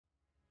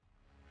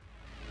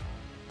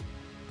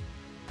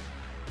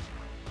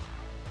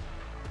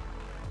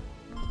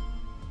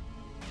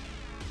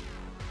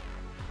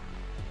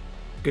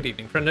Good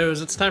evening,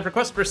 friendos. It's time for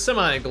Quest for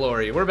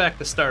Semi-Glory. We're back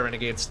to Star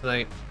Renegades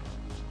tonight.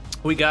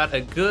 We got a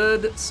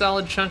good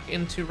solid chunk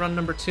into run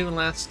number 2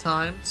 last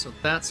time, so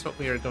that's what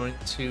we are going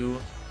to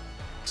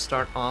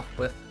start off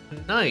with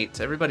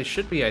tonight. Everybody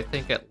should be, I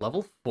think, at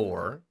level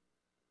 4.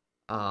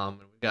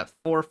 We've got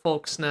 4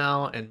 folks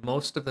now, and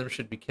most of them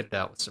should be kitted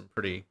out with some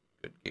pretty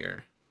good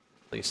gear.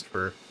 At least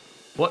for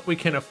what we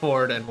can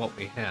afford and what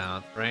we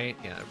have, right?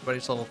 Yeah,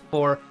 everybody's level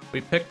 4.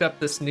 We picked up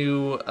this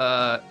new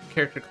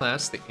character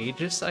class, the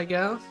Aegis, I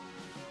guess.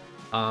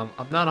 I'm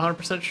not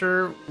 100%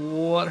 sure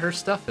what her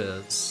stuff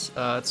is.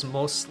 It's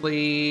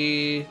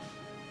mostly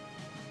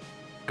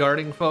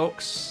guarding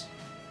folks,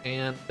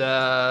 and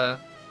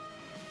that's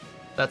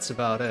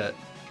about it.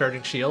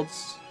 Charging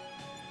shields.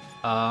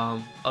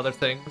 Other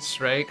things,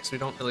 right? Because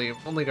we've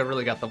only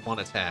really got the one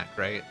attack,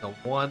 right? The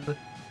one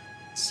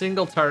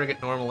single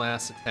target normal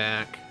ass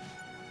attack,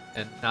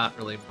 and not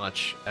really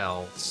much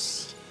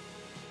else.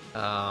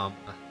 Does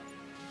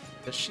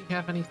she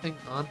have anything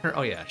on her?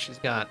 Oh yeah, she's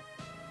got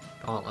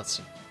gauntlets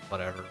and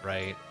whatever,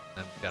 right?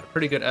 And we've got a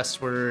pretty good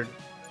S-word,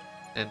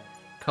 and a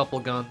couple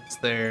guns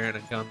there, and a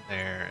gun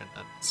there, and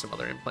then some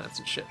other implants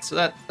and shit. So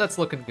that's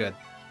looking good.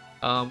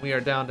 We are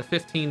down to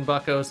 15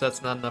 buckos.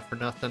 That's not enough for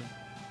nothing.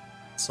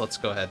 So let's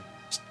go ahead and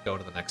just go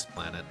to the next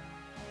planet.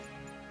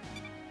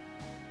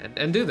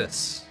 And do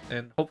this.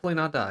 And hopefully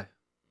not die.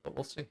 But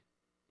we'll see.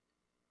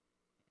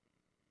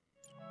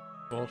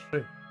 We'll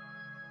see.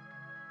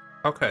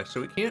 Okay, so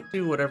we can't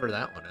do whatever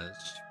that one is.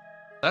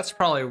 That's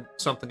probably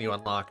something you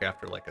unlock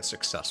after, like, a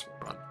successful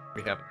run.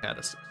 We haven't had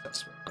a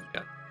successful run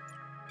yet.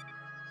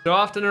 So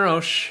off to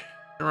Narosh,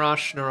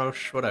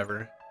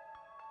 whatever.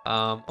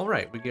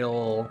 Alright, we get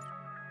to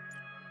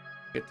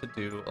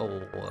do a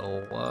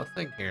little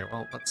thing here.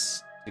 Well,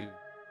 let's do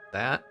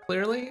that,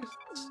 clearly.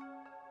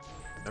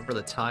 Remember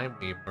the time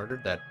we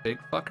murdered that big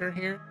fucker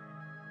here?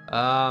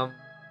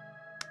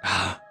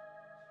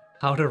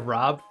 How to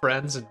rob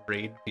friends and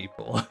raid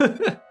people.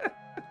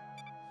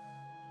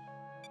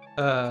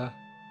 Oh,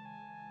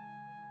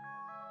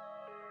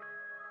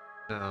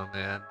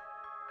 man.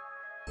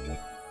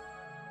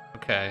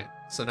 Okay,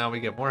 so now we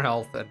get more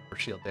health and more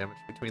shield damage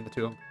between the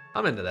two of them.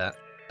 I'm into that.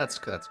 That's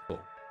cool.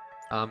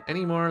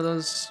 Any more of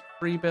those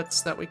free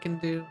bits that we can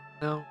do?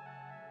 No?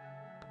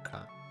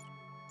 Okay.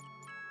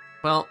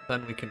 Well,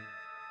 then we can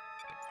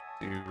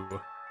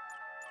do...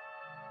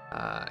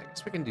 I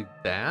guess we can do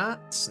that,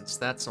 since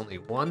that's only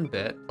 1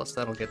 bit, plus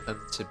that'll get them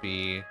to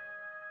be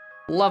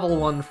level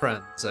 1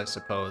 friends, I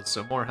suppose.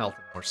 So more health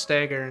and more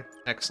stagger.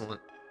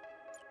 Excellent.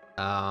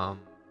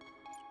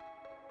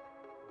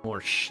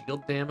 More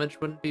shield damage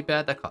wouldn't be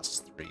bad. That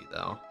costs 3,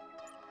 though.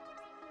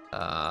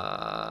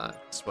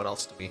 So what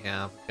else do we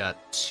have? We've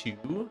got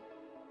 2.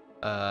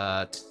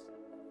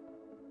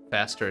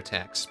 Faster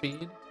attack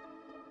speed.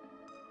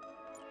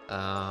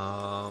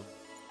 Yeah,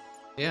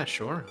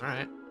 sure.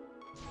 Alright.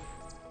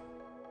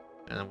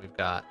 And then we've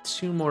got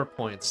 2 more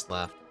points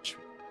left, which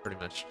we can pretty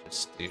much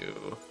just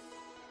do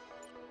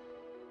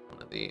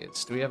one of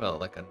these. Do we have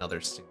another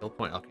single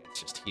point? Okay,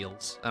 it's just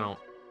heals. I don't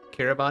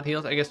care about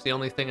heals. I guess the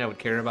only thing I would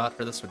care about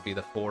for this would be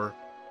the 4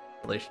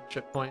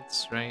 relationship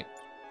points, right?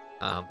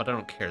 But I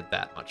don't care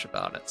that much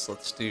about it. So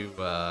let's do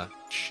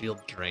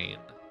shield drain.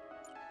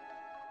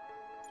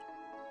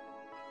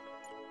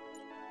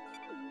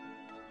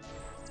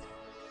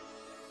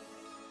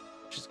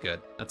 Which is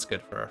good. That's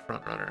good for our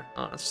front runner,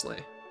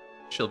 honestly.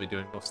 She'll be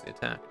doing most of the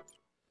attack.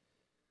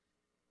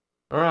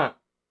 Alright.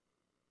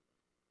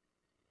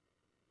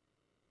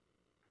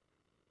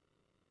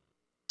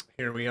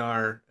 Here we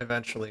are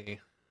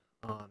eventually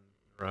on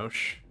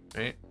Roche,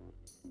 right?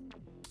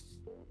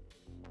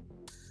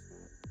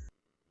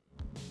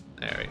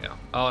 There we go.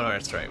 Oh, no,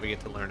 that's right. We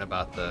get to learn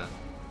about the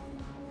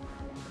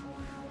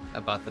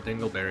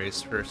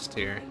dingleberries first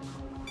here.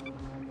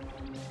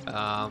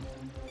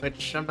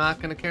 Which I'm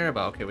not gonna care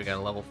about. Okay, we got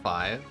a level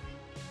 5,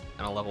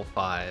 and a level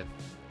 5,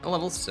 a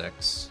level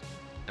 6,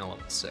 and a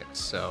level 6.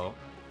 So,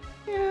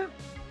 yeah,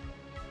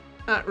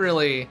 not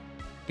really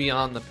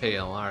beyond the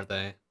pale, are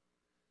they?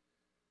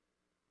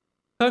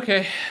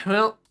 Okay,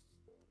 well,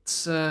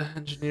 let's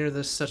engineer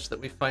this such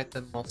that we fight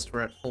them whilst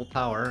we're at full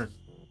power, and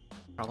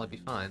probably be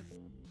fine.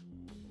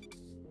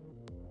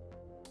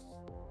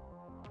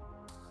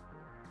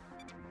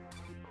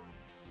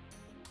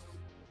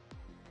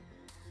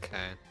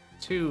 Okay,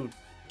 2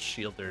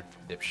 shielder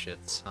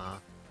dipshits, huh?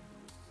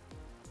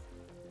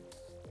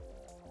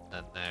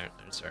 And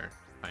there's our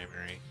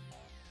primary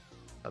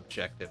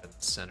objective in the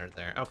center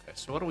there. Okay,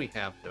 so what do we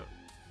have to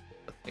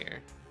put here?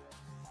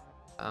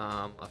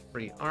 A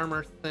free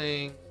armor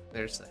thing.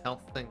 There's the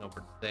health thing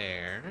over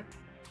there.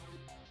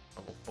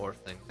 Level 4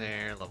 thing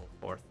there. Level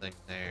 4 thing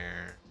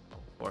there.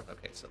 Level 4.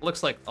 Okay, so it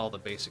looks like all the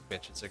basic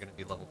bitches are going to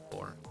be level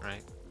 4,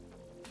 right?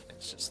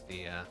 It's just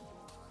the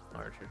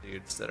larger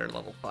dudes that are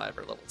level 5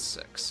 or level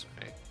 6,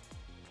 right?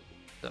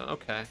 So,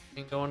 okay.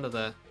 You can go into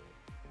the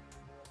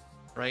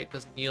right.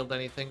 Doesn't yield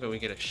anything, but we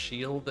get a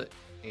shield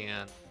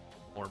and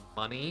more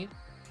money.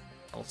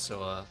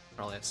 Also,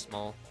 probably a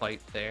small fight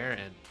there,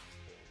 and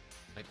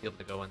might be able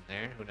to go in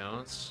there. Who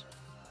knows?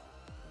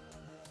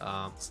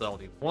 So that'll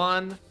be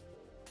 1.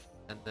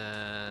 And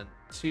then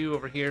 2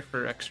 over here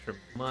for extra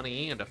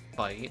money and a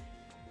fight.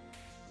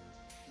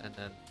 And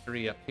then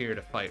 3 up here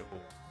to fight. Ooh,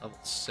 level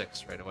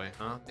 6 right away,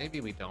 huh? Maybe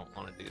we don't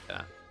want to do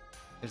that.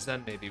 Because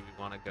then maybe we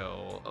want to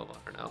go, oh,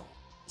 I don't know.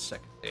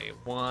 Second day.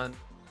 1,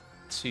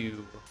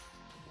 2,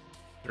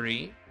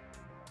 3.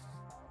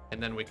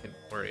 And then we can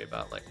worry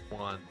about like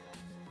 1,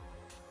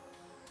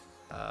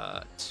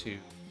 2,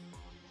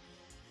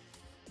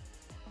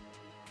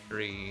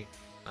 3.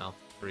 Well,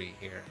 3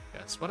 here, I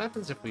guess. What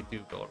happens if we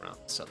do go around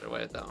this other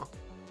way, though?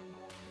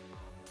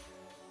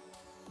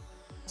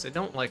 Because I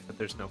don't like that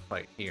there's no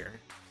fight here.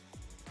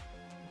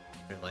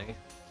 Really.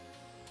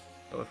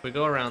 So if we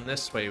go around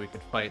this way, we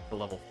could fight the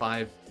level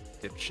 5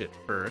 dipshit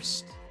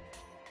first.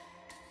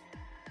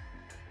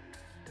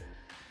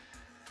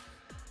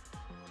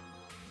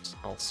 There's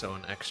also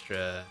an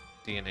extra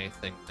DNA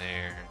thing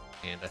there.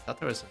 And I thought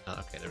there was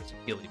another... Okay, there was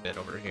a healy bit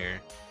over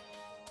here.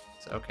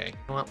 So, okay, you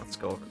know what? Let's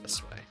go over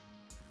this way.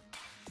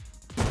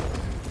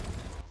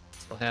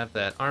 We'll have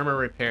that armor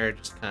repair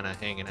just kind of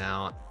hanging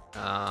out.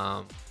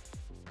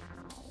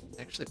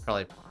 Actually,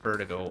 probably prefer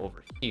to go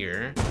over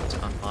here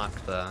to unlock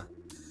the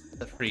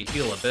free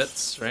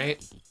heal-a-bits,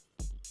 right?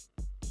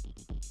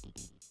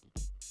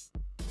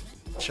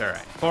 Sure,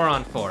 alright. 4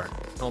 on 4.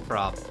 No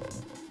problem.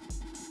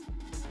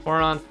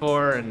 4 on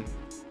 4, and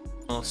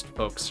most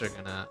folks are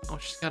gonna... Oh,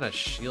 she's got a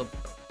shield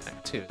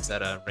back too. Is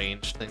that a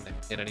ranged thing that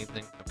can hit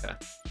anything? Okay.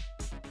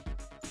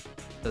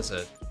 Does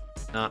a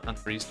not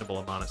unreasonable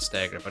amount of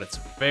stagger, but it's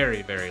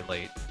very, very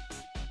late,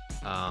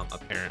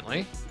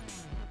 apparently.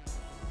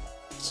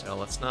 So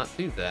let's not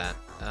do that.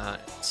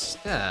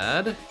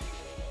 Instead...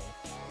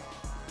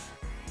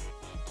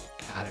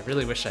 God, I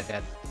really wish I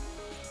had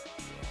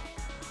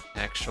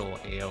actual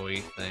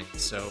AoE thing,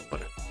 so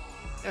what?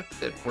 I have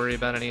to worry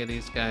about any of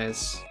these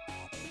guys.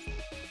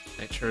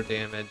 Nitro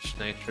damage,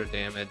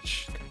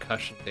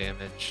 concussion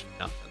damage,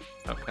 nothing.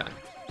 Okay.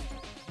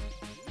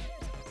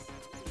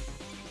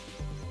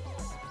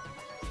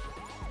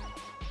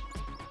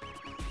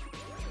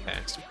 Okay,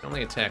 so we can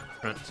only attack the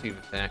front 2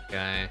 with that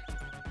guy.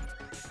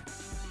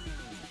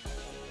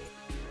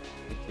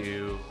 We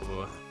do...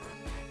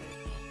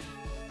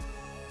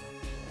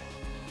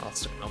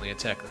 Also can only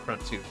attack the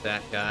front 2 with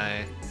that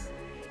guy.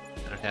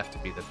 And it'd have to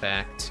be the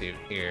back 2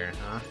 here,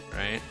 huh?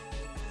 Right?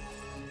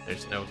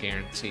 There's no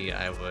guarantee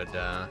I would,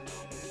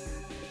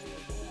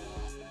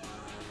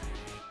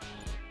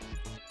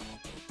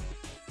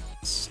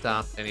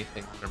 stop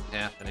anything from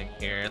happening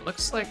here. It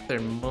looks like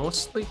they're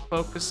mostly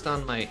focused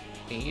on my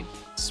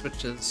Aegis,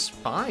 which is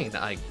fine,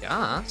 I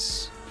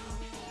guess.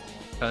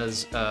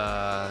 Because,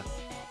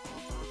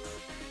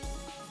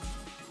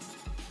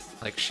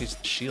 like, she's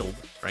the shield,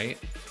 right?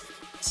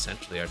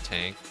 Essentially our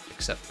tank,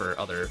 except for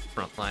other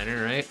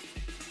frontliner, right?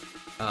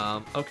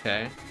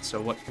 Okay,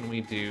 so what can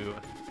we do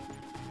with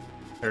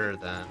her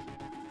then?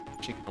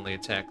 She can only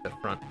attack the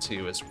front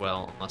 2 as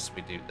well, unless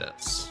we do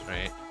this,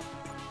 right?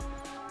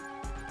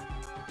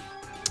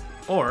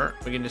 Or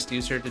we can just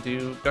use her to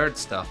do guard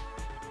stuff.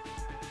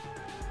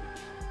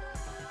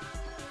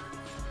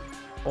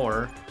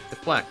 Or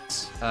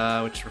deflect,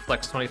 which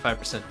reflects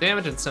 25%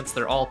 damage, and since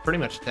they're all pretty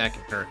much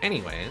attacking her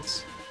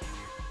anyways,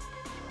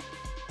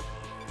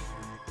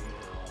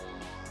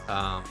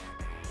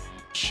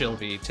 she'll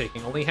be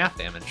taking only half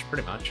damage,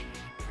 pretty much.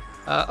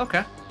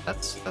 Okay,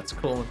 that's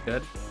cool and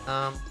good.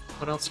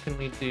 What else can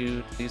we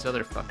do to these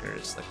other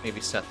fuckers? Like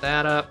maybe set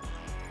that up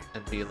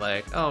and be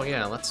like, oh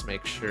yeah, let's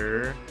make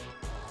sure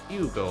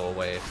you go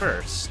away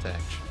first,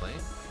 actually.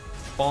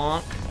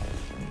 Bonk.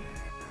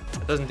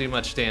 It doesn't do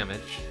much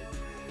damage,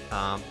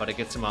 but it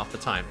gets him off the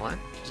timeline,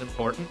 which is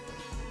important.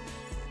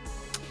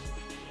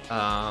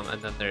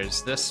 And then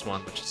there's this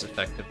one, which is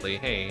effectively,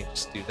 hey,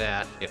 just do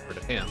that, get rid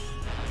of him.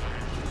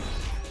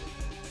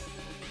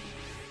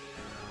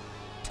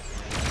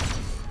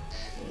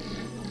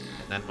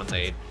 And then when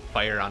they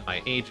fire on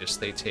my Aegis,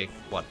 they take,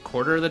 what,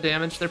 quarter of the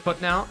damage they're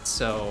putting out?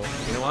 So,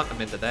 you know what,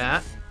 I'm into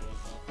that.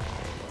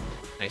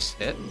 Nice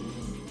hit.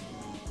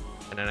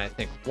 And then I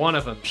think one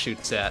of them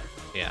shoots at,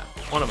 yeah,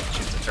 one of them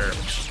shoots at her,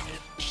 which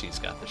she's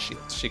got the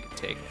shields, she can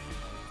take it.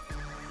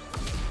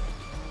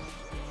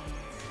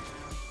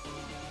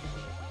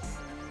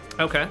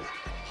 Okay.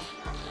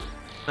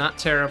 Not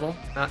terrible,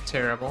 not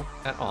terrible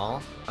at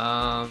all.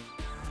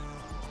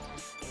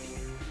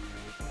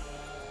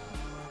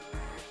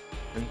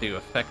 And do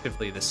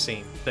effectively the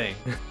same thing.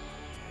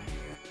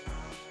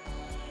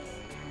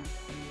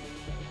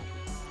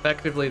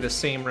 Effectively the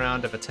same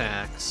round of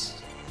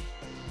attacks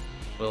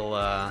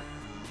will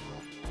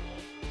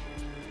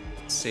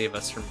save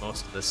us from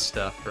most of this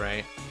stuff,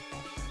 right?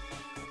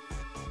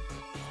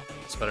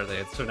 So what are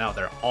they? So now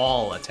they're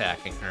all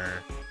attacking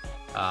her.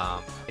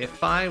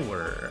 If I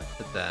were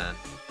to then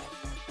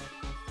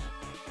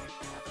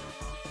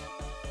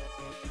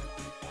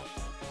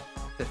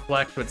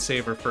deflect would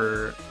save her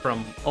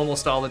from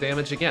almost all the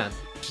damage again,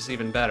 which is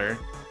even better.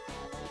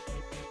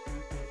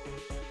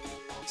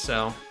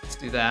 So let's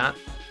do that,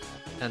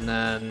 and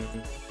then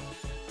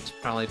let's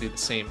probably do the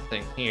same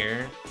thing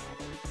here.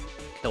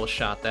 Kill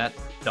shot that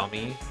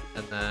dummy,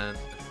 and then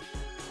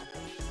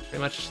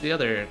pretty much the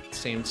other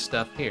same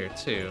stuff here,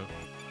 too.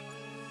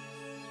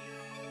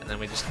 And then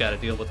we just gotta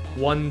deal with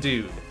one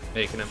dude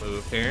making a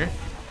move here.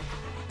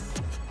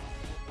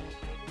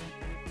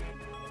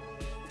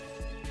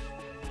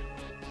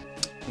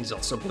 He's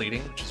also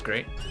bleeding, which is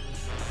great.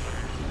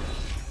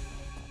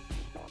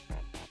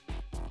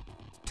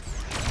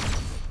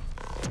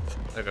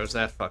 There goes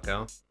that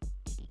fucko.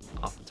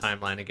 Off the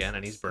timeline again,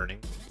 and he's burning.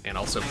 And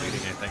also bleeding,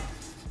 I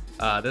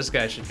think. This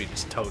guy should be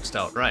just toast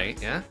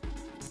outright, yeah?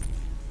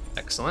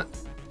 Excellent.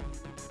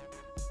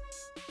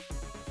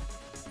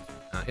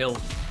 Now he'll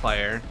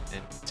fire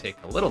and take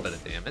a little bit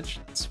of damage.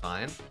 That's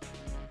fine.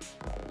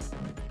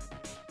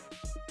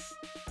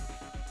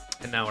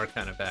 And now we're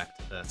kind of back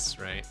to this,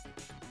 right?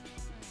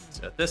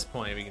 So at this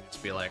point, we can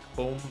just be like,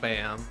 boom,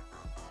 bam.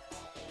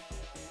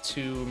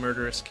 2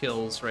 murderous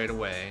kills right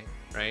away,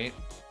 right?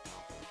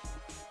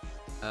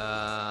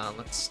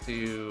 Let's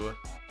do...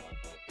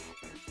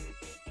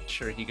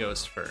 Sure, he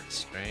goes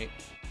first, right?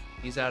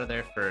 He's out of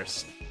there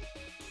first.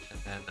 And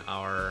then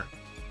our...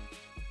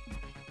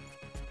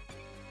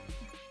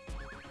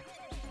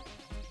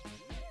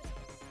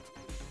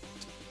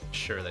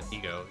 Sure that he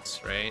goes,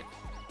 right?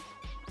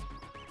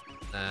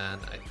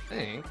 And I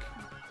think...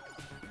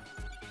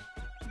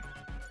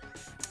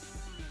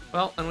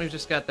 Well, and we've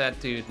just got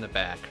that dude in the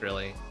back,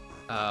 really.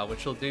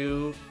 Which will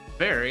do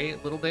very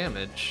little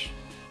damage.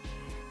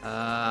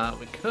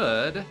 We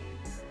could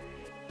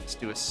just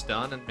do a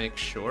stun and make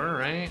sure,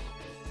 right?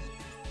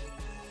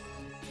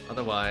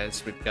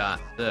 Otherwise, we've got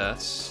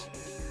this.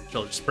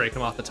 She'll just break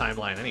him off the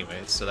timeline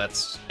anyways, so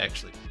that's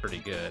actually pretty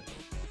good.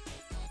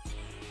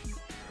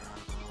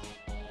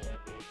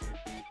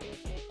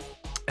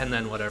 And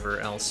then whatever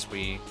else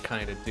we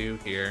kind of do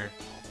here.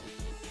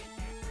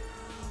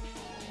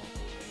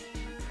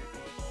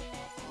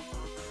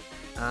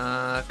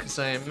 Because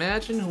I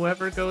imagine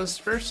whoever goes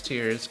first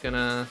here is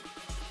gonna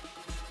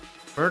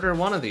murder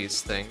one of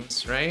these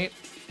things, right?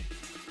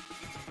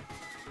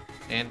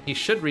 And he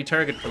should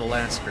retarget for the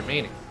last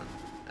remaining one.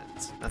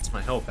 That's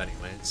my hope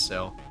anyways,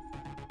 so...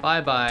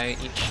 Bye-bye,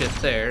 eat shit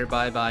there,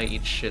 bye-bye,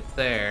 eat shit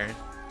there.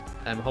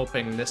 I'm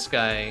hoping this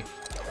guy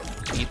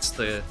eats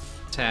the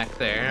attack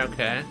there,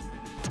 okay.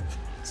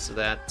 So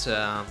that,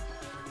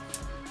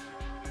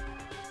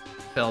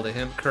 fell to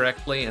him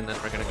correctly, and then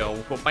we're gonna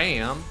go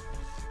bam!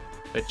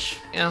 Which,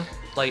 yeah,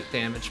 light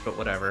damage, but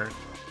whatever.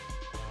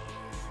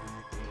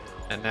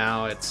 And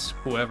now it's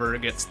whoever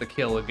gets the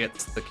kill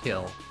gets the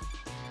kill.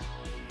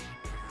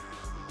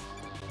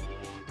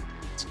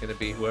 It's gonna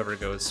be whoever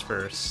goes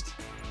first.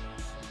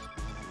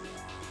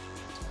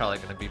 It's probably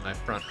gonna be my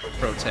front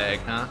pro tag,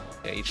 huh?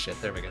 Yeah, eat shit,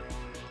 there we go.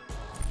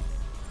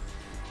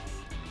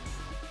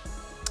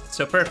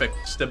 So perfect,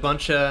 just a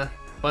bunch of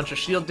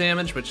shield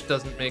damage, which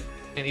doesn't make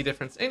any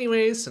difference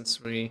anyways,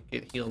 since we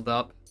get healed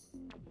up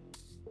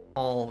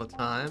all the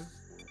time.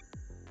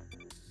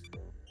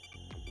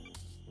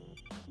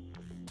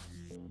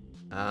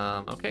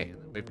 Okay,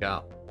 we've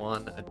got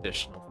one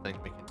additional thing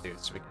we can do,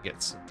 so we can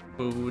get some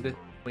food if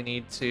we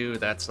need to.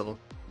 That's a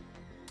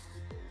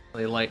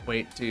really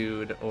lightweight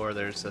dude, or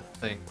there's a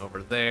thing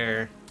over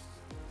there,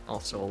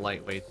 also a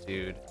lightweight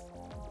dude.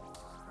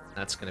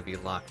 That's gonna be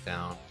locked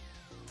down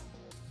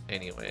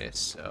anyway,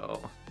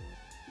 so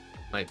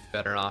might be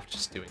better off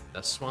just doing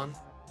this one.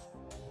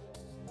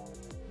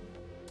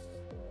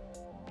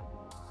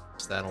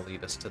 So that'll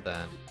lead us to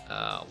then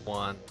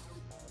 1,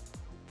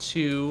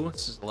 2,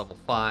 this is level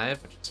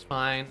 5, which is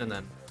fine, and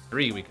then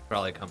 3 we could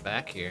probably come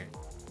back here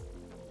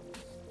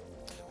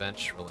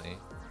eventually.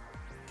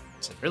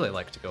 So I'd really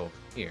like to go over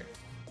here.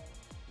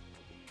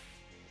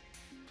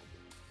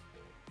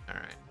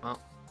 Alright, well,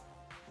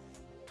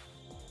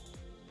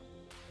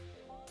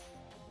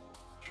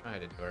 try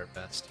to do our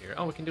best here.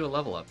 Oh, we can do a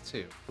level up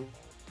too. Who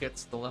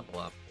gets the level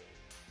up?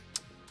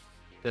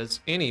 Does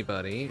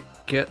anybody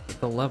get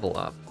the level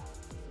up?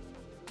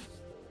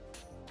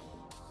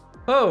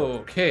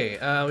 Okay,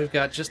 we've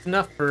got just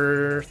enough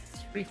for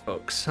 3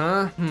 folks,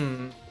 huh?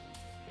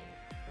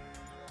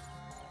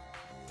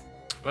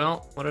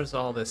 Well, what does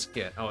all this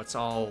get? Oh, it's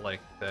all,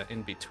 like, the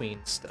in-between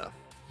stuff.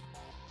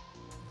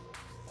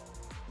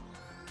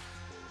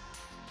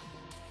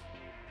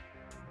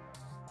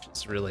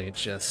 It's really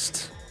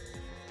just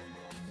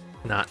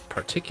not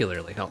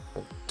particularly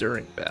helpful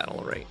during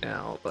battle right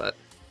now, but...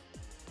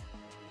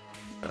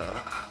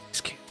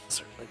 these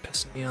candles are really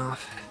pissing me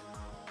off.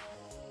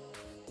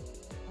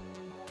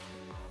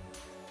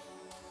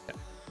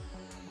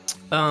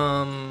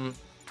 And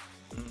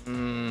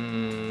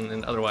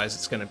otherwise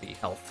it's gonna be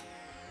health.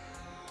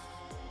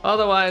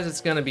 Otherwise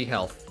it's gonna be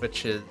health,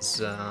 which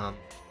is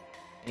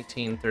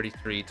 18,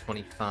 33,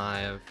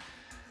 25.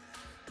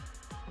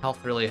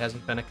 Health really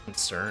hasn't been a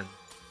concern.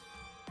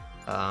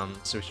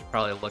 So we should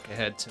probably look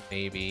ahead to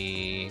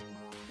maybe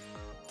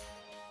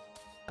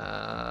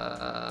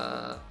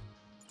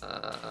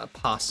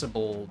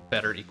possible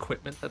better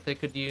equipment that they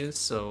could use.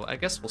 So I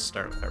guess we'll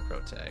start with our pro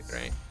tag,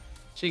 right?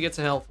 She gets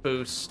a health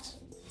boost.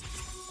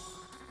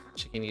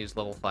 She can use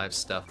level 5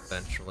 stuff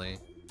eventually.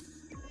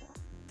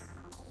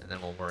 And and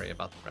then we'll worry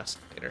about the rest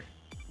later.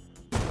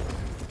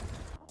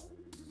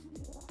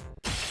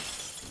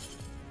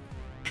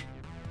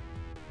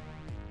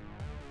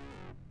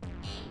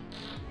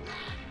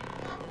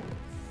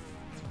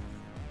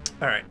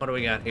 Alright, what do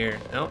we got here?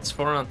 No, it's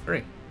 4 on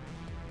 3.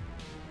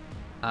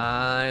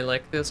 I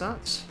like those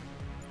odds.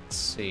 Let's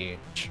see.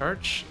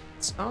 Charge.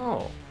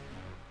 Oh,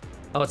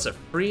 it's a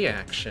free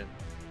action.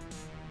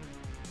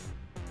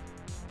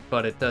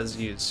 But it does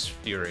use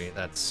Fury.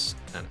 That's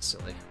kind of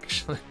silly,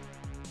 actually.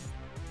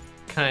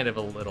 Kind of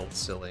a little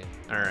silly.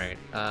 Alright,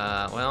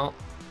 well...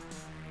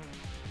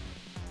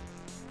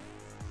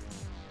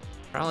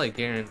 probably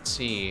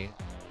guarantee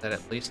that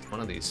at least one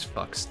of these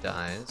fucks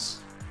dies.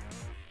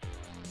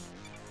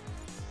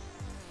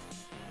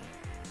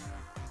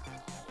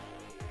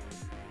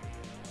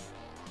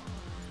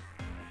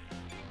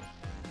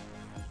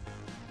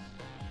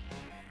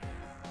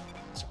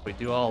 So if we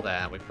do all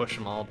that, we push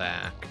them all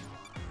back.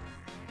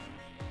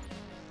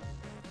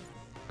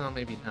 Well,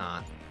 maybe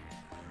not.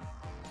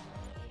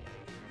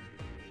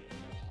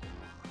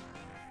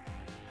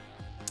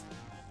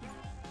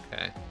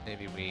 Okay,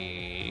 maybe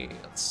we...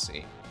 let's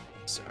see.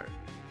 Sorry.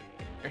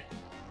 Here.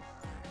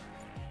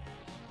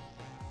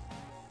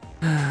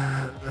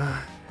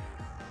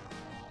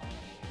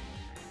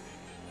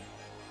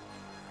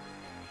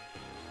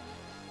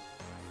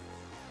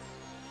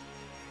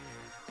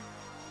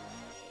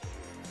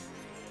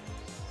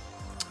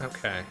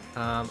 Okay,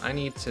 I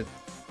need to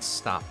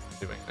stop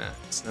doing that.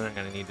 So then I'm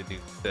gonna need to do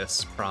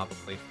this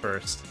probably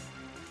first.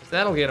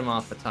 That'll get him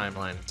off the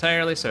timeline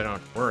entirely, so I don't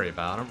have to worry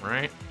about him,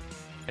 right?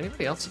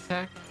 Anybody else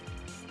attack?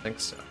 I think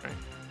so, right?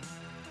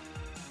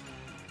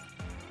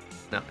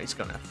 No, he's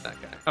going after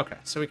that guy. Okay,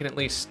 so we can at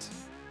least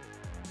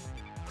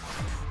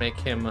make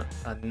him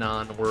a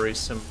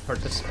non-worrisome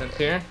participant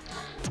here.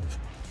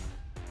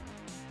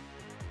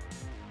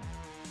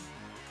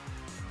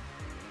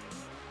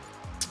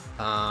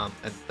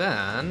 And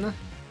then...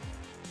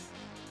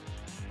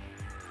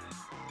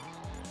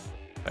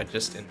 if I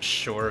just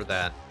ensure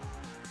that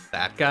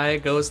that guy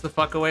goes the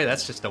fuck away,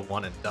 that's just a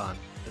one and done,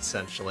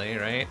 essentially,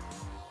 right?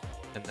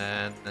 And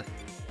then...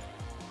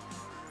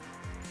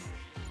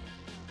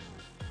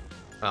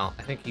 well,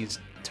 I think he's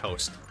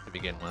toast to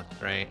begin with,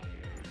 right?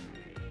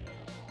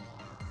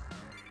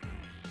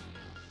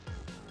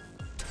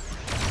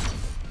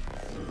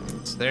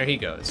 So there he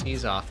goes.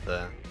 He's off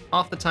the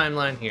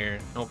timeline here,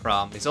 no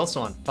problem. He's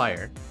also on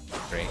fire.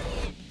 Great.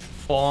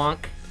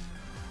 Bonk.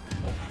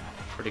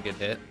 Pretty good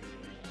hit.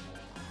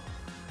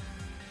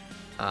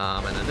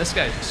 And then this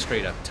guy's just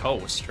straight up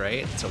toast,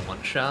 right? It's a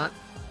one-shot.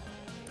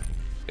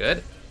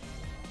 Good.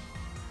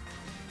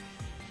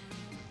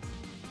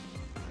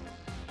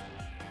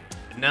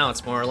 And now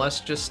it's more or less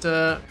just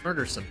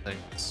murder some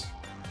things.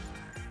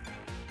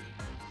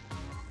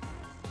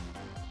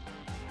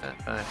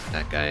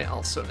 That guy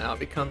also now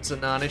becomes a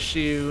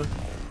non-issue.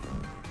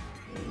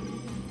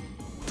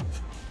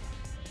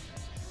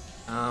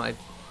 I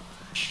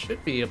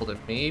should be able to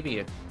maybe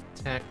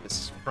attack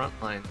this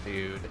frontline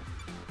dude in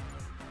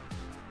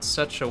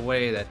such a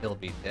way that he'll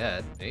be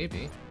dead,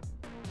 maybe.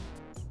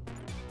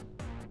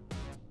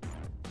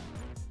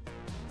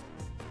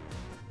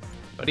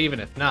 But even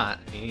if not,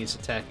 I mean, he's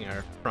attacking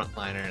our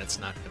frontliner and it's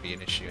not going to be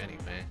an issue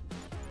anyway.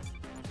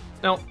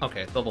 No,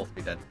 okay, they'll both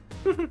be dead.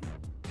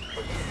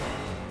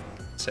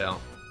 So,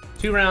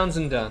 2 rounds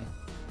and done.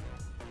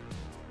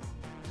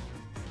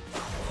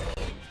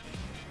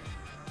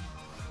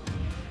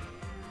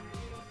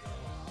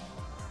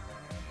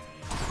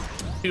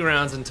 Two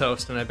rounds and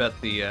toast, and I bet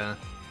the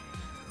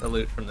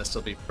loot from this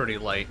will be pretty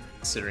light,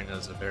 considering it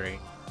was a very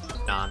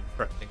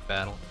non-threatening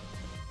battle.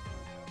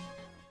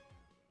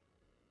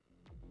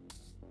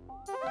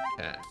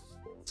 Okay,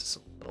 just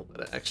a little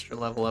bit of extra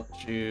level up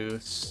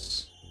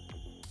juice,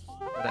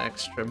 a bit of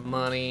extra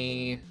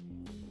money,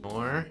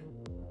 more.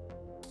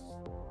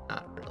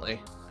 Not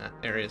really. That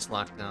area's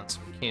locked down,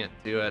 so we can't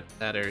do it.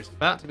 That area's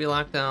about to be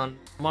locked down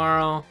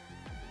tomorrow,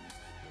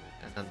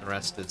 and then the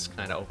rest is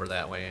kind of over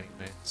that way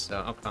anyway. So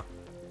okay.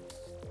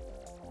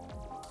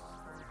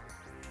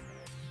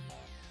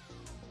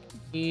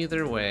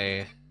 Either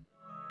way,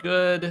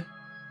 good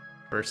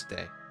first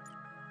day.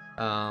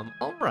 All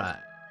right.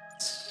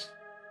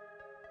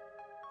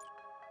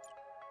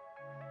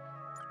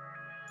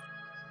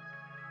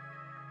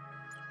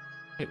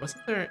 Wait,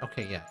 wasn't there?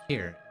 Okay, yeah,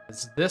 here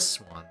is this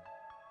one.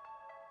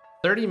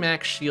 30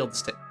 max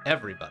shields to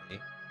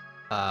everybody,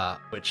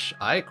 which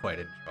I quite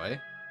enjoy.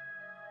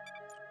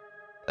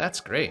 That's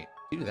great.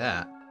 Do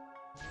that.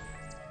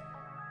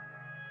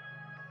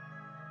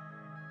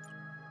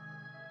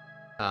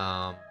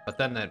 But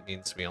then that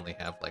means we only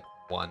have like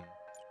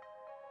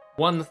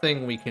one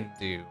thing we can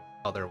do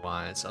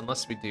otherwise,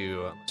 unless we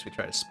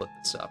try to split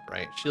this up,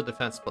 right? Shield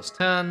defense plus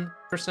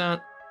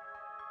 10%.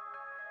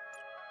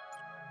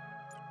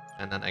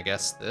 And then I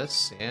guess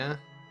this, yeah.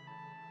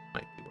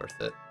 Might be worth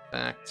it, in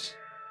fact.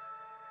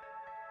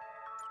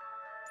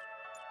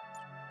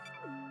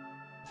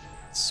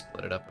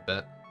 Split it up a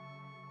bit.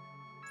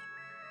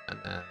 And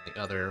then the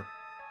other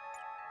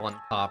one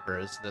popper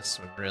is this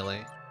one,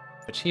 really.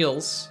 Which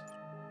heals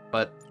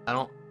but I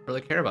don't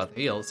really care about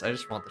the heals. I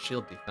just want the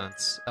shield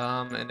defense.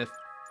 And if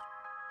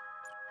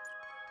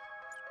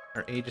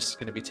our Aegis is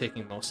going to be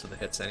taking most of the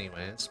hits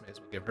anyways, may as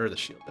well give her the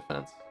shield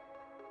defense.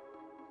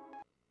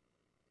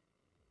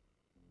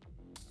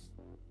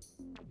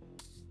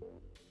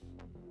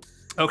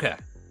 Okay.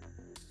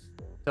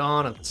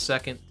 Dawn of the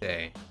second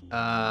day.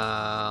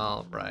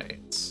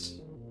 Alright.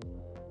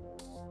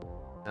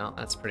 Well,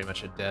 that's pretty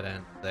much a dead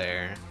end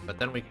there. But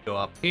then we can go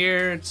up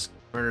here, just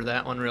murder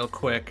that one real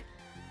quick.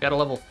 Got a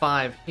level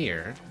 5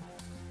 here,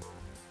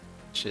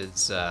 which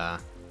is,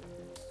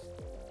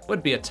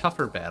 would be a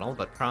tougher battle,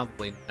 but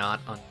probably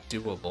not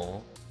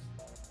undoable.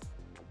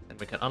 And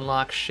we can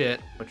unlock shit,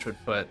 which would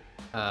put,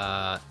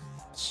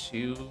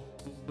 2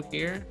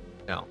 here?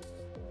 No.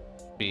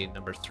 Be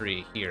number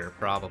 3 here,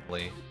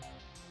 probably.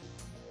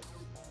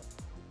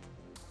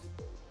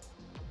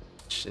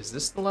 Is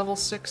this the level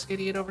 6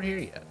 idiot over here?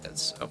 Yeah, it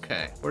is.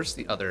 Okay. Where's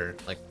the other,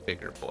 like,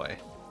 bigger boy?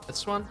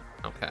 This one?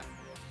 Okay.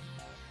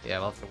 Yeah,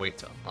 we'll have to wait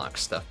to unlock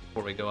stuff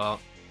before we go out.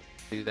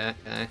 Do that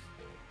guy.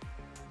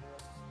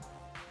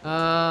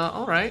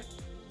 Alright.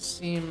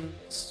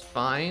 Seems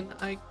fine,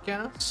 I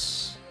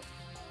guess.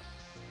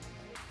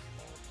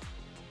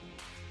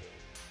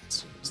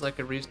 Seems like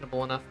a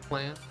reasonable enough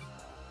plan.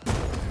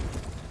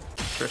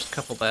 First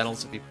couple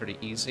battles will be pretty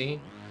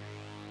easy.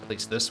 At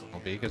least this one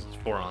will be, because it's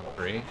 4 on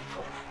 3.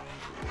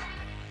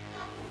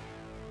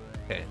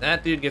 Okay,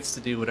 that dude gets to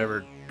do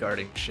whatever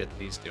guarding shit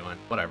he's doing.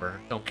 Whatever,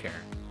 don't care.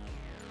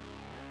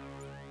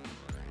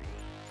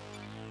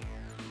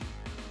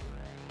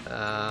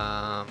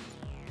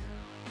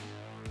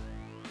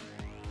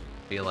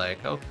 Be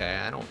like, okay,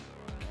 I don't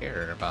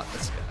care about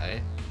this guy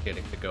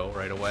getting to go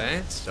right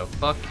away, so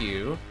fuck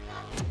you.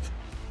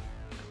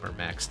 We're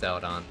maxed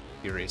out on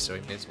Fury, so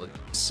we may as well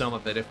use some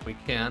of it if we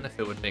can, if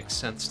it would make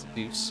sense to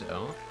do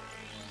so.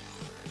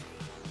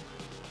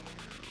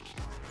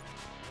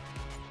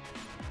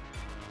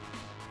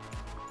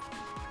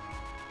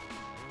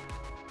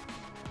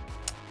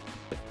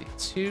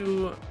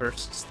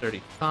 Versus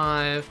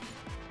 35.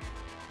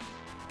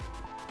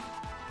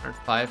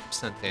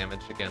 105%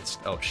 damage against...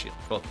 Oh, shield.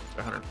 Both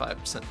are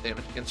 105%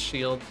 damage against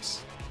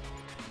shields.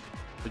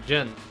 But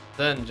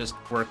then just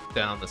work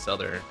down this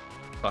other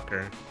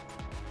fucker.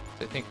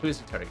 So I think, who is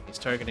he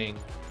targeting?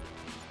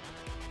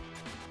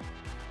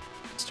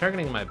 He's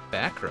targeting my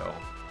back row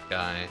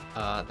guy.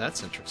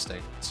 That's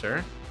interesting,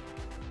 sir.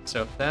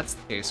 So if that's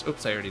the case...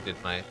 Oops, I already did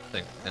my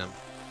thing with him.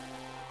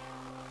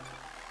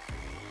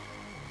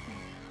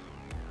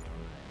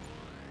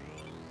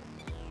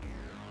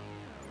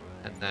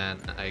 And then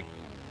I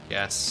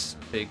guess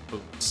big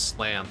boom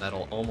slam,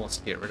 that'll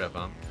almost get rid of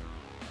him.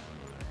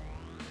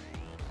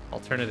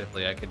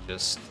 Alternatively, I could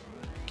just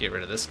get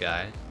rid of this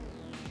guy,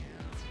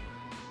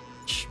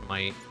 which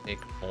might make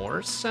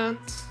more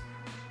sense.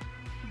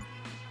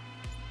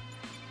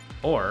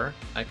 Or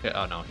I could,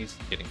 oh no, he's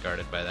getting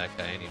guarded by that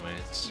guy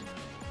anyways.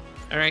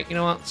 Alright, you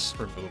know what, let's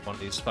remove one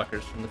of these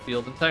fuckers from the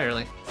field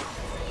entirely.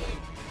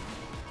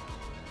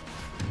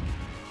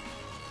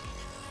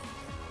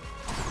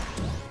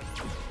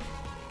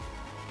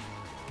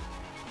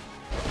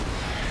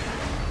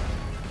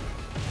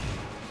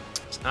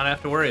 Not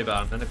have to worry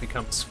about him, then it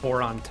becomes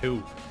 4 on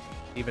 2.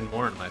 Even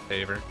more in my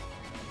favor.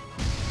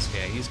 So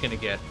yeah, he's gonna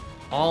get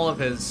all of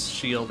his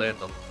shield and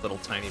a little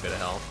tiny bit of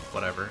health.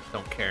 Whatever,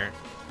 don't care.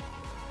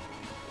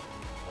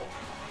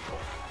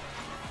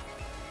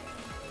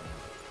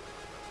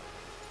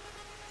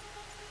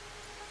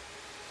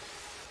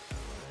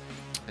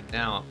 And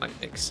now it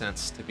might make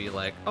sense to be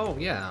like, oh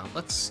yeah,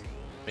 let's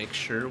make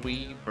sure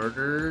we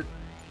murder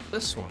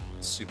this one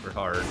super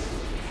hard.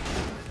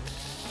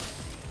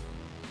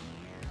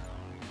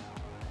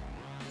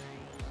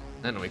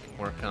 Then we can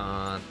work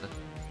on,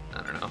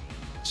 I don't know,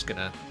 just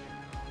gonna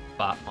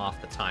bop him off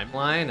the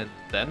timeline and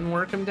then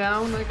work him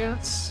down, I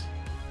guess?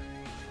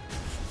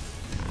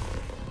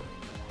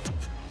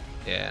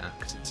 Yeah,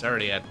 because it's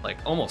already at like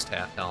almost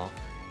half health.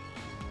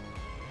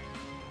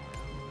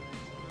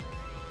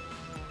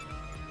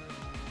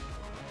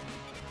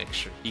 Make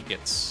sure he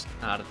gets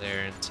out of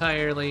there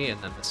entirely,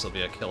 and then this will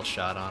be a kill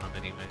shot on him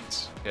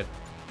anyways. Good.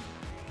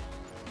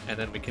 And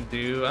then we can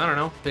do, I don't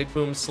know, big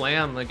boom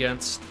slam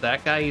against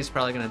that guy. He's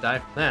probably going to die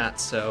from that,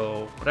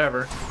 so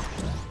whatever.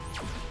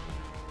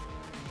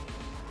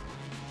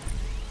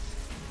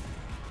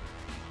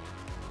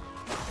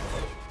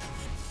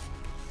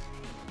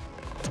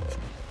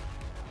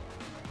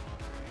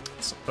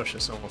 This will push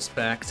us almost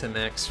back to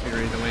max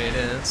fury the way it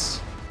is.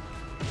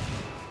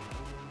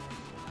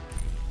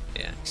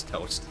 Yeah, he's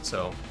toast.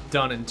 So,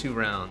 done in 2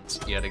 rounds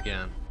yet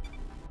again.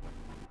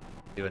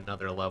 Do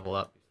another level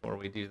up before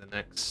we do the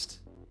next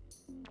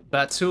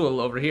Batul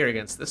over here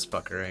against this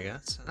fucker, I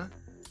guess, huh?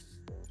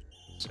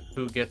 So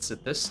who gets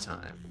it this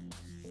time?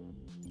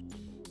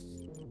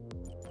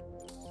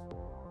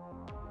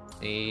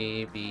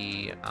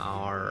 Maybe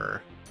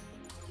our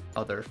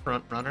other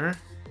front runner?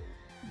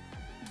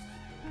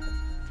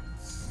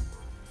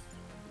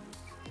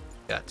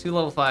 Got 2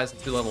 level 5s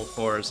and 2 level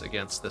 4s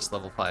against this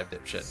level 5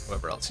 dipshit,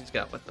 whoever else he's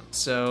got with him.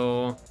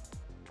 So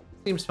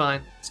Seems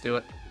fine. Let's do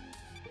it.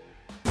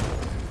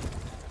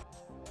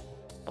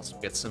 Also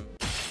get some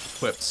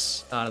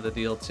equips out of the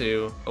deal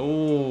too.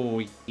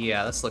 Oh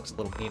yeah, this looks a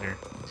little meaner.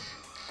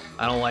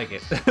 I don't like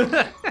it.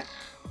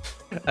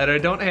 And I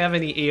don't have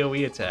any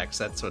AoE attacks.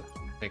 That's what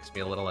makes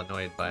me a little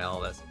annoyed by all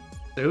this.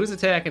 So who's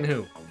attacking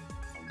who?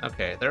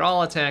 Okay, they're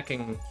all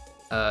attacking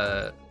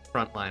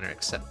frontliner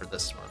except for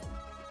this one.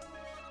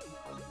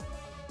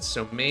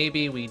 So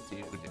maybe we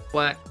do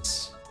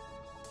deflect.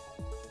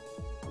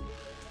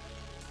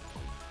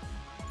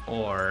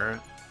 Or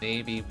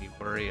maybe we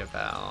worry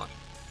about...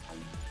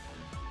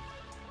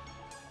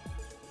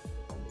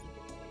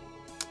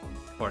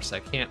 Of course, I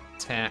can't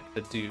attack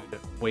the dude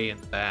way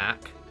in the back.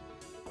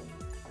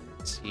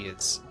 He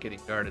is getting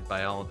guarded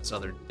by all of his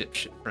other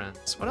dipshit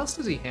friends. What else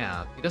does he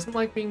have? He doesn't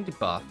like being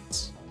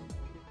debuffed.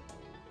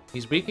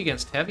 He's weak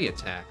against heavy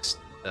attacks,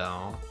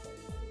 though.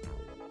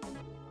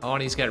 Oh,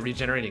 and he's got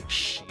regenerating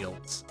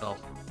shields. Oh,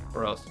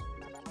 gross.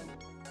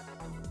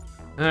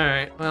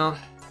 Alright, well...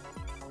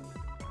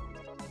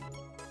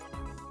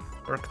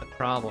 Work the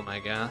problem, I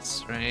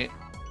guess, right?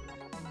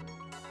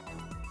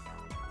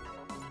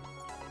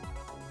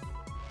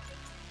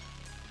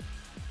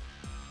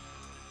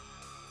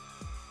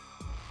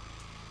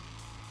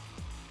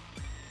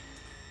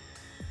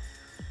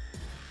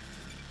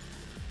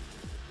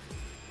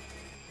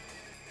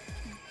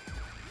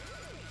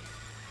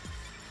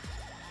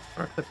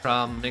 Work the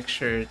problem, make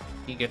sure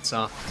he gets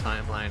off the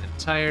timeline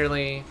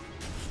entirely.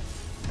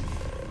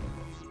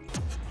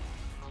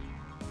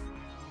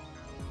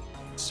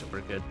 So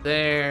we're good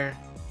there.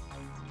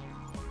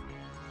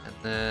 And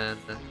then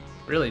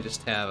really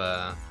just have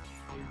a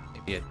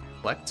maybe a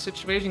deflect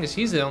situation, because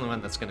he's the only one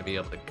that's going to be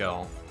able to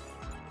go.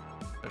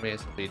 So it may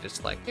as well be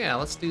just like, yeah,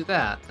 let's do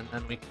that, and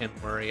then we can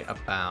worry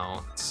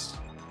about...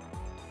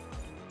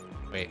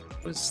 Wait,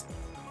 who's...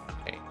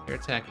 Okay, you're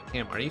attacking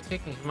him. Are you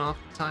taking him off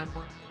the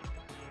timeline?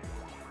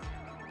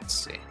 Let's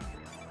see.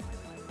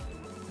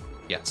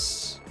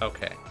 Yes.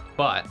 Okay.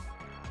 But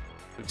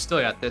we've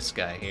still got this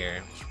guy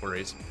here, which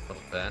worries me a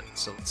little bit.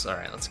 So it's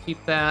alright. Let's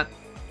keep that.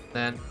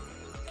 Then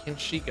can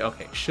she go?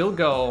 Okay, she'll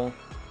go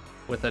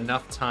with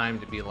enough time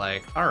to be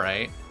like,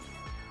 alright.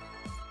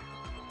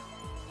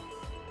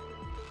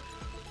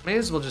 May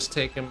as well just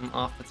take him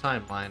off the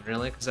timeline,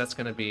 really, because that's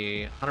going to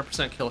be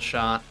 100% kill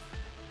shot.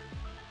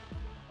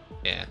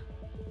 Yeah.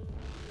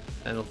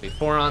 And it'll be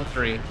 4 on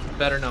 3.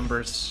 Better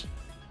numbers.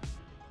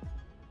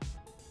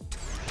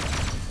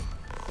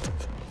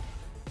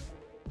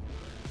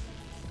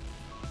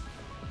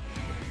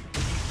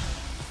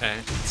 Okay,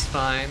 that's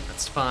fine,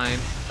 that's fine,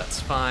 that's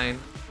fine.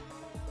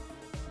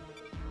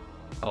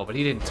 Oh, but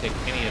he didn't take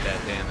any of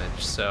that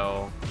damage,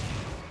 so...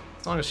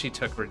 As long as she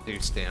took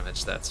reduced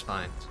damage, that's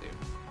fine, too.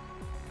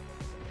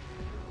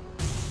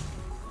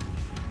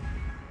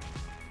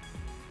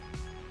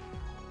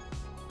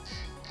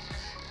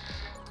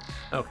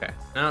 Okay,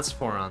 now it's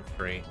 4 on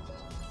 3.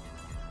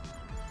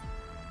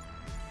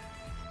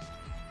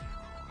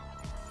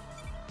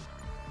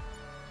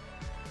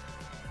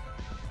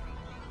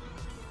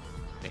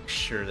 Make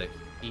sure that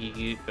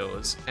he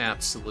goes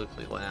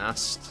absolutely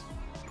last.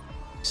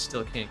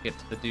 Still can't get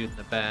to the dude in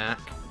the back.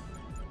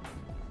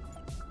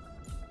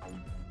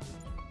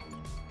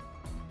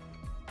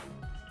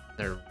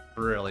 They're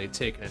really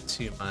taking it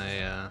to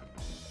my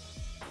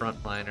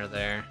frontliner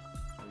there.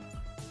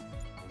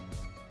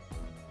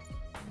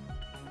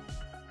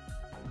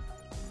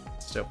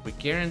 So if we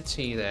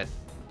guarantee that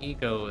he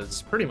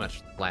goes pretty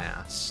much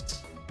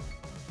last,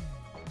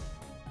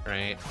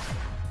 right?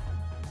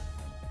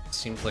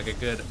 Seems like a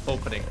good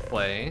opening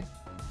play.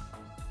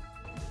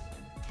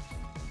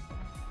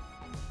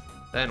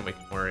 Then we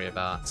can worry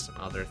about some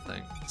other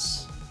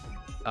things.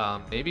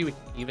 Maybe we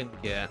can even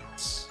get...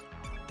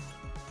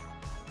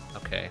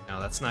 Okay, no,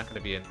 that's not going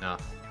to be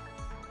enough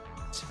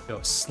to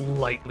go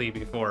slightly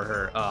before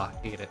her. Oh, I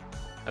hate it.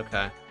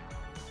 Okay.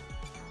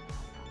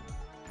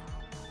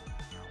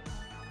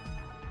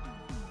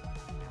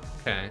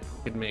 Okay,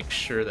 we can make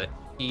sure that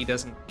he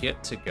doesn't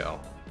get to go.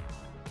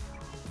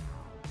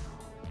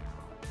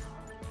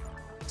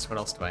 So what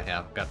else do I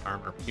have? I've got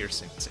armor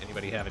piercing. Does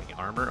anybody have any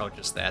armor? Oh,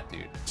 just that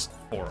dude. Just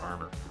 4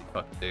 armor.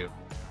 What the fuck do?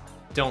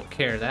 Don't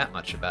care that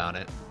much about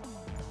it.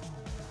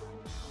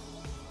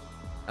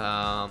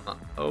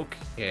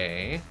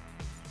 Okay.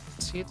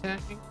 Is he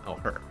attacking? Oh,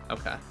 her.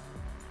 Okay.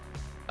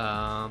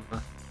 I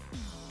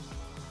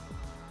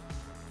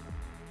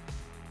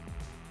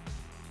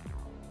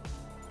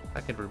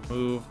could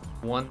remove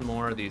one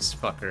more of these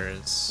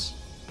fuckers.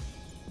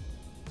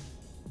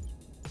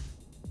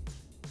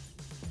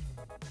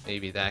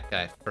 Maybe that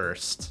guy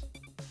first.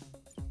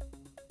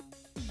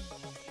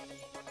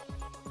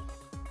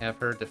 Have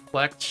her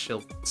deflect,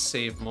 she'll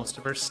save most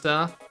of her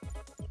stuff.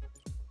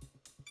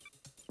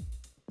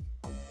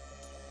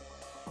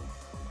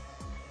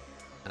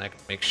 And I can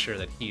make sure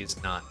that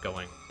he's not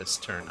going this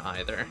turn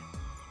either.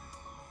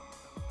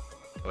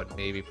 I would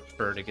maybe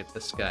prefer to get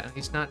this guy.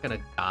 He's not gonna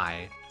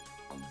die.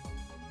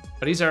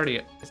 But he's already...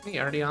 Isn't he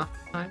already off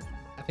the time?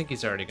 I think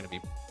he's already gonna be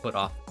put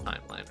off the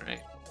timeline,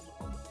 right?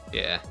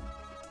 Yeah.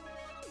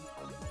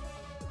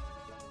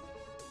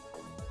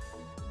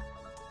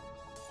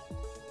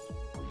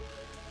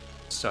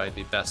 So I'd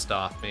be best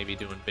off maybe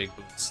doing Big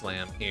Boom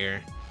Slam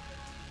here.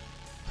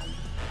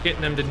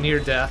 Getting him to near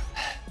death.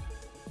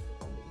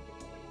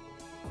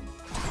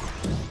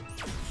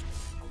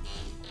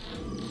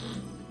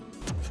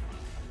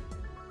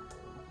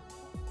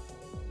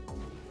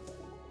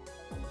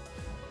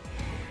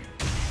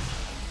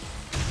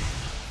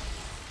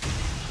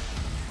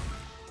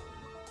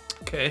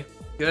 Okay,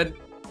 good.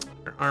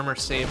 Her armor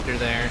saved her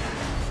there.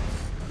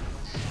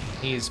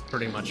 He's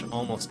pretty much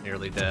almost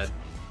nearly dead.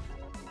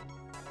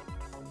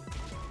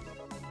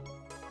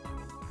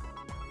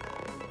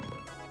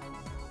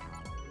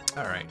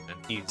 Alright,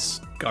 and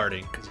he's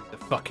guarding because he's a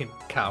fucking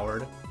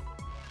coward.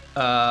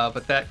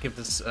 But that gives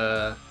us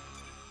a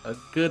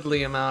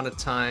goodly amount of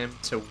time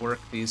to work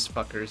these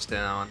fuckers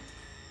down.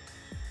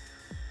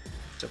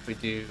 So if we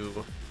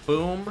do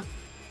boom,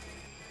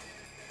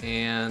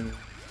 and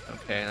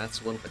okay,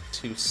 that's a little bit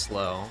too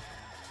slow.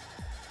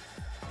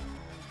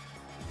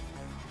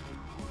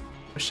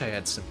 Wish I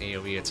had some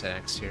AoE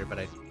attacks here, but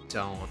I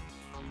don't.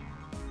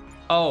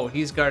 Oh,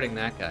 he's guarding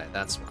that guy.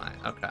 That's why.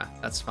 Okay,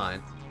 that's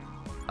fine.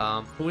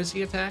 Who is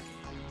he attacking?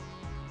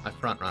 My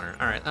front runner.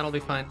 Alright, that'll be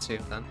fine too,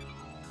 then.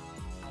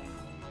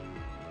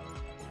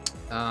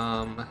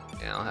 Yeah,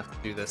 I'll have to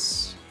do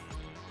this.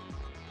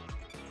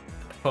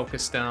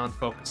 Focus down,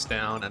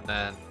 and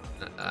then,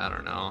 I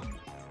don't know.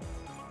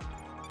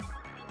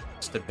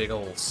 Just a big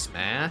old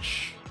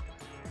smash?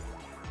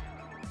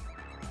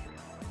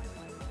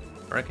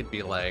 Or I could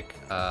be like,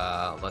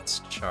 let's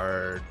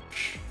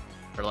charge,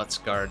 or let's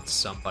guard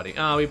somebody.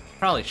 Oh, we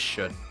probably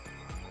should.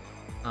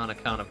 On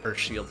account of her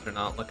shields are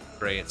not looking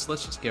great, so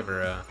let's just give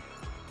her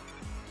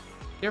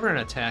an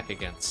attack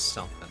against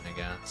something, I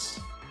guess.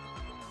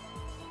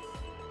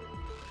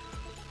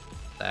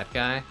 That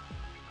guy?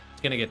 He's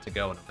gonna get to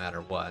go no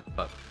matter what,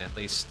 but at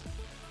least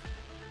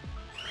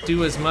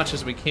do as much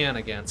as we can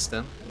against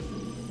him.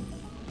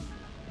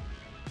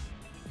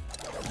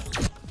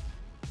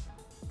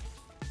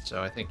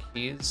 So I think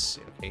he's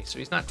okay, so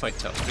he's not quite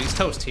toast, but he's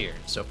toast here,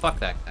 so fuck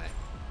that guy.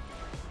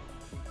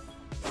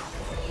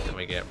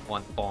 We get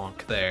one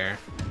bonk there,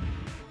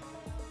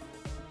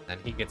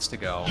 and he gets to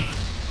go.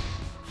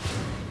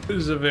 This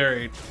is a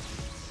very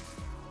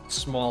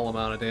small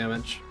amount of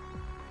damage.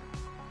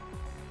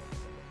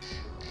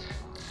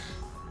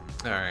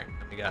 All right,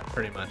 we got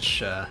pretty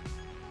much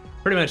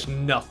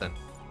nothing.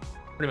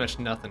 Pretty much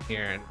nothing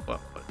here. And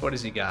what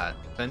does he got?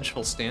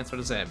 Vengeful stance. What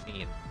does that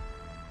mean?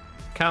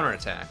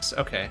 Counterattacks.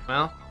 Okay,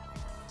 well,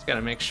 he's got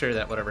to make sure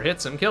that whatever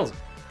hits him kills him,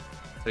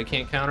 so he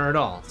can't counter at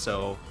all.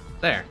 So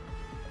there.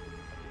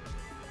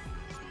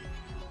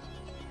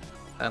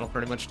 That'll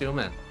pretty much do him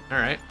in.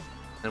 Alright.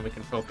 Then we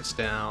can focus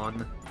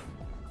down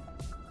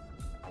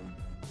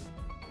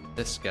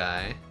this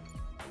guy.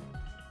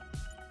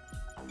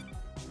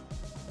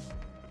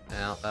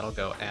 Now, that'll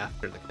go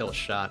after the kill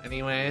shot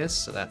anyways,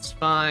 so that's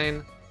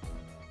fine.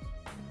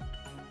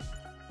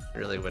 I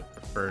really would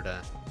prefer to...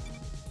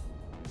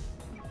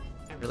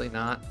 Can I really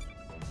not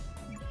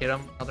hit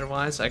him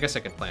otherwise? I guess I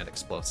can plant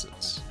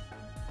explosives.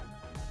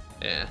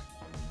 Yeah.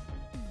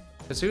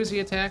 Because who is he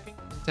attacking?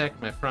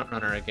 Attack my front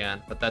runner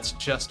again, but that's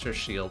just her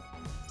shield,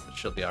 so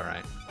she'll be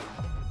alright.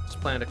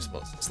 Just plant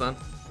explosives then.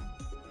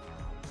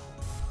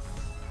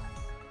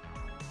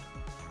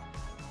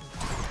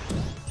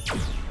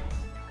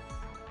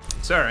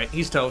 It's alright,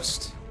 he's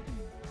toast.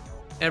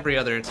 Every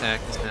other attack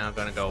is now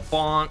gonna go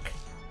bonk,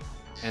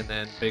 and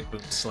then Big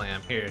Boom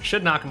Slam here.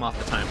 Should knock him off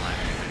the timeline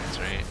anyways,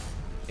 right?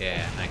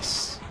 Yeah,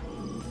 nice.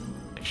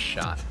 Nice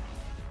shot.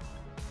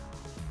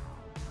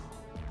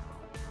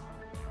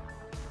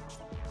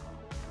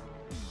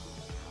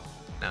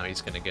 Now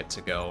he's gonna get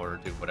to go or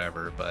do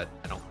whatever, but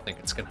I don't think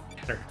it's gonna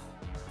matter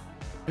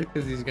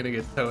because he's gonna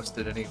get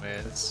toasted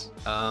anyways.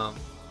 And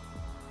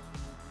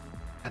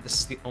this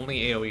is the only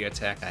AoE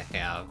attack I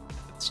have.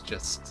 It's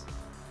just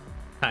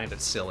kind of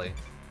silly.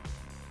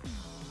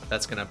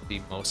 That's gonna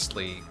be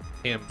mostly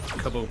him,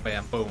 kaboom,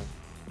 bam, boom.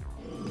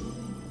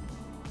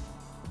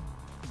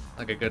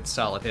 Like a good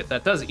solid hit.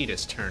 That does eat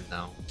his turn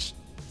though, which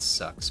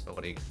sucks, but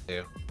what are you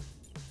gonna do?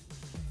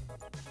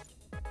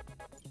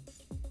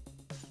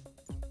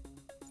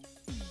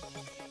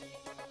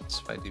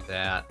 So if I do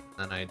that,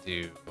 then I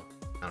do,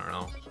 I don't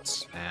know,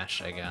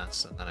 smash, I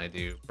guess, and then I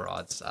do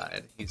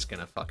broadside. He's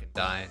gonna fucking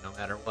die no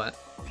matter what.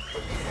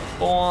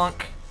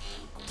 Bonk!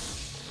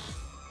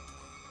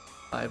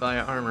 Bye-bye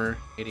armor,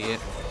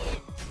 idiot.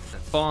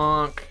 And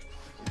bonk!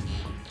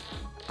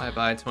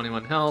 Bye-bye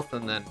 21 health,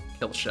 and then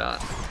kill shot.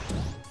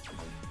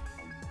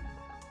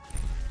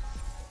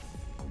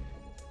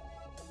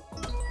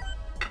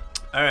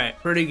 Alright,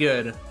 pretty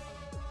good.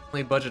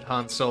 Only budget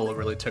Han Solo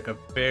really took a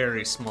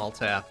very small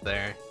tap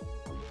there.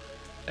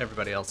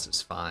 Everybody else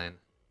is fine.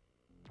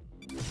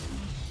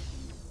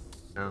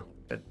 No,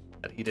 but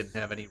he didn't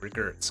have any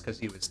regrets because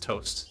he was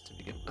toast to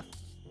begin with.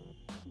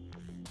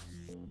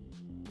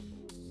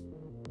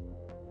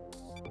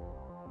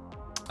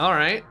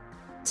 Alright,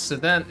 so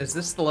then, is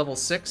this the level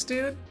 6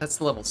 dude? That's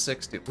the level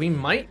 6 dude. We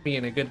might be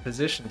in a good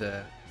position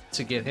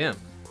to get him.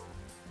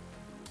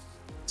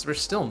 So we're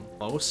still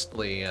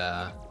mostly,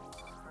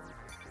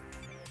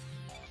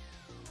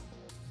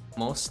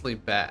 mostly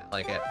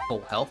like at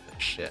full health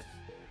and shit.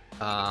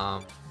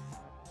 A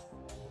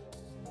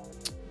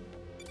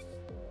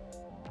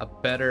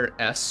better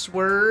S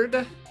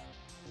word.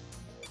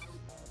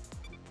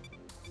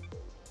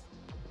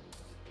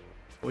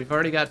 We've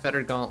already got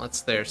better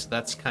gauntlets there, so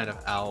that's kind of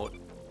out.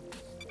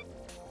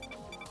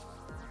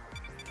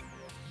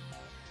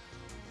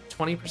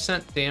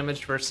 20%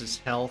 damage versus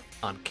health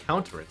on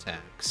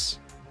counterattacks,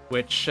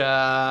 which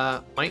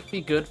might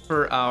be good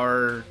for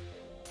our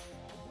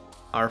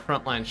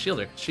frontline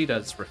shielder. She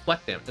does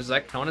reflect damage. Does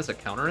that count as a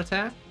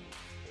counterattack?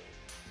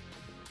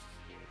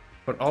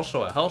 But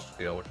also a health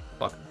steal, which is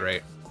fucking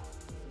great.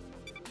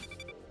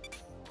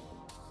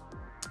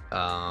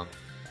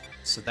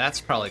 So that's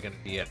probably going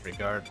to be it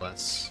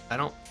regardless. I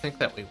don't think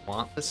that we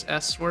want this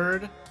S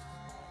word.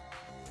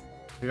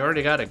 We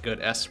already got a good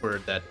S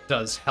word that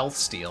does health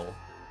steal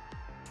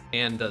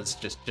and does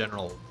just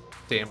general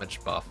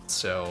damage buff.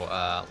 So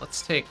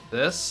let's take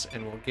this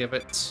and we'll give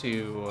it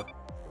to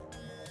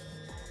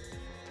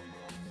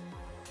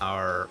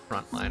our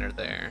frontliner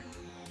there.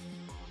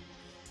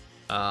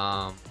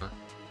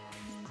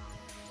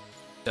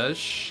 Does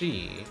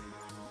she...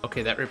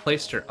 Okay, that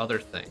replaced her other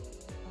thing.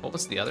 What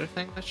was the other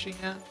thing that she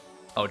had?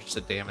 Oh, just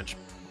a damage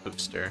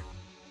booster.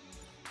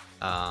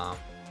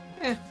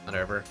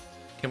 Whatever.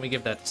 Can we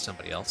give that to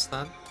somebody else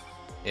then?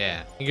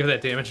 Yeah, we can give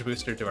that damage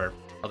booster to our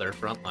other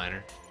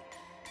frontliner.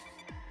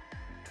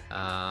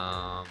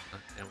 And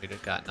we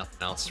just got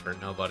nothing else for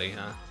nobody,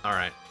 huh?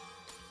 Alright.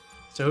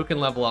 So who can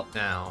level up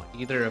now?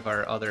 Either of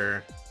our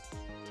other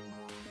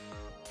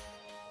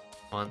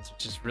ones,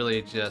 which is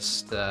really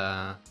just,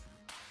 Oh,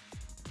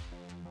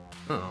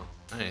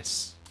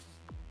 nice.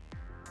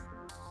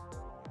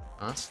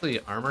 Honestly,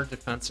 armor,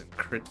 defense, and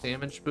crit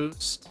damage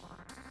boost,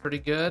 pretty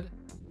good.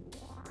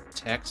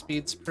 Attack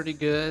speed's pretty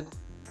good.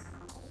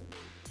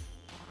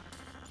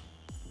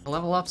 The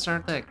level ups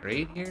aren't that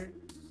great here.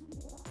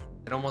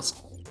 I'd almost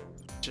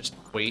just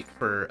wait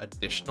for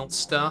additional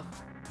stuff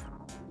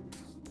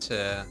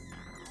to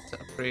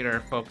upgrade our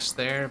folks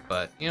there,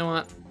 but you know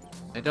what?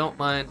 I don't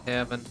mind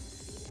having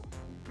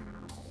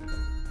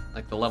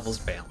like the levels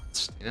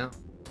balanced, you know?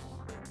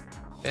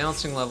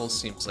 Balancing levels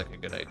seems like a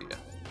good idea.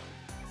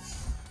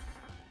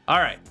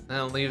 Alright,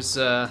 that leaves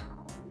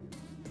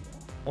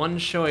one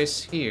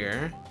choice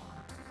here.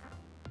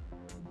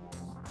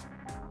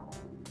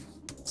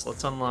 So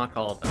let's unlock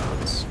all of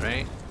those,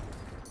 right?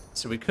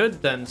 So we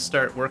could then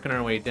start working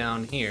our way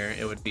down here.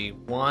 It would be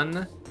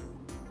 1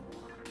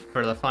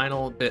 for the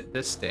final bit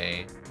this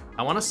day.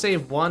 I want to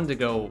save 1 to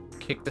go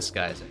kick this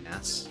guy's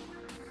ass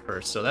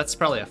first, so that's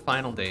probably a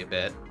final day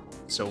bit.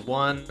 So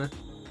 1,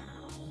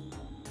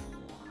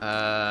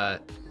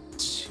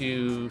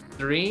 2,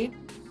 3.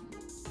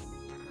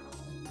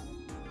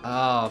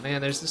 Oh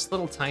man, there's this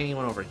little tiny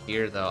one over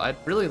here though. I'd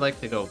really like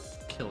to go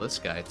kill this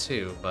guy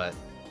too, but...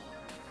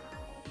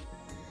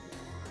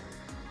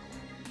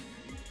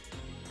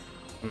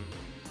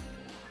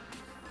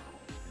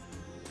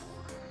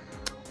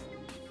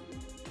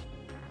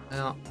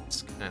 Well,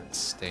 this kind of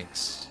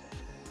stinks.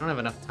 I don't have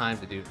enough time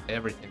to do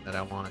everything that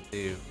I want to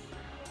do.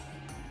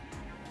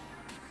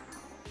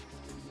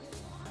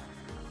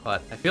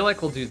 But I feel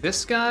like we'll do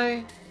this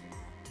guy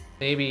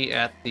maybe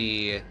at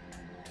the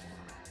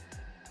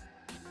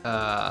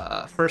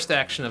first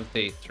action of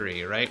day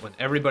 3, right? When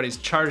everybody's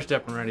charged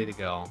up and ready to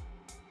go.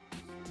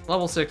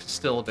 Level 6 is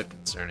still a bit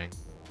concerning.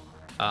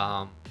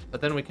 But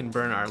then we can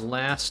burn our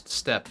last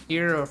step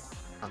here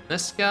on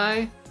this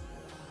guy.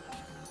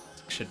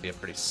 Should be a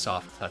pretty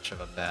soft touch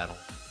of a battle.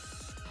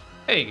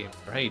 Hey, Gamer,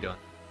 how you doing?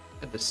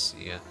 Good to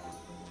see you.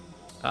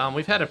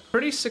 We've had a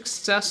pretty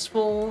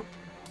successful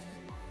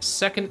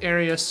second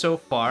area so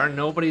far.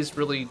 Nobody's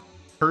really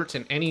hurt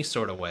in any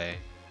sort of way.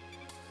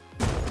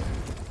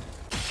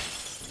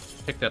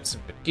 Picked up some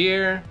good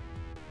gear.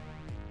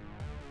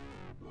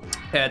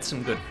 Had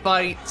some good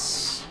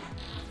fights.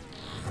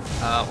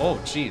 Oh,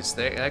 geez,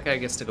 that guy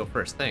gets to go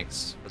first.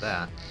 Thanks for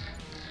that.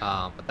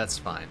 But that's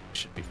fine. We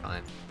should be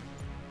fine.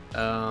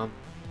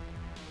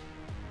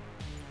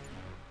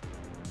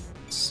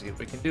 Let's see what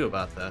we can do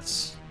about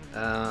this.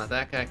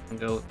 That guy can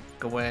go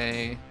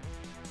away,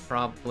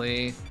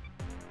 probably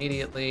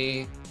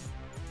immediately.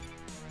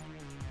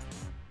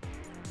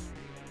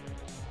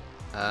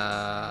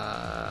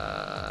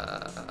 I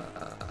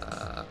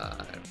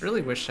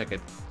really wish I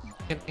could.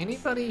 Can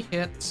anybody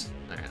hit?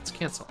 Alright, let's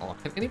cancel all.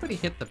 Can anybody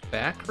hit the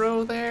back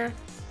row there?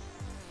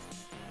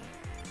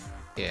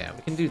 Yeah,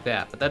 we can do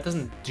that, but that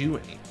doesn't do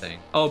anything.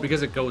 Oh,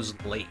 because it goes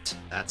late.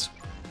 That's...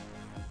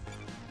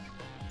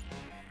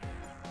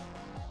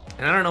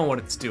 And I don't know what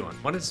it's doing.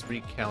 What does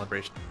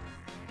recalibration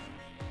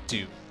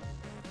do?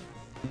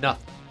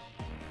 Nothing.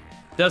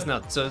 Does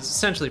nothing. So it's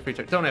essentially free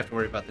turn. Don't have to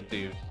worry about the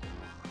dude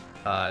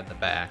in the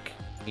back.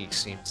 He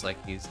seems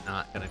like he's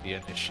not going to be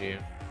an issue.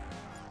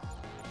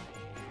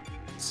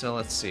 So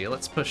let's see.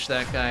 Let's push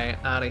that guy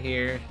out of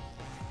here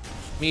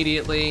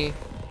immediately.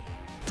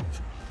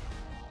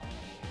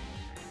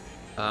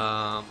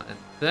 And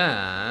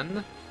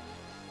then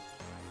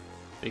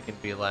we can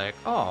be like,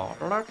 oh,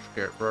 let's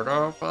get rid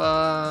of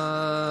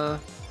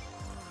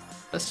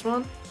This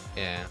one?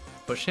 Yeah.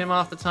 Push him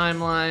off the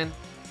timeline.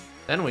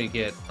 Then we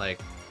get, like,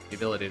 the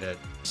ability to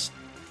just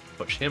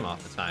push him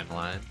off the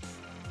timeline.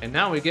 And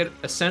now we get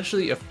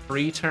essentially a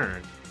free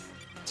turn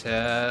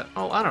to...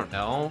 Oh, I don't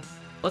know.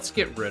 Let's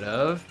get rid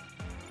of...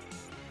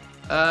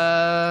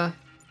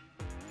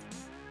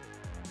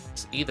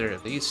 It's either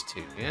of these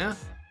two, yeah?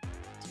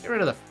 Let's get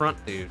rid of the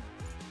front dude.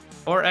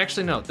 Or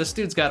actually, no. This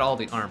dude's got all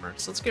the armor,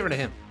 so let's get rid of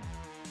him.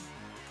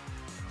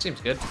 Seems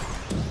good.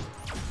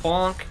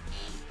 Bonk.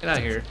 Get out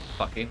of here,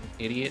 fucking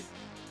idiot.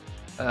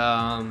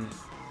 And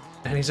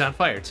he's on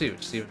fire too,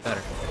 which is even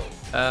better.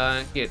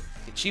 Get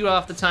you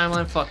off the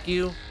timeline, fuck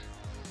you.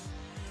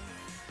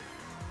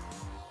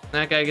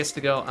 That guy gets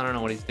to go, I don't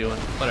know what he's doing,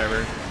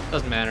 whatever,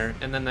 doesn't matter.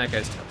 And then that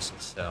guy's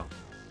toasted, so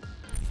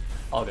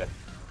all good.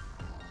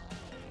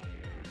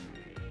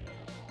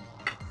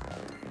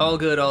 All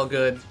good, all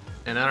good.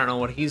 And I don't know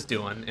what he's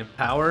doing.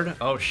 Empowered?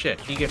 Oh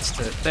shit, he gets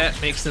to, that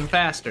makes him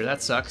faster,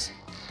 that sucks.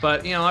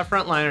 But, you know, our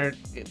frontliner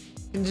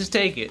can just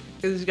take it,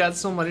 because he's got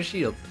so much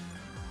shield.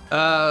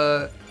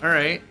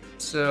 Alright,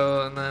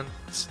 so, and then,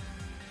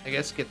 I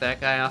guess get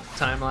that guy off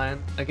the timeline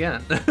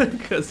again,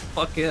 because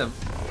fuck him.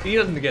 He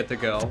doesn't get to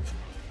go.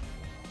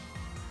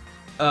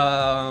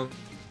 And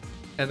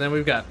then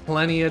we've got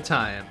plenty of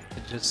time to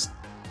just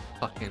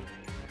fucking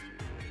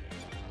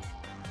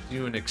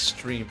do an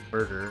extreme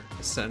murder,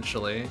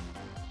 essentially.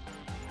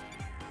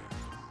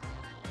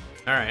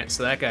 Alright,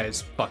 so that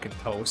guy's fucking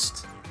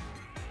toast.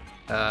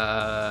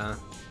 Can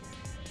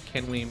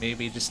we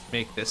maybe just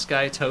make this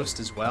guy toast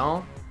as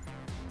well?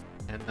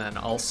 And then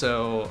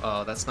also,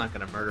 oh, that's not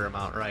gonna murder him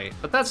outright,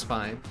 but that's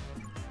fine.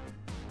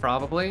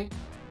 Probably.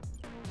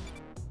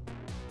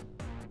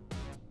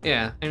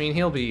 Yeah, I mean,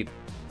 he'll be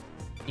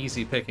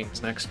easy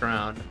pickings next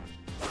round.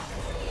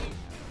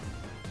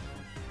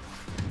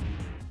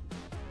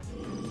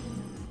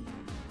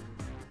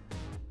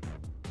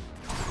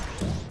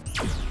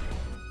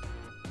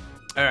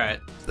 Alright,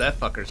 so that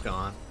fucker's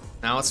gone.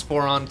 Now it's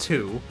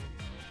 4-on-2.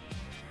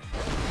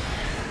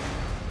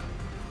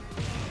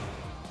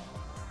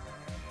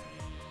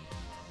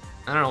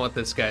 I don't know what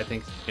this guy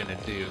thinks he's gonna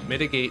do.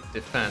 Mitigate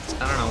defense.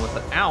 I don't know what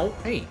the... Ow!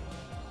 Hey!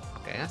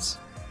 Gas.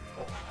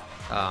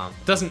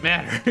 Doesn't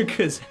matter,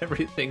 because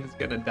everything's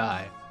gonna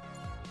die.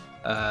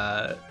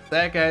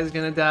 That guy's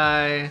gonna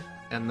die,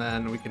 and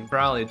then we can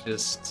probably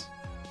just...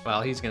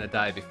 Well, he's gonna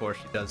die before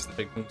she does the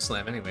big boom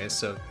slam anyway,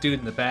 so dude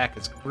in the back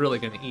is really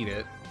gonna eat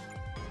it.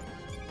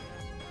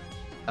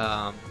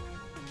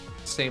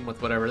 Same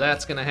with whatever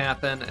that's gonna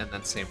happen, and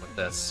then same with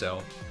this.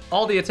 So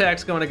all the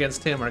attacks going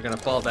against him are gonna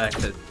fall back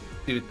to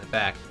dude in the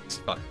back. He's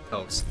fucking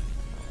toast.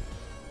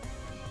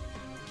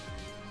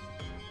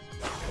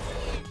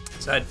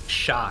 So I'd be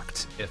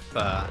shocked if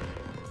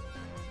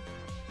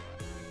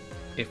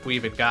we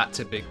even got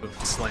to big boom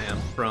slam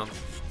from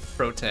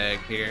pro tag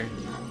here.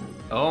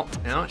 Oh,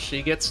 now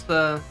she gets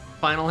the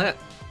final hit.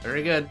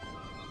 Very good.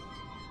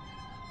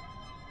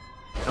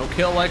 No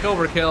kill like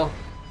overkill.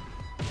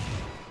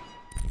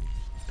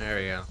 There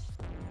we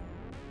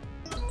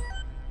go.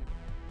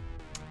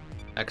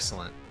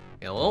 Excellent.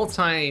 Yeah, a little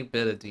tiny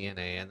bit of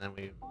DNA, and then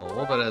we a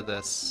little bit of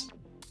this.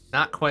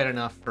 Not quite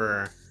enough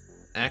for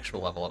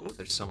actual level up. Ooh,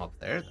 there's some up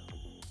there, though.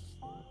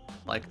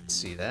 I'd like to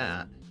see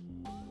that.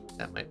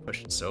 That might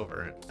push us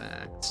over, in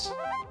fact.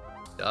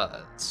 It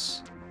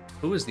does.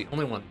 Who is the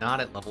only one not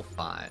at level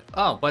 5?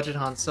 Oh, Budget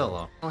Han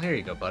Solo. Well, here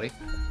you go, buddy.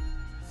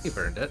 You've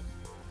earned it.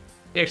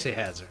 He actually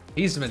has her.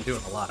 He's been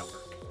doing a lot of work.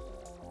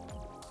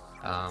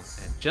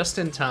 And just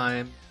in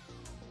time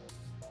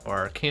for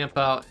our camp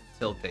out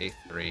until day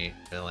 3,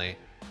 really.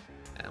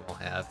 And we'll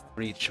have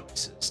 3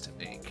 choices to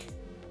make.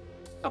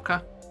 Okay.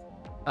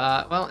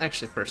 Well,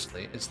 actually,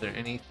 firstly, is there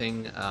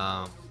anything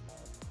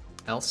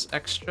else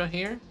extra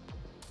here?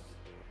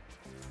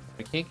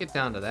 We can't get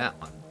down to that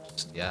one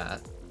just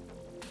yet.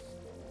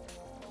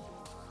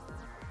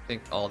 I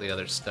think all the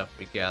other stuff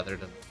we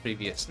gathered on the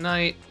previous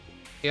night.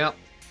 Yep,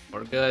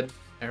 we're good.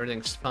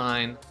 Everything's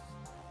fine.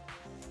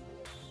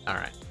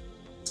 Alright.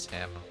 Let's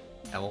have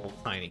a little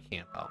tiny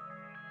camp out.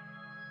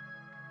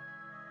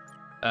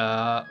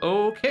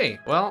 Okay,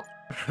 well,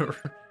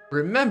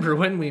 remember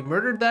when we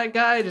murdered that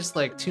guy just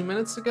like 2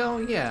 minutes ago?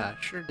 Yeah,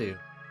 sure do.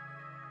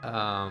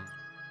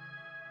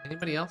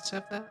 Anybody else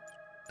have that?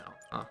 No.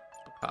 Huh,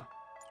 okay.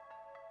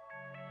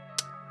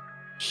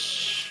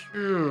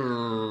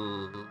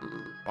 Sure.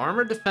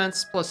 Armor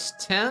defense plus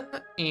 10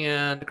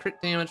 and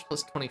crit damage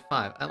plus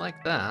 25. I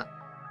like that.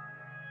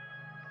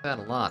 That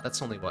a lot.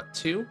 That's only, what,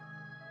 2?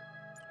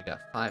 We got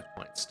 5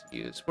 points to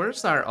use.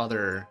 Where's our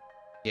other...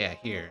 Yeah,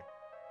 here.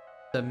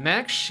 The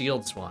max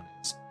shields one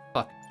is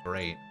fucking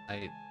great.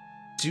 I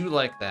do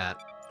like that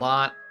a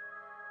lot.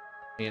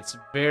 I mean, it's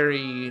a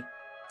very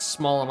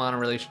small amount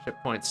of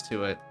relationship points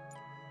to it,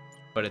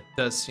 but it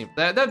does seem...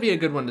 That'd be a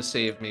good one to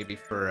save maybe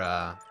for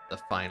the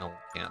final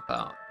camp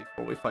out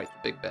before we fight the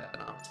big bad,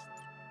 honestly.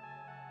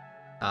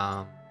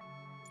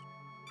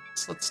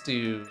 So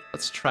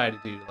let's try to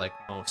do like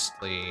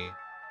mostly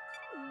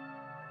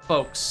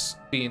folks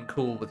being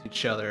cool with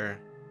each other,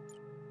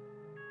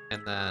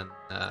 and then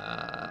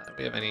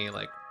we have any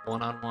like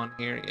one-on-one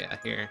here? Yeah,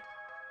 here.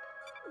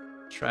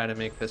 Try to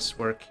make this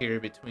work here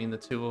between the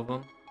two of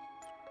them.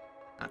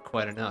 Not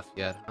quite enough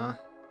yet, huh?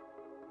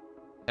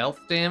 Health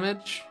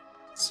damage?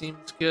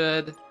 Seems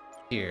good.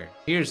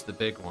 Here's the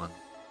big one.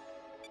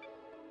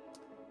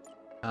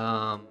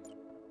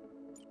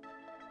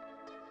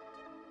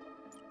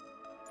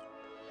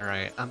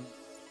 Alright,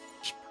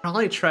 should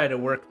probably try to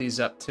work these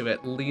up to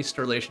at least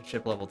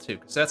relationship level 2,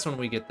 because that's when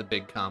we get the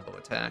big combo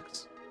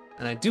attacks.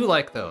 And I do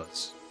like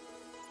those.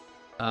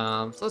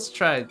 So let's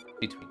try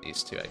between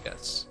these two, I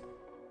guess.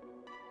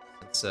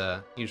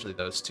 Since usually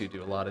those two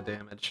do a lot of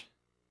damage.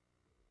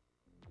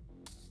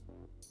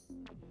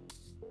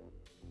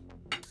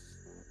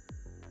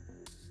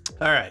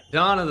 Alright,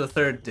 dawn of the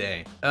third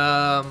day.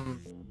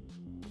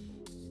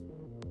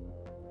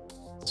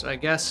 So I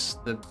guess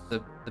the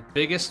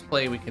biggest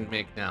play we can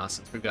make now,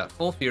 since we've got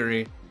full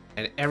fury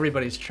and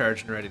everybody's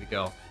charged and ready to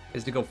go,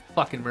 is to go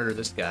fucking murder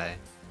this guy.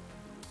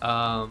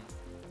 Because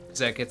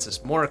that gets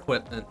us more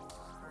equipment.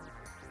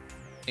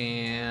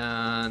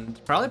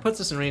 And probably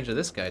puts us in range of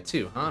this guy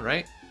too, huh?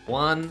 Right?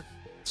 1,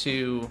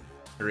 2,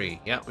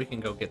 3. Yeah, we can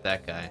go get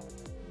that guy.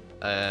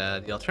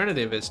 The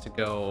alternative is to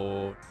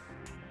go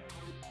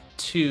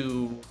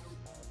 2,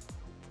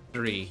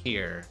 3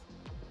 here.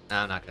 No,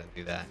 I'm not gonna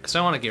do that, because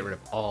I want to get rid of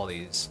all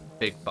these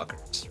big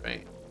fuckers,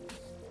 right?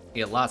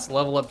 Get lots of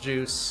level up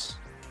juice,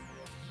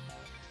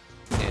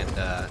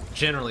 and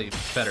generally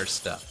better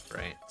stuff,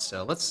 right?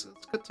 So let's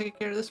go take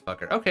care of this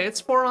fucker. Okay, it's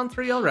 4 on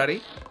 3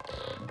 already.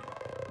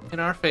 In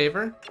our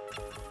favor.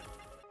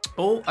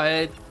 Oh,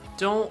 I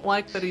don't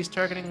like that he's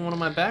targeting one of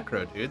my back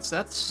row dudes.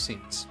 That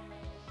seems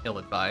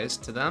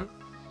ill-advised to them.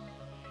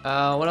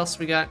 What else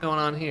we got going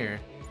on here?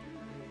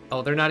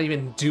 Oh, they're not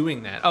even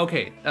doing that.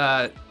 Okay,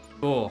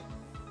 cool.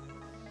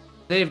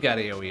 They've got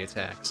AoE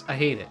attacks. I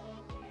hate it.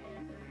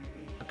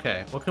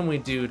 Okay, what can we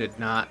do to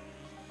not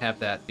have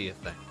that be a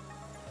thing?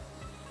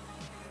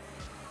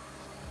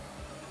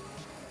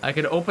 I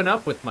could open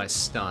up with my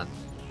stun.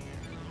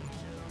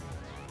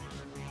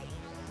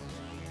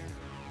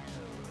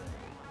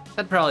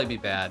 That'd probably be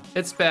bad.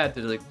 It's bad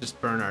to like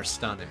just burn our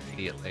stun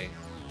immediately.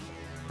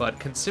 But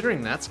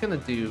considering that's gonna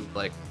do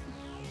like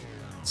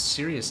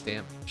serious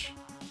damage.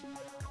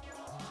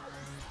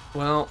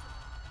 Well,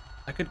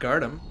 I could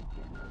guard him.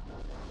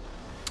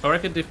 Or I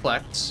could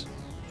deflect.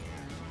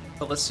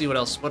 But let's see what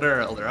else. What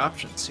are our other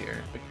options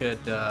here? We could,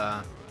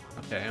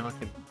 okay, I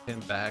could hit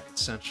him back,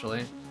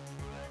 essentially.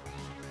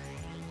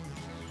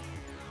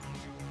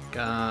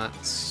 Got,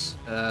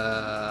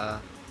 God,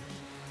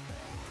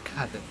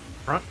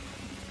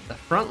 the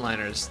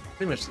frontliner is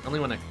pretty much the only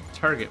one I can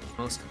target with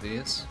most of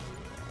these.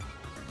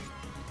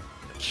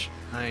 Which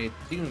I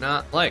do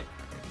not like.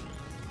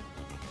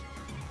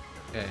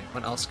 Okay,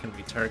 what else can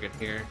we target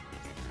here?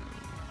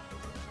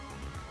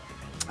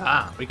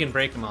 Ah, we can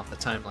break him off the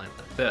timeline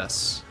like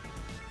this.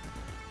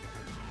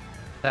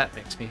 That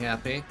makes me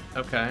happy.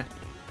 Okay.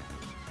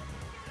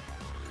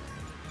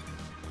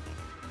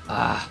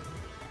 Ah.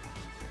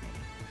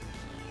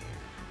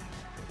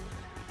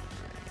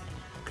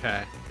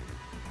 Okay.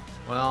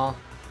 Well,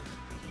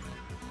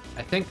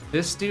 I think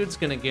this dude's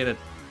gonna get a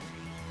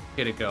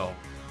go.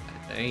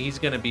 He's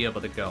gonna be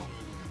able to go.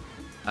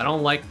 I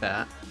don't like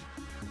that.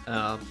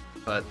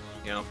 But,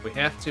 you know, if we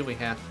have to, we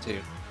have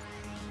to.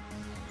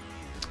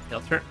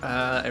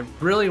 I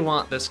really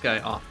want this guy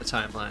off the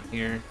timeline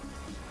here.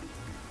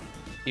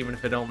 Even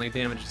if it only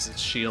damages his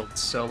shield.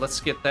 So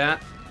let's get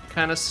that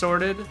kind of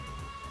sorted.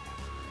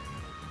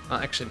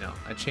 Actually, no.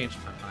 I changed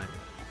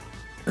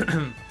my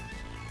mind.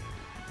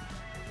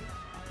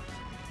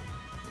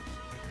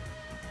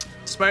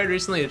 Inspired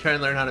recently to try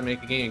and learn how to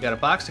make a game. You got a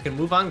box that can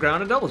move on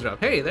ground and double jump.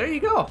 Hey, there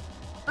you go.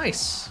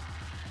 Nice.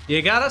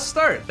 You gotta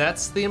start.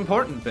 That's the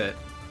important bit.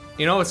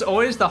 You know, it's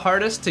always the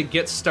hardest to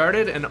get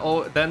started, and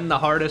then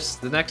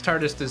the next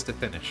hardest is to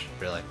finish,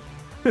 really.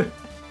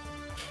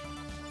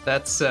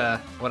 That's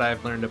what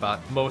I've learned about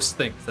most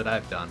things that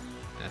I've done,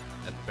 at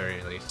the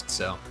very least.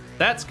 So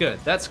that's good.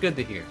 That's good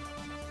to hear.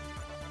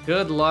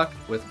 Good luck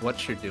with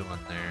what you're doing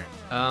there.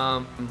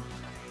 God,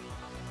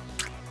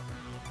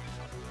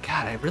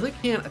 I really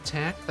can't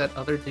attack that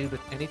other dude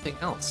with anything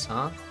else,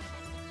 huh?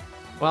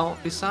 Well,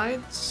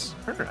 besides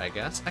her, I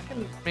guess. I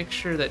can make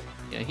sure that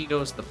he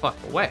goes the fuck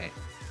away.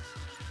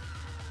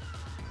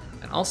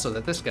 And also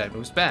that this guy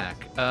moves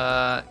back.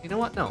 You know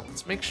what? No,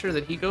 let's make sure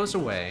that he goes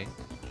away.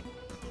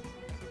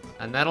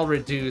 And that'll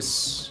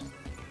reduce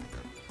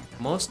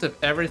most of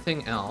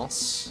everything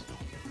else.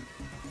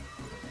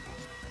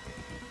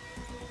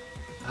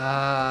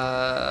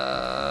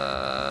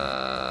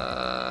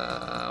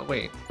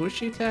 Wait, who is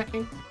she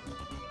attacking?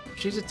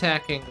 She's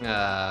attacking,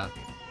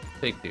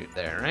 big dude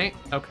there, right?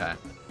 Okay.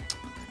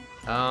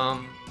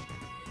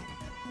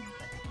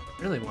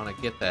 Really want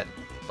to get that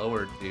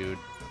lower dude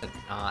to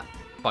not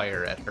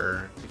fire at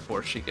her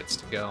before she gets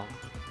to go.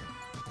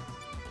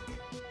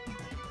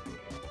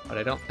 But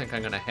I don't think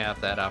I'm gonna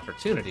have that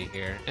opportunity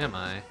here, am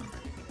I?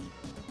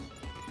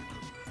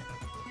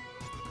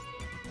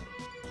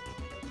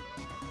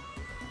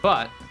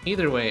 But,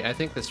 either way, I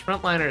think this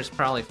frontliner is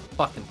probably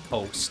fucking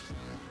toast.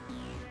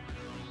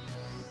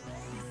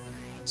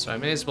 So I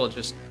may as well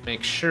just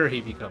make sure he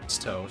becomes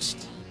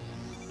toast.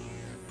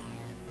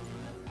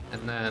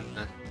 And then...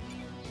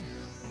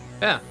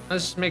 yeah,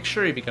 let's just make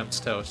sure he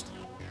becomes toast.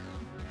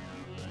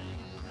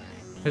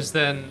 Because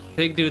then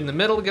big dude in the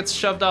middle gets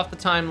shoved off the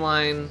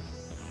timeline.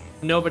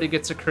 Nobody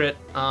gets a crit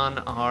on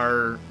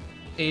our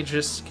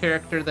Aegis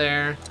character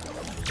there.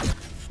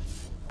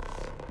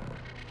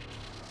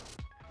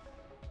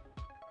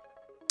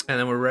 And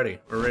then we're ready.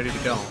 We're ready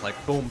to go. Like,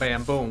 boom,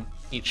 bam, boom.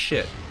 Eat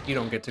shit. You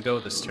don't get to go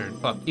this turn.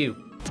 Fuck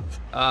you.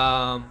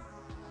 And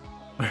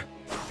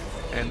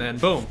then,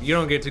 boom. You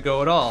don't get to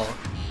go at all.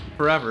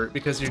 Forever,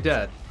 because you're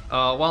dead.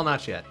 Well,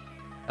 not yet.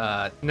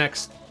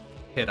 Next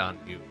hit on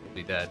you will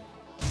be dead.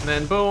 And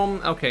then,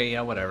 boom. Okay,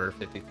 yeah, whatever.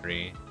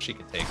 53. She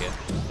can take it.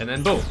 And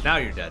then, boom. Now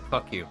you're dead.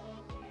 Fuck you.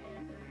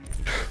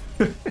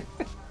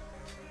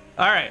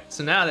 Alright,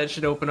 so now that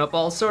should open up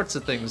all sorts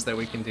of things that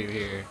we can do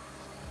here.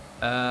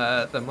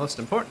 The most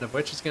important of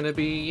which is gonna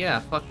be, yeah,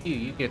 fuck you,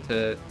 you get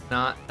to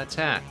not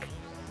attack.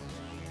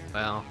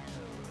 Well,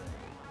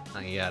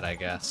 not yet, I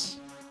guess.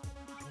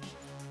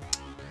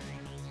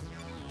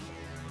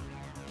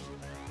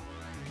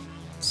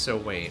 So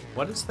wait,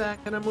 what is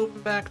that gonna move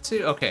him back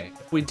to? Okay,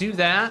 if we do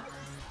that,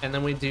 and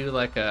then we do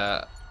like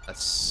a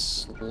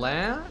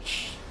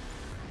slash?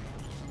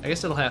 I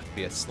guess it'll have to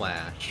be a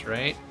slash,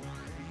 right?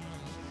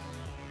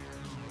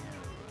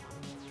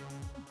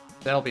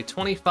 That'll be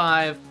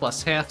 25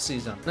 plus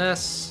halfsies on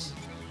this.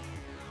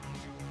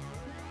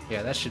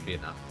 Yeah, that should be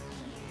enough.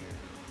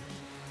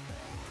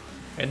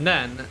 And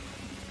then,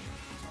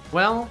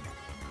 well,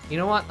 you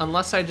know what?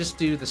 Unless I just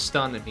do the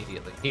stun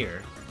immediately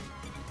here.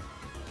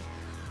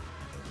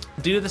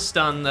 Do the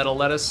stun, that'll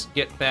let us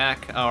get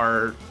back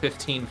our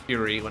 15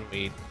 Fury when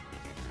we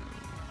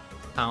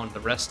pound the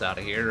rest out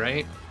of here,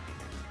 right?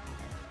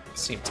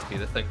 Seems to be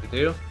the thing to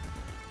do.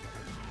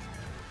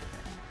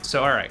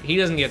 So, alright, he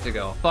doesn't get to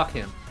go. Fuck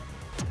him.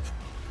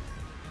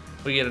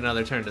 We get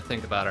another turn to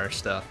think about our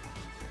stuff.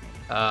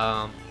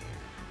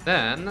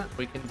 Then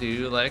we can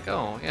do like,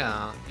 oh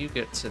yeah, you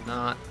get to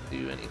not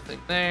do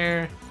anything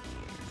there.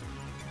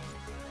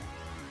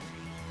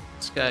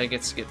 This guy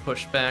gets to get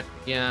pushed back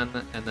again,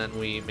 and then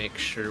we make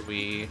sure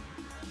we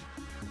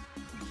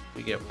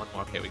get one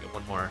more. Okay, we get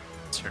one more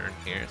turn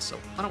here. So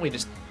why don't we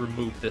just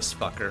remove this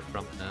fucker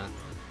from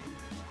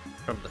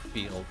the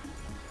field?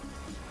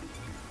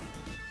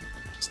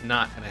 It's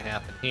not gonna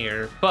happen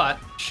here, but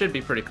should be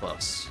pretty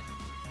close.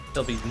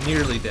 He'll be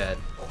nearly dead.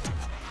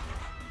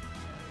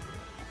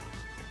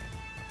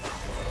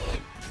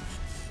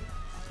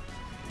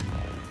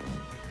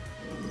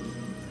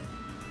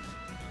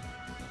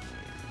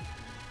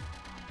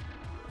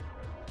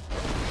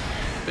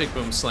 Big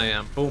boom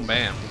slam, boom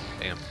bam.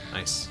 Damn,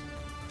 nice.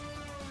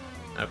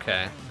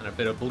 Okay, and a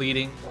bit of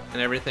bleeding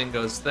and everything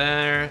goes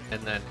there,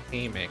 and then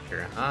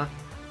haymaker, huh?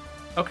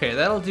 Okay,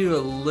 that'll do a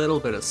little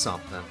bit of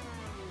something,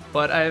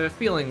 but I have a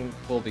feeling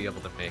we'll be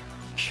able to make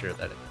sure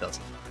that it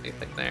doesn't do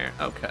anything there.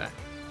 Okay.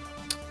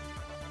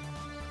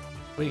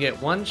 We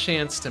get one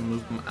chance to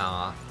move him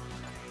off.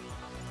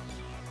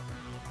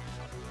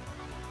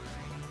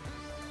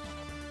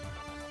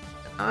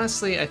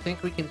 Honestly, I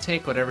think we can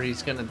take whatever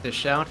he's gonna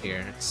dish out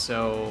here,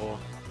 so...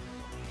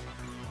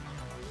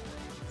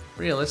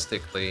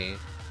 realistically...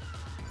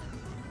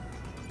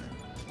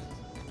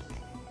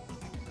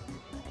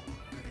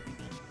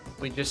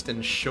 we just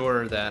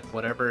ensure that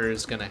whatever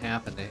is gonna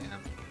happen to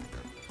him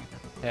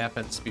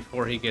happens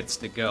before he gets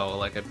to go,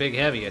 like a big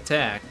heavy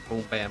attack,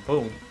 boom bam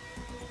boom.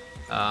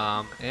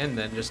 And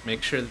then just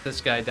make sure that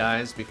this guy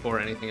dies before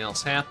anything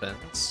else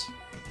happens.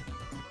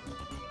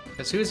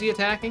 Because who's he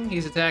attacking?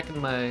 He's attacking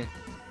my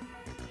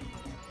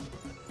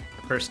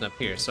person up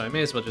here, so I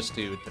may as well just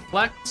do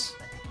deflect,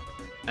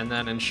 and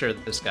then ensure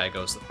that this guy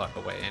goes the fuck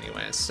away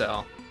anyways,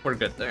 so we're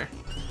good there.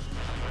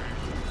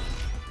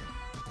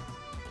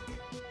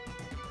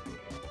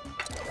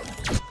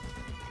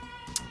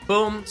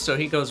 Boom, so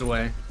he goes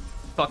away.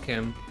 Fuck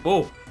him.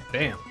 Whoa,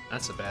 damn,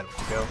 that's a bad way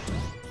to go.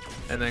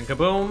 And then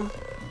kaboom.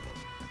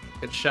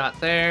 Good shot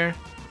there.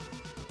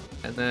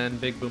 And then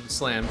big boom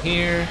slam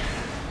here.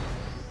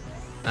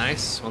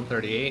 Nice,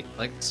 138.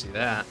 Like to see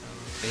that.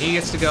 And he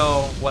gets to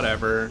go,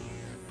 whatever.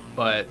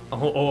 But,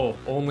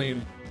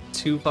 only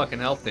 2 fucking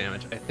health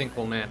damage. I think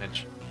we'll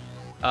manage.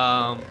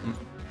 And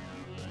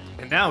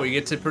now we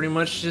get to pretty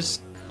much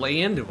just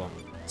lay into him.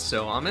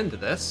 So I'm into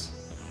this.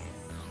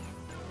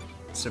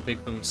 So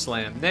big boom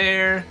slam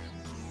there.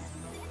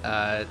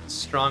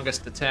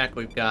 Strongest attack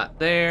we've got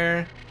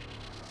there.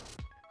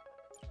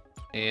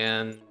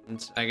 And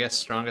I guess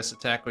strongest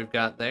attack we've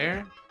got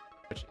there,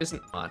 which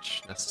isn't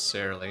much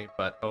necessarily,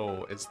 but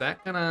oh, is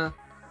that gonna...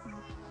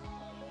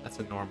 that's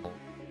a normal.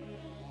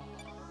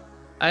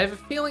 I have a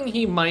feeling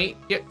he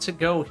might get to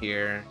go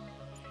here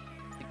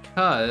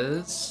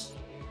because...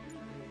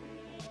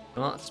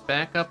 well, let's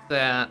back up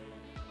that.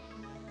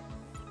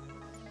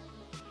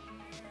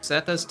 So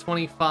that does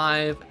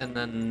 25, and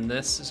then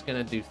this is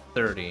gonna do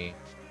 30.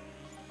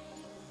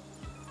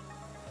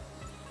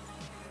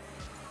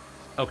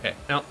 Okay,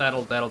 no,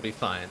 that'll be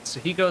fine. So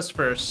he goes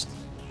first,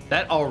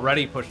 That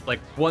already pushed,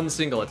 like, one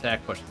single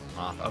attack pushes him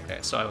off. Okay,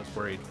 so I was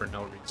worried for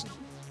no reason.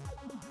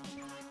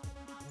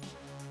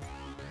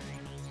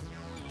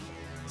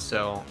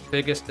 So,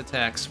 biggest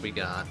attacks we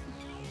got.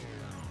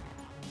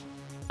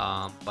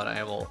 But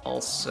I will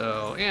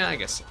also... Yeah, I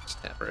guess I'll just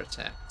have her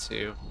attack,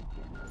 too.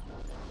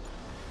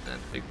 And then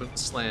big boom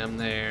slam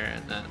there,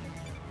 and then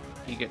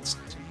he gets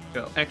to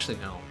go... Actually,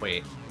 no,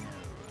 wait.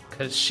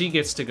 Because she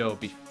gets to go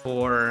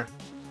before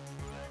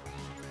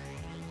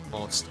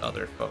most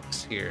other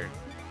folks here.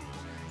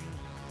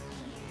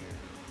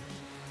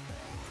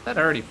 That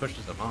already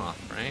pushes them off,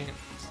 right?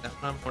 Is that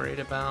what I'm worried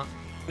about?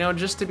 No,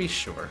 just to be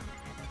sure.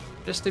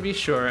 Just to be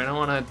sure, I don't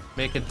want to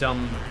make a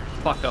dumb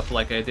fuck up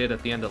like I did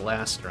at the end of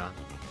last run.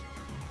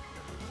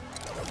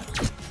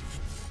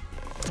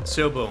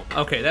 So boom.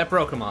 Okay, that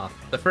broke him off.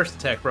 The first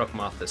attack broke him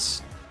off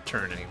this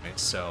turn anyway,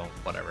 so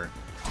whatever.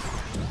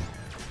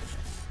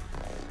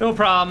 No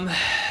problem.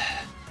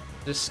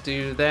 Just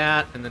do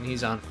that, and then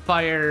he's on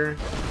fire,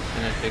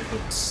 and then big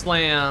boom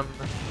slam.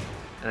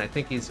 And I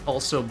think he's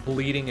also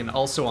bleeding and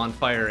also on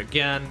fire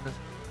again.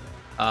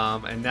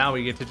 And now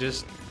we get to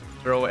just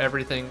throw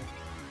everything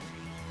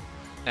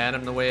at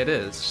him the way it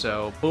is.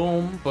 So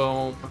boom,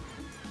 boom,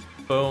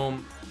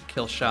 boom,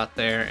 kill shot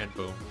there, and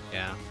boom.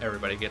 Yeah,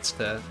 everybody gets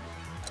to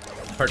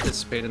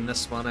participate in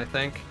this one, I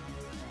think.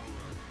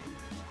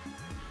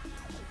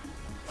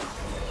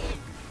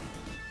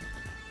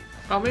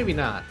 Oh, maybe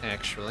not,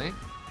 actually.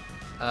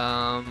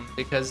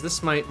 Because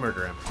this might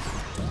murder him.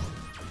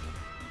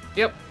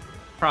 Yep.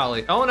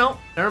 Probably. Oh no,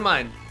 never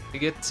mind. We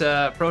get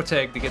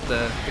Protag to get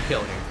the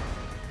kill here.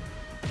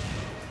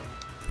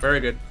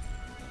 Very good.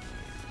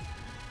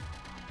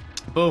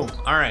 Boom.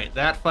 Alright,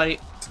 that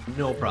fight,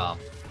 no problem.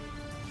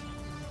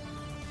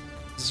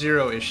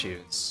 Zero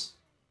issues.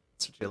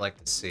 That's what you like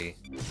to see.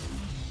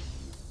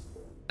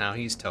 Now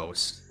he's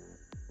toast.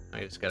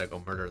 I just gotta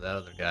go murder that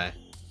other guy.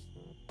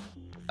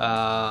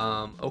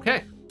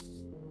 Okay.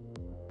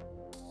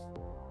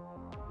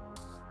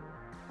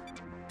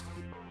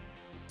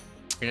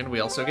 And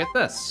we also get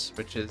this,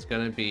 which is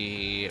gonna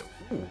be...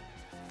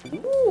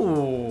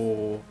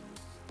 Ooh.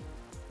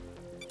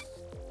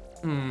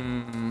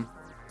 Ooh.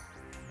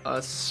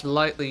 A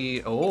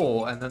slightly...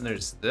 Oh, and then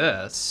there's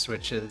this,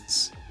 which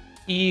is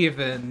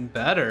even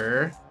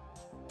better.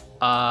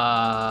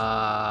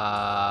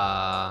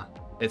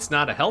 It's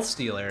not a health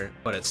stealer,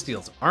 but it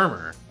steals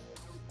armor.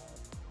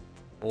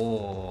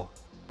 Oh.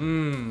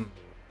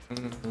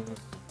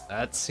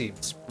 That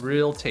seems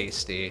real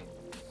tasty.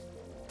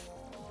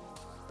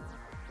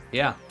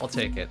 Yeah, I'll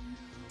take it.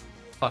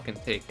 Fucking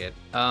take it.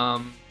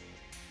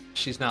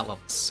 She's not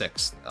level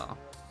 6, though.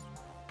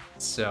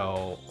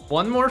 So,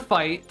 one more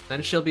fight,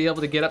 then she'll be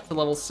able to get up to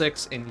level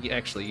 6 and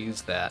actually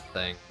use that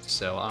thing.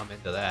 So, I'm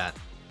into that.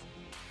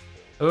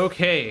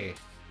 Okay.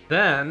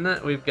 Then,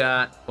 we've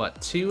got,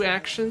 what, 2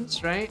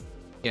 actions, right?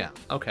 Yeah,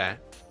 okay.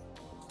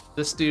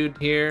 This dude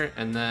here,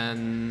 and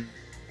then...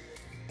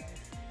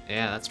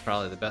 Yeah, that's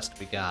probably the best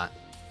we got.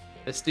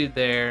 This dude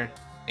there,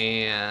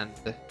 and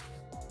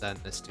then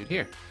this dude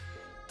here.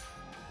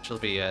 Which will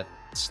be a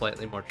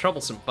slightly more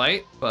troublesome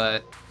fight,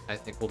 but I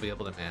think we'll be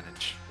able to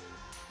manage.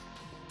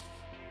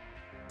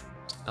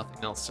 There's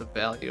nothing else of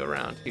value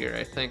around here,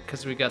 I think,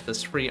 because we got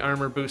this free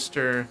armor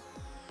booster,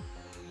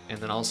 and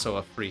then also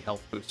a free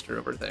health booster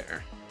over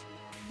there.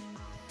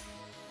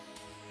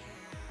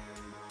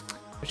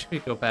 Wish we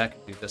could go back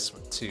and do this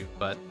one too,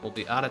 but we'll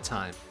be out of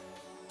time.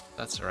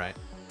 That's alright.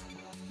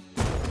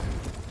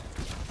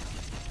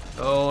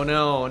 Oh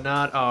no,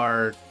 not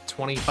our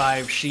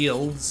 25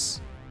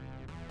 shields.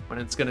 When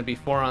it's gonna be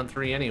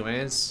 4-on-3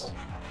 anyways.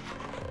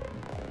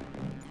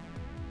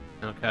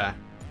 Okay.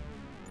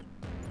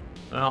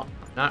 Well,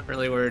 I'm not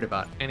really worried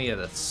about any of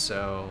this,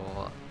 so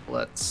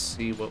let's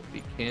see what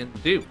we can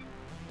do.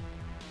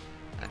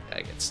 That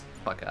guy gets the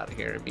fuck out of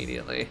here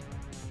immediately.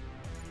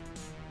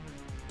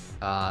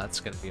 It's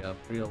gonna be a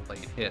real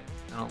late hit.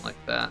 I don't like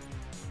that.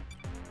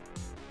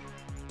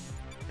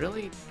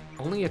 Really?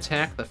 Only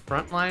attack the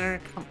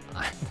frontliner? Come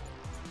on.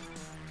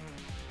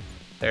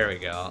 There we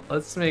go.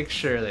 Let's make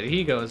sure that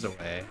he goes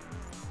away.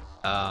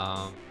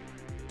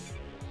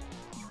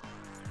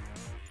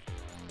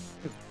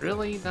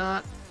 Really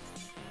not?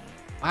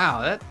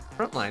 Wow, that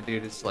frontline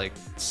dude is like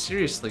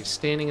seriously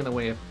standing in the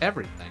way of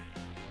everything.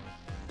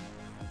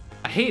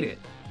 I hate it.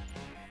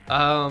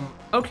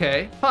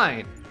 Okay,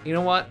 fine. You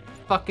know what?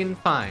 Fucking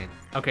fine.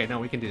 Okay, no,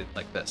 we can do it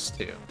like this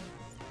too.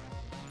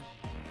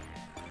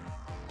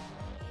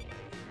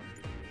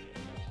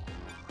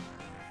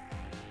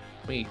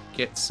 We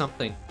get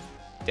something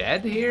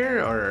dead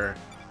here, or...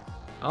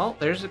 Oh,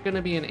 there's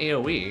gonna be an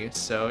AoE,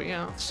 so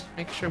yeah, let's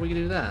make sure we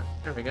do that.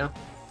 There we go.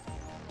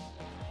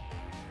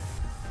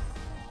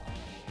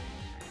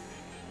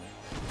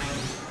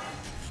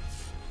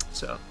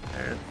 So,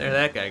 there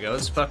that guy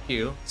goes. Fuck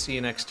you. See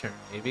you next turn,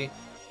 maybe.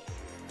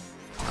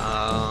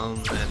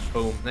 And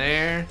boom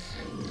there.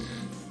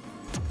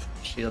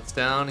 Shields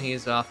down,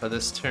 he's off of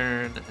this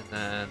turn, and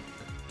then...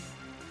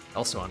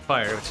 Also on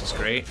fire, which is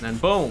great. And then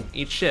boom!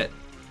 Eat shit.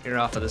 You're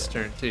off of this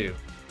turn, too.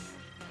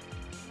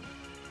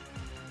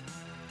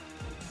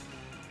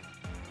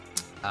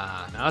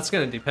 Now it's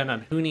gonna depend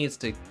on who needs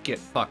to get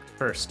fucked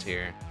first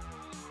here.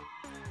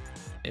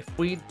 If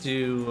we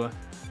do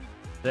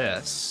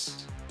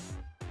this,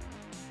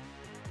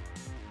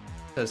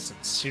 it does some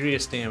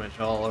serious damage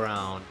all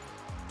around,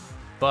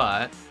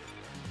 but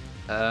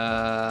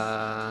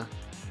yeah,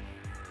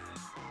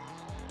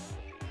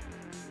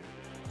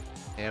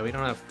 we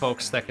don't have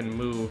folks that can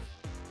move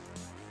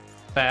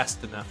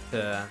fast enough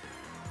to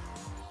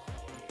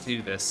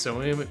do this, so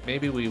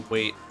maybe we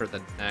wait for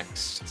the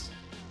next.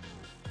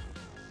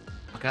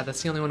 Oh god,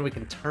 that's the only one we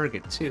can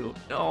target too.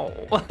 No.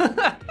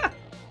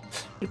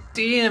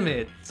 Damn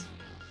it.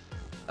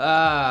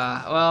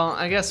 Well,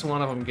 I guess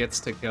one of them gets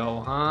to go,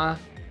 huh?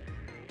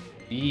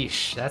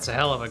 Yeesh, that's a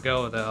hell of a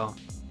go though.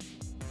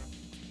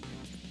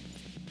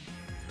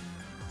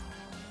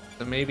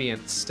 So maybe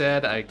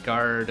instead I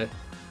guard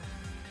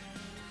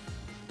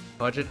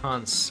Budget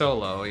Han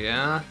Solo,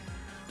 yeah?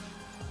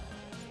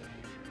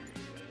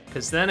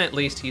 Because then at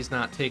least he's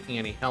not taking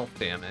any health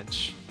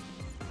damage.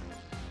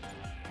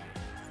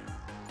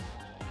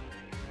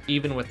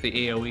 Even with the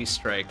AoE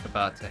strike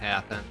about to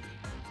happen.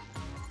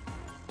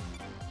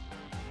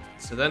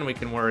 So then we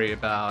can worry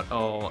about,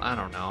 oh, I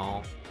don't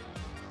know,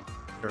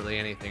 really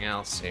anything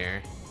else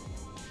here.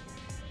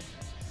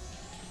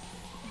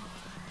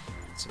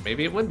 So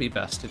maybe it would be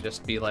best to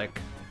just be like,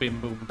 bim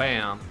boom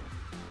bam.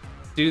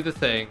 Do the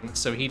thing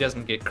so he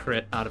doesn't get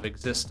crit out of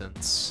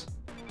existence.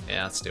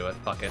 Yeah, let's do it.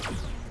 Fuck it.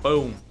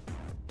 Boom.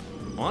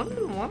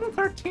 1 of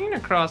 13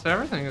 across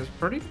everything is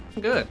pretty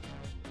good.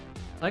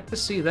 Like to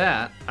see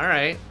that. All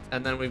right,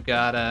 and then we've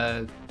got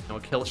a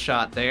kill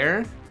shot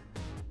there,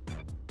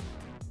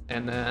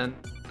 and then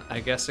I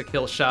guess a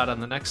kill shot on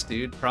the next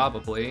dude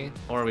probably,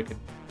 or we could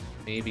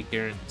maybe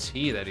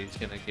guarantee that he's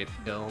gonna get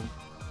killed.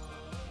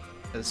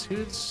 Cause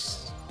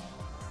who's?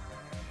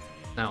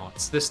 No,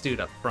 it's this dude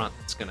up front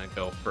that's gonna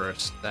go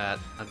first. That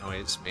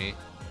annoys me.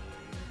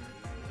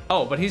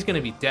 Oh, but he's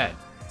gonna be dead,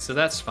 so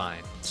that's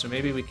fine. So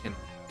maybe we can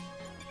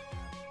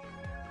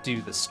do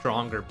the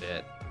stronger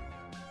bit,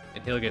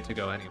 and he'll get to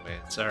go anyway.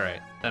 It's all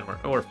right. Then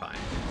we're fine.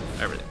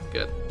 Everything's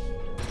good.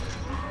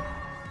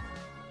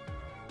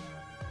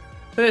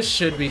 This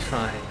should be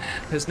fine,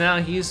 because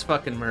now he's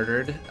fucking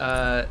murdered.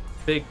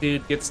 Big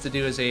dude gets to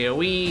do his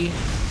AoE,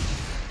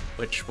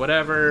 which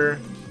whatever.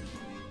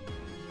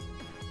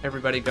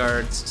 Everybody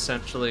guards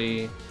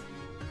essentially.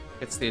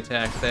 Gets the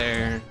attack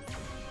there.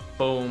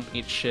 Boom,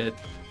 eat shit.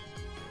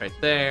 Right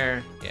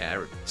there. Yeah,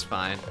 everything's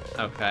fine.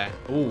 Okay.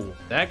 Ooh,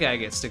 that guy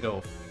gets to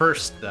go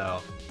first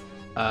though.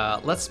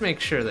 Let's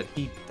make sure that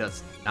he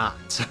does not.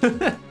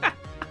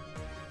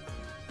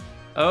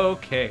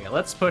 Okay,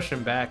 let's push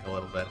him back a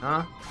little bit,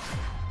 huh?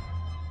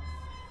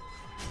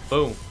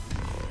 Boom.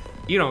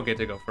 You don't get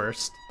to go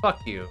first.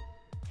 Fuck you.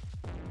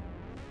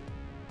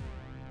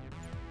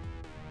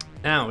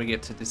 Now we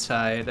get to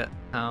decide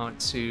how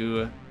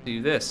to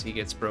do this. He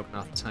gets broken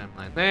off the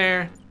timeline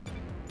there.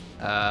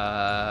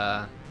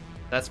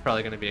 That's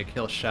probably going to be a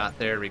kill shot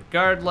there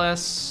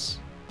regardless.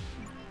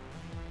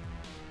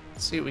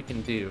 Let's see what we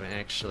can do,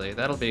 actually.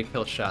 That'll be a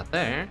kill shot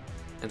there.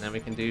 And then we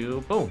can do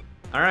boom.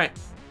 All right.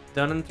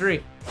 Done in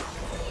 3.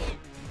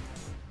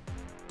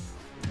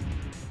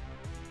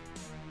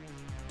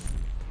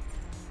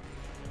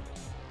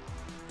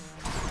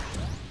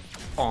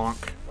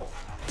 Bonk.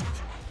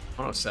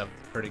 107 is a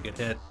pretty good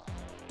hit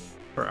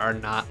for our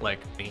not like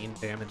main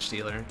damage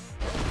dealer.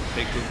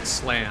 Big boom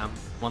slam.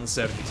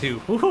 172.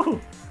 Woohoo!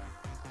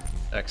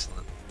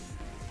 Excellent.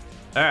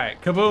 All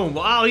right, kaboom!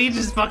 Wow, he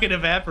just fucking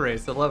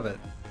evaporates. I love it.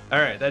 All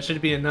right, that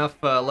should be enough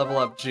level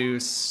up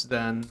juice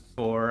then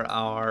for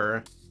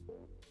our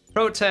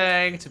pro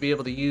tag to be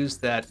able to use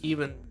that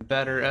even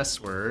better S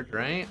word,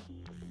 right?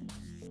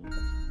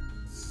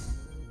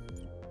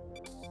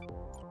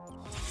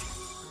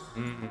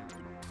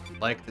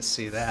 Like to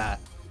see that.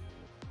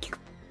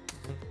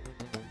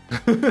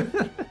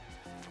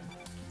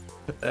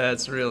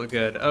 That's real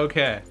good.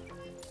 Okay,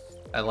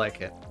 I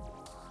like it.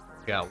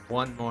 Got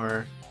one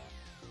more,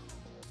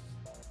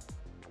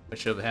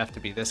 which will have to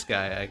be this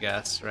guy, I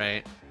guess,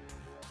 right?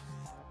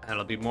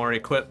 That'll be more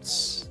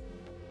equips,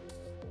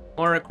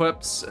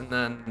 and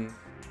then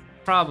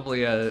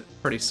probably a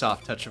pretty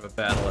soft touch of a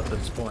battle at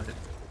this point.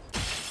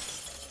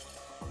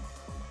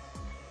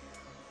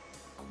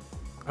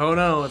 Oh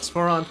no, it's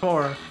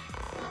 4-on-4.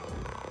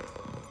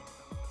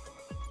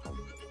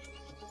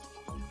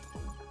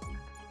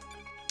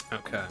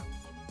 Okay.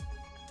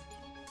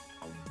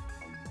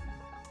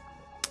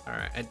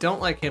 Alright, I don't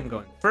like him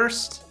going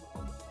first.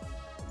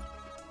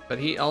 But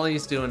all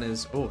he's doing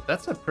is... Oh,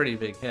 that's a pretty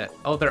big hit.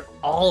 Oh, they're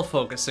all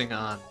focusing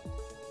on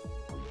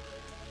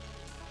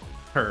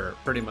her,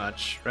 pretty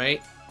much,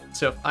 right?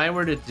 So if I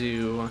were to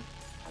do...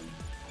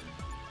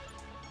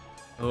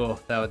 Oh,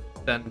 that would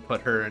then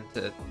put her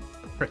into a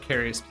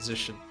precarious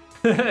position.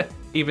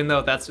 Even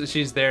though that's what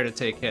she's there to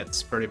take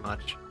hits, pretty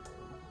much.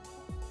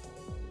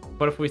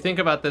 But if we think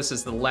about this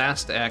as the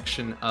last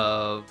action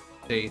of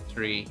day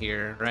 3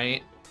 here,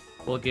 right?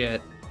 We'll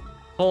get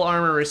full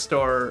armor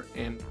restore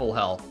and full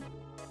health.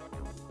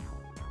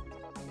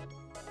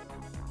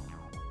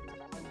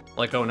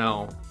 Like, oh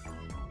no.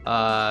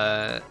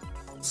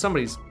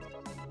 Somebody's...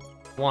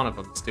 One of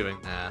them's doing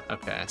that.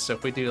 Okay, so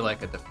if we do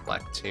like a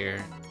deflect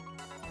here,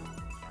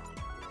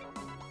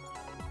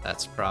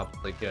 that's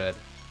probably good.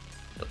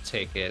 He'll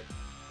take it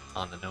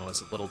on the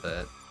nose a little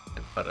bit,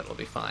 but it'll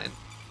be fine.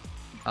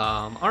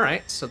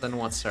 Alright, so then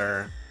what's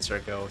our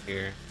go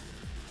here?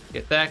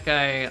 Get that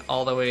guy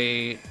all the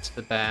way to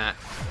the back,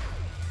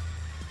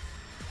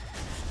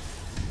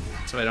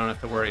 so I don't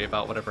have to worry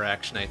about whatever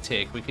action I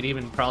take. We could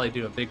even probably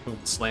do a big boom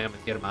slam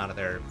and get him out of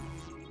there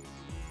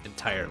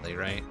entirely,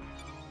 right?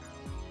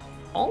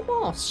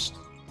 Almost.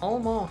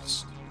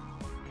 Almost.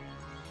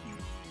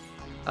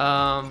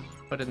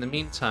 But in the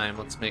meantime,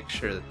 let's make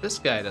sure that this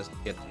guy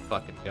doesn't get to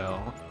fucking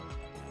go.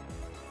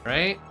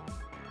 Right?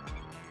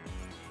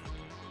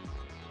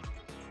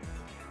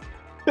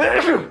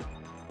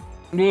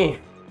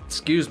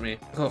 Excuse me.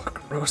 Oh,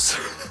 gross.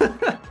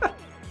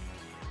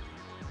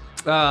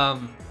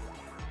 And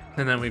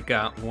then we've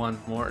got one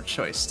more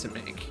choice to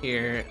make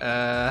here.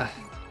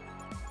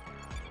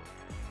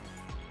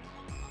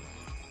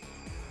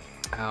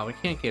 Oh, we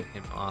can't get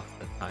him off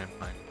the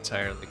timeline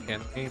entirely,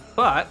 can we?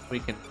 But we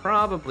can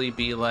probably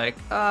be like,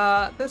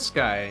 this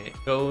guy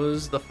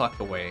goes the fuck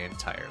away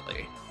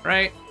entirely,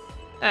 right?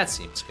 That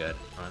seems good,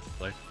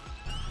 honestly.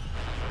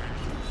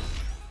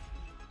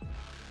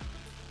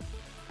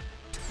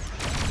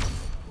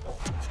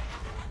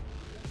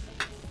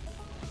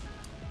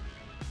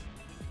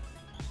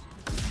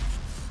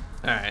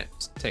 Alright,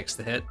 takes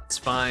the hit, it's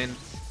fine,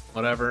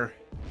 whatever.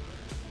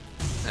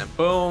 And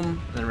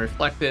boom, and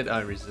reflected.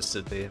 I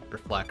resisted the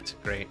reflect.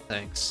 Great,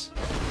 thanks.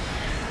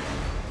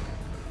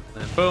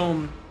 And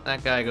boom,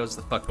 that guy goes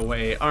the fuck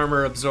away.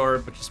 Armor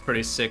absorbed, which is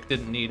pretty sick.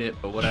 Didn't need it,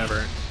 but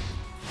whatever.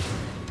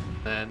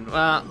 And,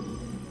 well,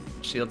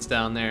 shield's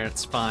down there,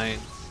 it's fine.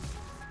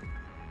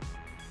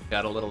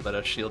 Got a little bit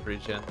of shield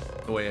regen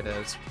the way it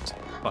is. It's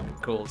fucking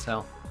cool as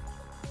hell.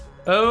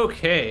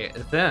 Okay,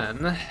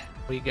 then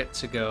we get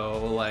to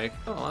go like,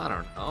 oh, I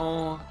don't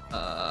know.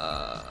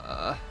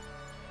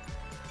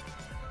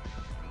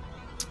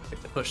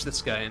 Get to push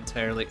this guy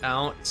entirely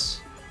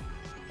out.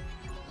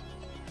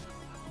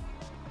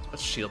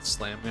 What's Shield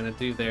Slam gonna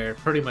do there?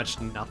 Pretty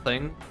much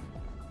nothing,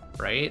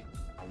 right?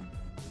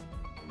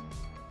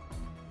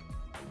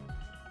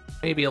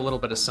 Maybe a little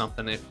bit of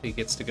something if he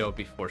gets to go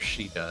before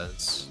she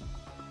does.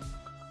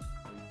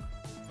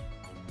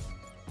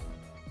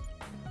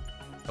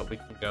 But we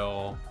can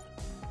go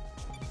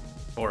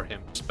for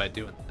him just by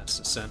doing this,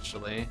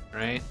 essentially,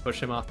 right?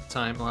 Push him off the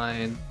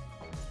timeline.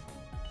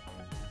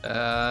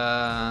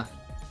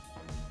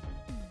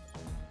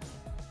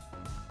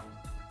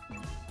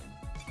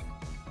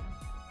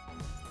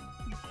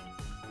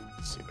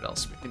 Let's see what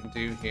else we can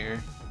do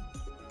here.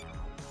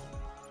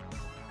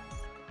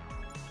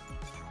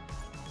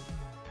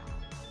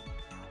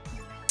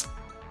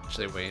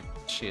 Actually, wait,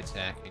 is she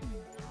attacking?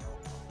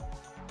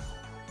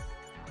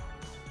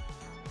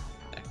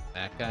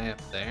 That guy up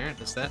there,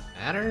 does that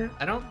matter?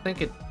 I don't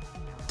think it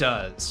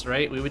does,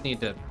 right? We would need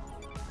to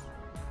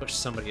push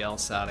somebody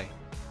else out of,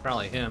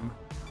 probably him.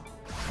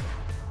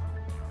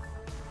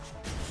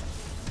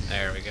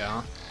 There we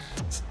go.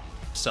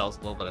 Sells a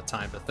little bit of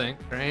time to think,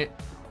 right?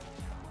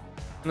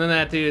 And then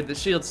that dude, the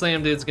Shield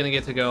Slam dude's gonna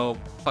get to go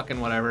fucking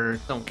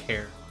whatever, don't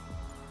care.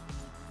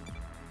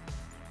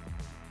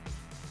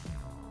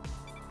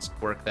 Let's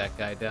work that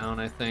guy down,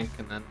 I think,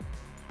 and then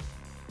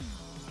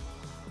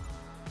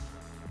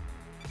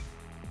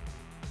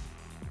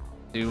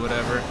do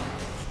whatever.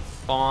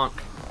 Bonk.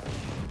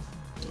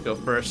 Go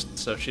first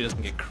so she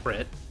doesn't get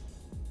crit.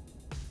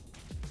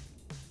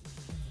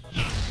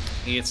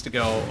 He gets to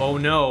go. Oh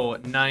no,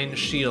 9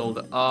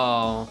 shield.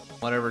 Oh,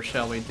 whatever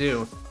shall we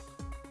do?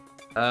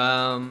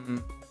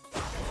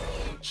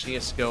 She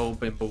has to go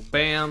bim boom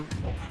bam.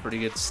 Pretty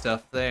good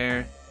stuff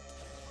there.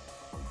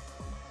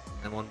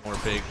 And one more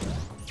big,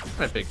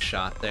 quite a big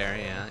shot there.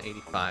 Yeah,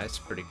 85 is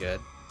pretty good.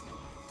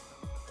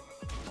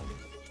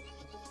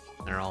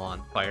 They're all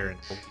on fire and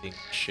bleeding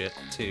shit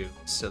too,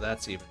 so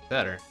that's even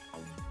better.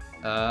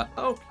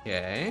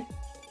 Okay.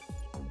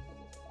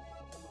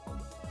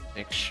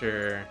 Make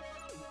sure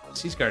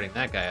he's guarding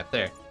that guy up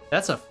there.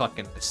 That's a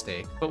fucking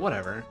mistake, but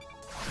whatever.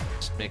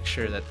 Just make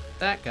sure that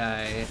that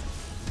guy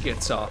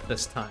gets off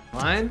this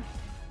timeline.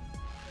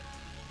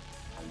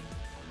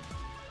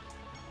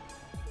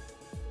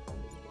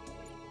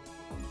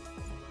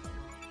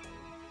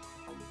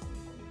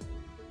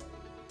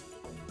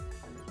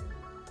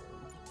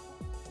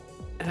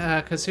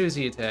 Because who's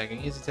he attacking?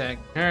 He's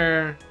attacking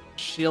her.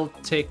 She'll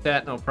take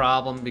that, no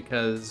problem,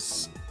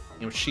 because,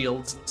 you know,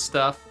 shields and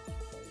stuff.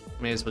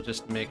 May as well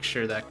just make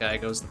sure that guy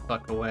goes the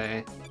fuck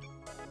away.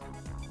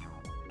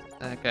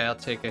 That guy will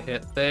take a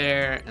hit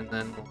there, and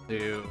then we'll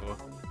do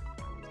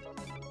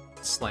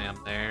slam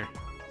there.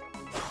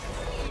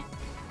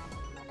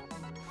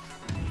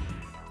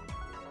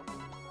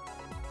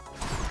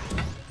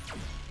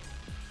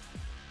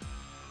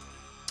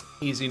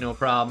 Easy, no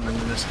problem, and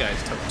then this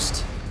guy's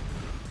toast.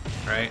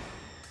 Right?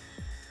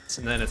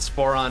 And then it's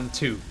 4 on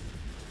 2.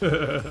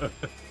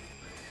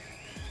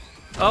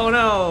 Oh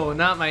no,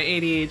 not my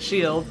 88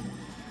 shield.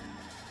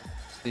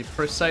 the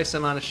precise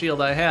amount of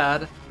shield I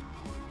had.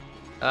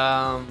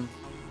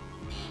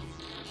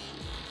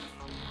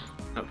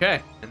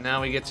 Okay, and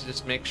now we get to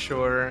just make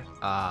sure...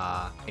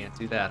 can't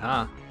do that,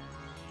 huh?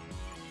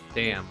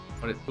 Damn,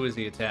 who is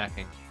he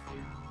attacking?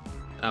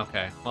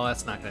 Okay, well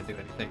that's not gonna do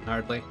anything,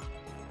 hardly.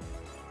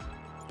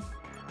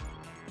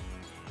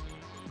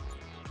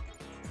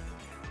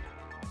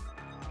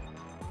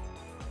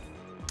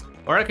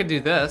 Or I could do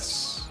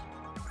this.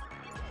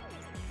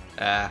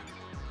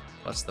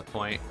 What's the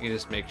point? You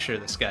just make sure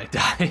this guy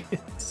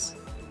dies.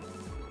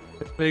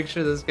 Make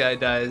sure this guy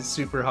dies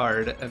super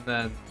hard, and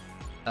then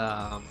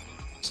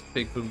just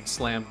big boom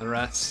slam the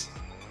rest.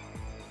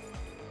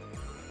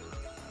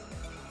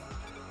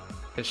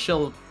 Because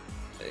she'll...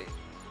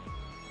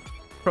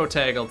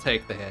 Protag will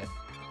take the hit.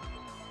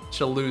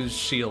 She'll lose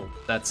shield,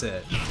 that's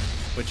it.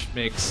 Which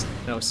makes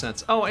no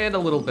sense. Oh, and a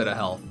little bit of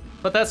health.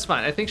 But that's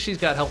fine. I think she's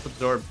got health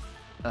absorb,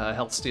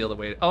 health steal the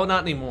way... Oh,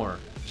 not anymore.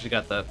 She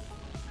got the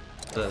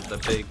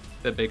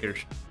bigger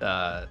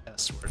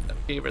S word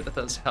that gave her that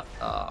does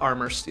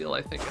armor steal,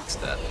 I think,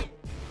 instead.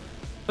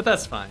 But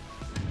that's fine.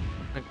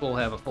 I think we'll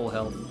have a full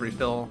health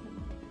refill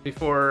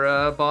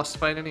before boss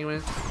fight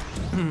anyway.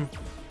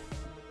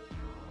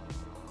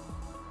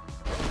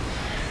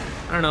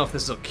 I don't know if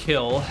this will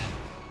kill.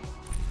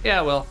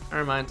 Yeah, well,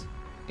 never mind.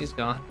 He's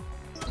gone.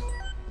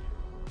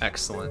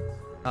 Excellent.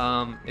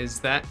 Is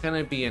that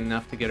gonna be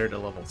enough to get her to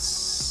level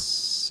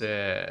 6?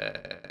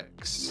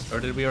 Or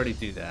did we already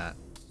do that?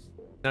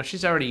 No,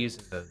 she's already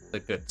using the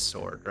good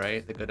sword,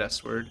 right? The good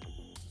S word.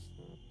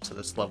 So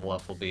this level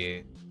up will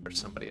be for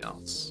somebody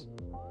else.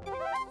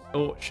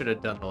 Oh, should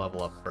have done the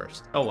level up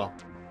first. Oh well.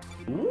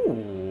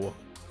 Ooh.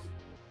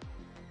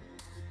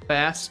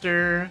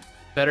 Faster,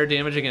 better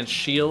damage against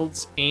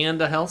shields,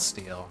 and a health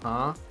steal,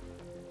 huh?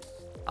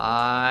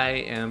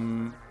 I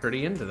am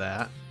pretty into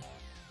that.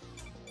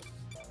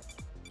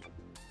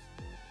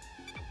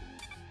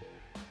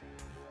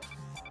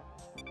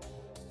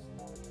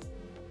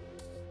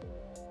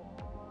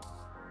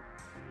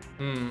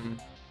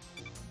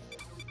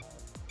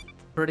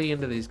 Pretty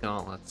into these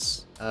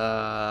gauntlets.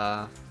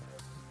 Yeah,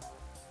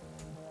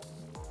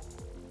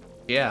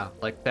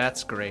 like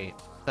that's great.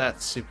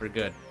 That's super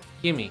good.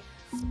 Gimme.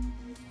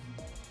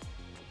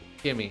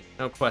 Gimme.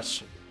 No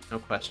question. No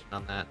question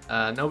on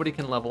that. Nobody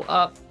can level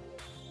up.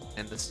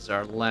 And this is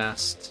our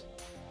last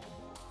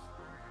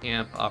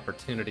camp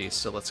opportunity.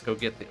 So let's go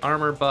get the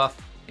armor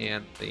buff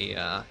and the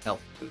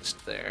health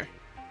boost there.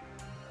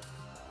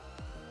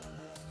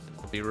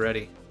 We'll be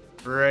ready.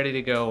 Ready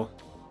to go.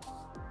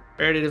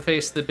 Ready to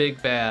face the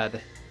big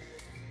bad.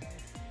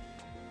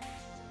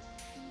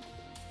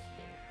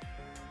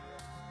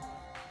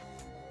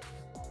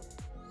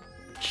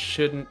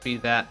 Shouldn't be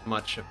that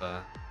much of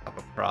a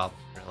problem,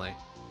 really.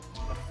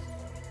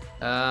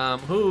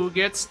 Who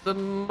gets the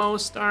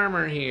most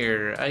armor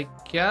here? I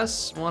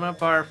guess one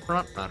of our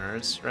front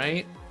runners,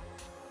 right?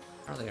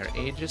 Probably our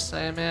Aegis,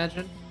 I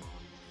imagine.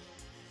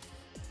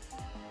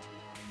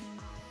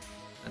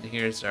 And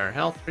here's our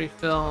health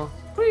refill.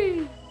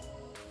 Whee!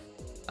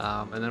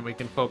 And then we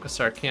can focus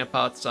our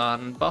campouts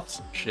on buffs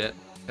and shit,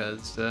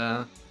 because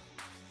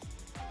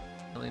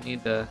really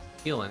need to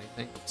heal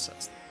anything. Oops,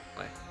 that's the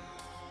way.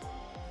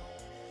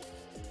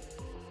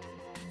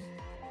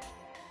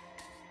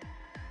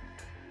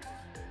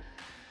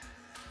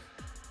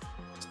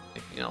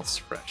 Anything else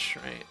fresh,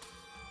 right?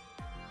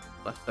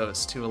 Left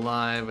those two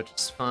alive, which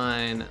is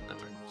fine, and then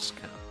we're just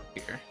kind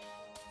of here.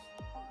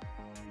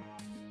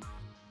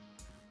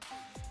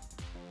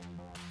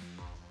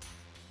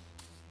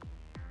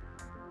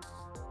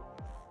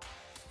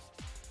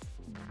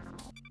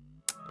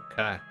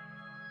 Okay.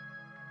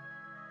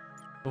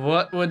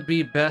 What would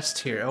be best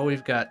here? Oh,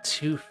 we've got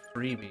 2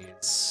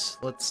 freebies.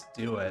 Let's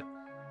do it.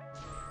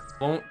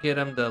 Won't get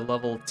him to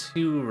level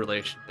 2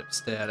 relationship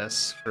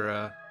status for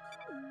a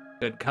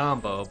good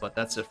combo, but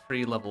that's a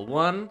free level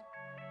 1.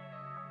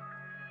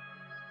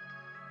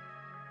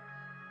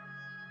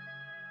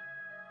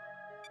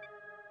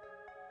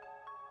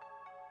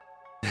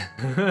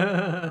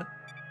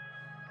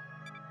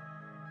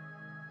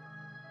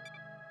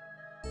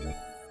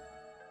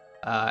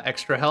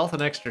 Extra health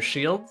and extra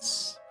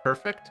shields.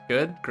 Perfect.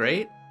 Good.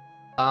 Great.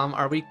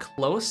 Are we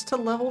close to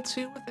level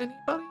 2 with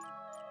anybody?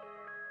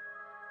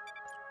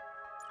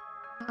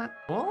 Not.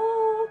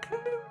 Oh, okay.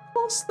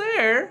 Close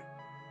there.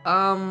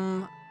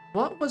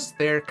 What was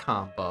their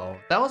combo?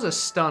 That was a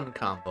stun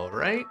combo,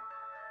 right?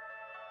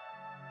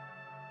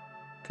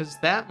 Because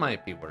that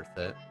might be worth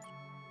it.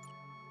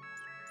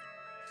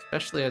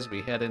 Especially as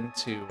we head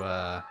into,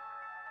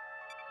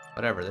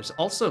 whatever. There's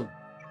also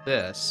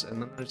this,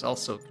 and then there's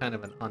also kind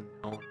of an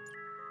unknown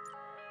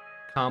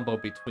combo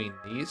between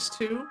these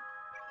two.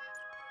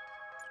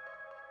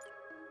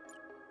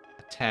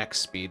 Attack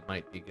speed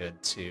might be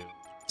good too,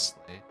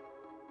 honestly.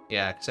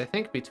 Yeah, because I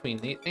think between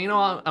the, you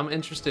know, I'm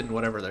interested in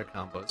whatever their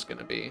combo is going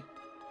to be,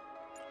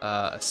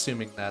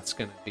 assuming that's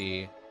going to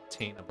be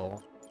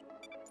attainable.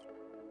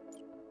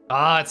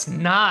 Ah, it's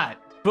not.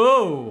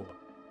 Boo.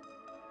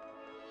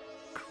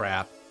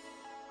 Crap.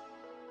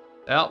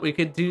 Well, we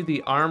could do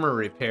the armor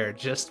repair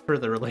just for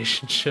the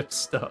relationship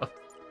stuff.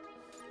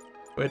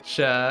 Which,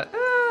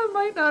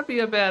 might not be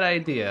a bad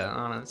idea,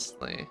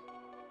 honestly.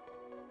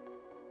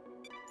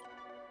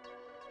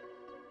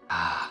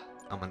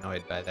 I'm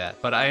annoyed by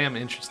that, but I am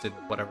interested in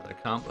whatever their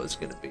combo is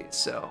going to be,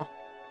 so...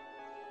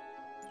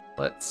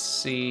 Let's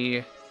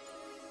see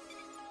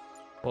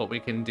what we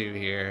can do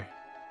here.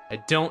 I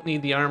don't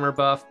need the armor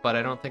buff, but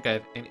I don't think I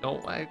have any...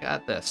 Oh, I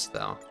got this,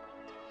 though.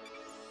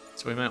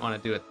 So we might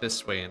want to do it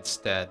this way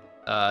instead.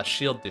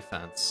 Shield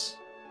defense.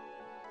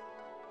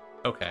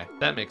 Okay,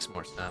 that makes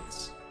more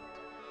sense.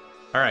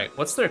 Alright,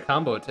 what's their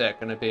combo attack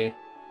going to be?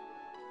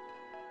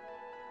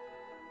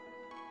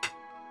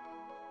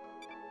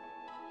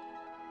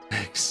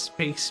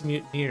 Space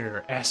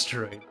Mutineer,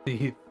 Asteroid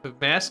Thief,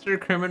 Master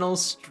Criminal,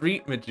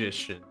 Street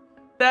Magician.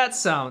 That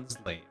sounds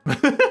lame.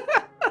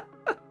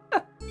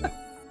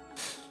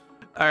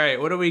 Alright,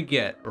 what do we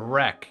get?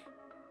 Wreck.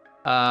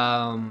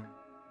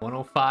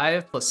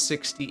 105 plus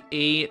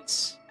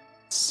 68.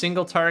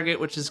 Single target,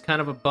 which is kind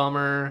of a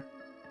bummer.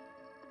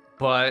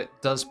 But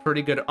does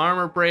pretty good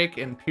armor break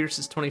and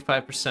pierces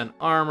 25%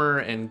 armor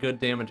and good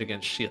damage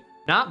against shield.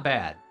 Not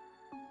bad.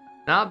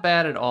 Not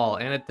bad at all.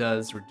 And it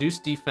does reduce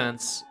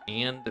defense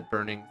and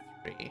burning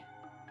 3.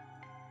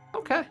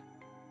 Okay.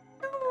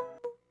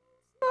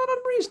 Not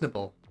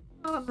unreasonable.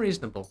 Not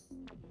unreasonable.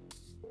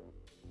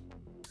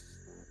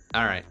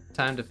 Alright,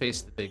 time to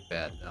face the big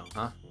bad, though,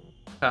 huh?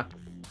 Okay.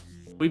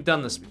 We've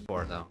done this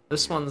before, though.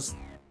 This one's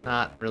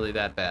not really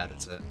that bad,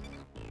 is it?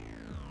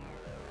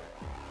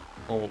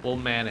 We'll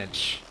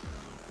manage.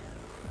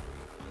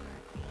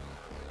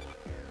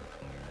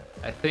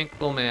 I think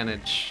we'll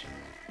manage.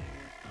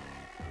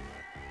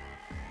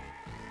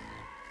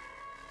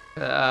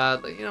 You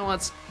know,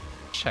 let's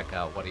check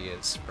out what he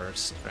is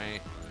first,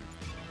 right?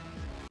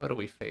 What are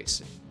we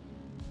facing?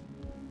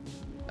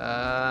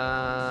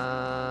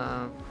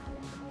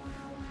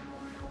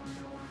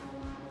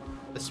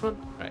 This one?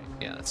 Right,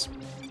 yeah, that's...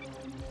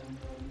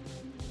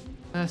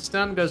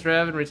 stun goes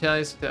Raven,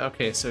 retaliates.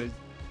 Okay, so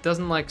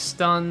doesn't like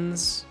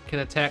stuns, can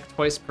attack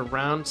twice per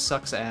round,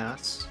 sucks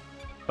ass.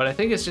 But I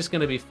think it's just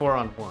gonna be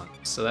 4-on-1,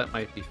 so that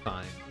might be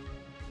fine.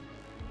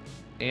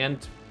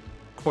 And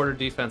quarter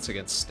defense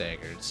against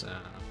staggers.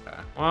 Okay.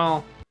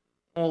 Well,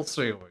 we'll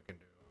see what we can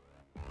do.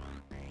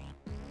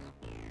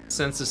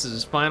 Since this is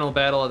his final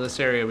battle of this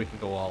area, we can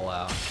go all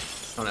out.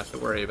 Don't have to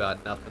worry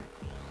about nothing.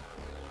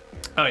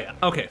 Oh yeah,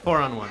 okay,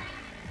 4-on-1.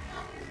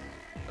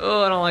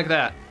 Oh, I don't like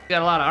that.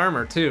 Got a lot of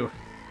armor, too.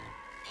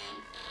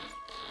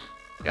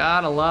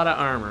 Got a lot of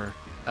armor.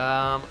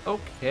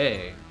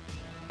 Okay.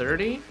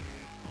 30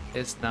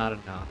 is not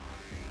enough.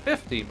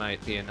 50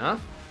 might be enough.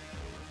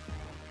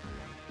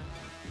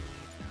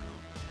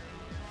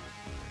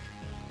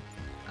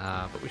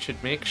 But we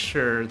should make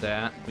sure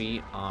that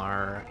we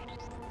are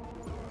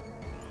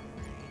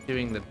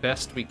doing the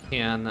best we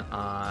can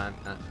on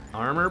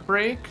armor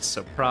break.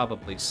 So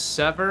probably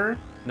sever.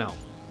 No,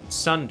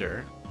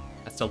 sunder.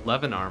 That's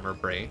 11 armor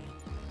break.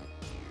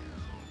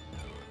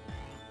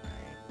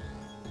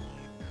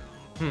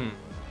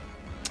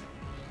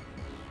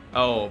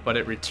 Oh, but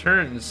it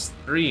returns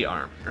 3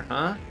 armor,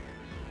 huh?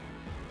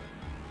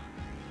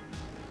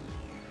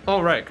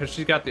 Oh, right, because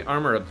she's got the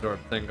armor absorb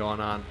thing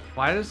going on.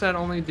 Why does that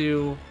only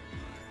do...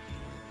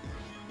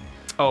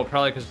 Oh,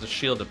 probably because the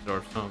shield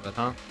absorbs some of it,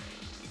 huh?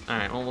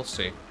 Alright, well, we'll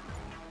see.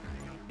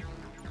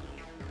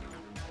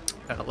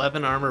 Got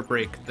 11 armor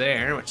break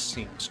there, which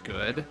seems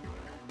good.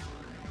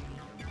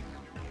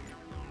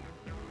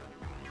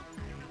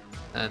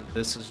 And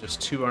this is just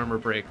 2 armor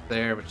break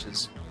there, which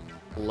is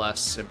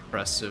less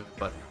impressive,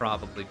 but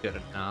probably good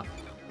enough.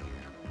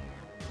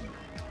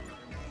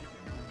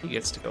 He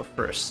gets to go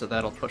first, so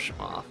that'll push him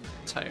off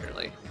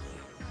entirely.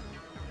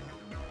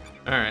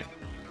 Alright.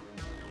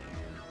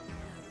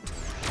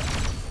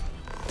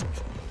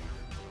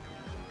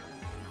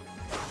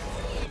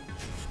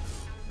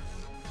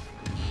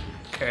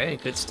 Okay,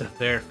 good stuff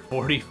there.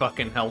 40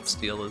 fucking health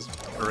steal is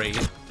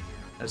great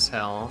as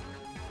hell.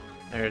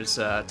 There's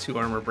 2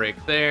 armor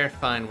break there,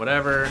 fine,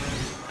 whatever.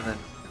 And then,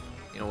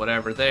 you know,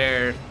 whatever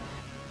there.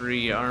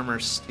 3 armor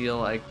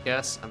steal, I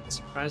guess. I'm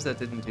surprised that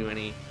didn't do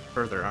any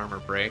further armor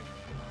break.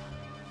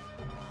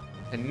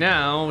 And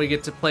now we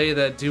get to play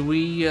the do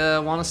we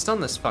want to stun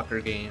this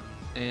fucker game.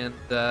 And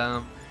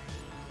I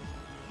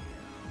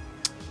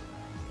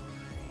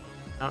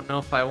don't know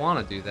if I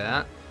want to do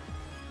that.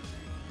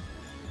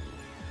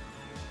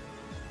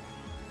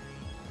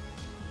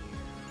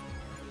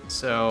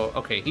 So,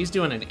 okay, he's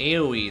doing an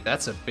AoE.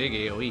 That's a big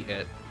AoE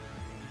hit.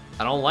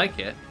 I don't like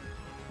it.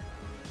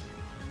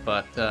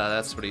 But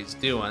that's what he's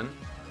doing.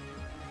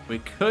 We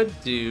could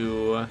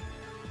do...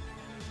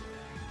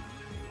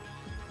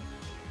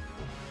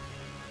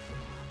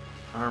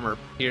 armor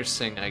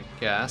piercing, I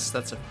guess.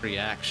 That's a free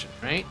action,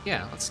 right?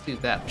 Yeah, let's do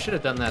that. We should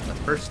have done that the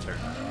first turn.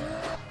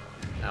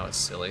 That was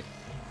silly.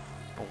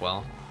 Oh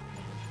well.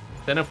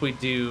 Then if we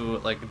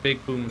do like a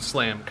big boom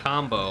slam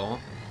combo,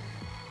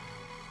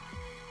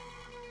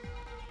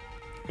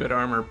 good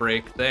armor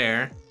break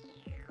there.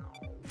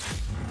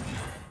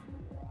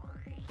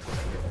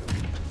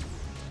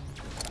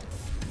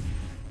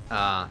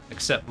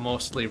 except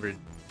mostly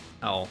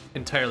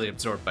entirely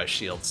absorbed by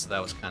shields, so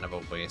that was kind of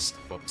a waste.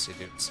 Whoopsie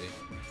doopsie.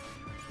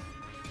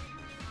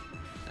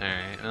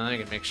 Alright, I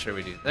can make sure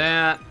we do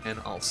that, and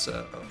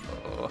also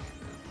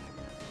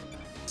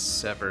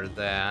sever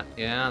that.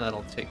 Yeah,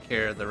 that'll take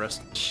care of the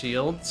rest of the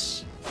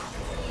shields.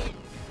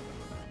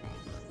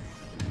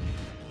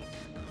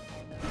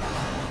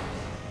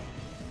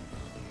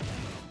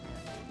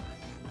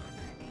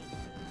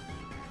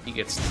 He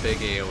gets the big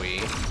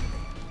AoE.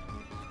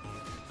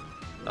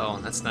 Oh,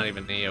 and that's not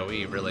even an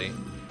AoE, really.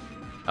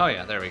 Oh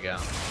yeah, there we go.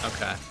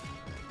 Okay.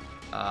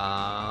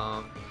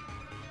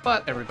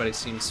 But everybody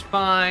seems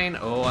fine.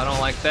 Oh, I don't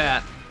like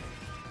that.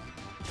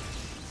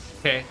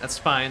 Okay, that's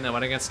fine. That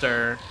went against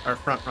our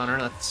front runner.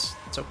 That's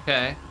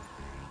okay.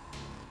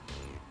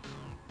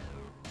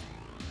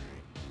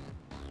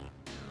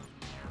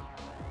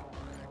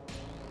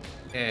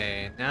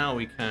 Okay, now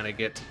we kind of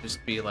get to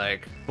just be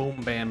like boom,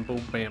 bam,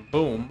 boom, bam,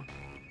 boom.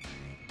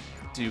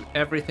 Do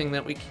everything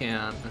that we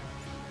can.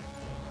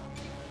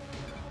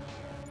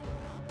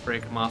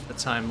 Break them off the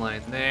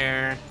timeline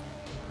there.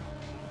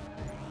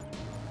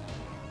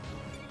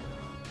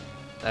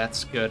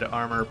 That's good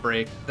armor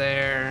break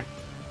there.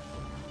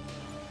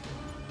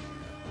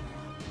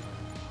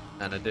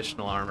 An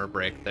additional armor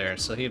break there,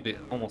 so he'd be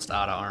almost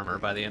out of armor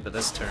by the end of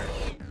this turn.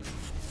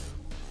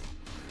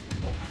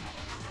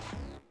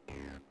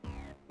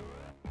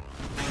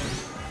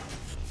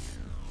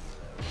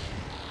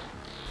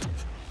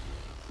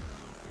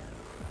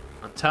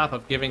 On top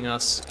of giving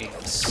us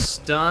a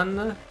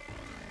stun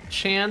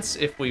chance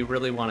if we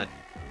really want to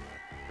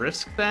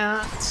risk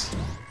that.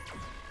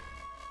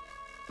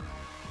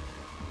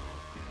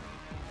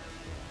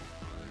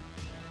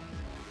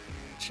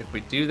 If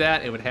we do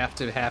that, it would have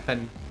to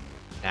happen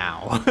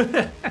now.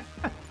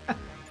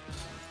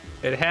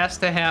 It has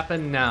to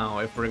happen now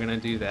if we're gonna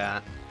do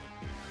that.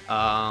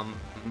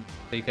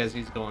 Because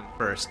he's going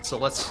first. So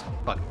let's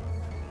fuck,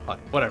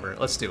 whatever.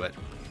 Let's do it.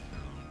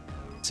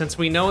 Since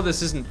we know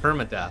this isn't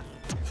permadeath,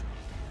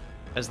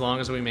 as long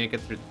as we make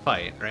it through the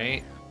fight,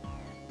 right?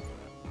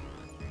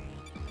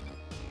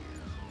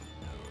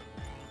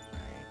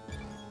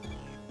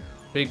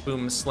 Big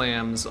boom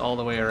slams all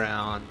the way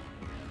around.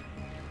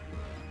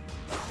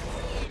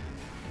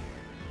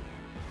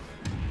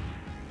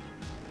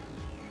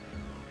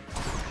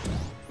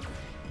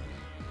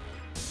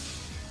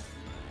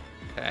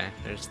 Okay,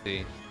 there's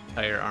the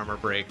entire armor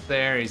break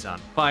there. He's on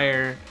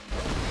fire.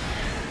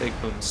 Big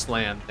boom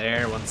slam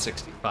there.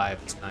 165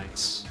 is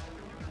nice.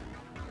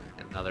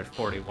 Another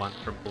 41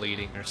 for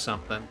bleeding or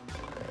something.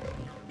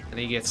 And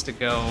he gets to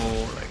go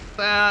like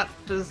that.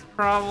 Is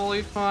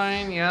probably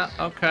fine. Yeah,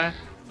 okay.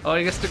 Oh,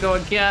 he gets to go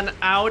again.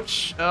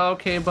 Ouch.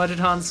 Okay, Budget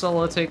Han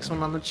Solo takes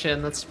one on the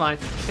chin. That's fine.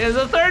 It's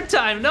the third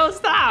time. No,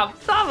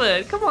 stop. Stop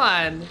it. Come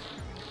on.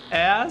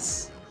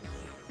 Ass.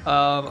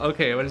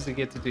 Okay, what does he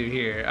get to do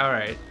here? All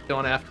right,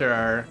 going after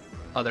our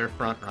other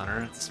front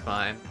runner. It's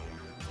fine.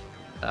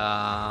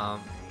 I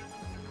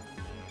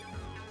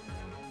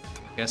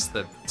guess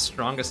the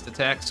strongest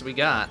attacks we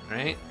got,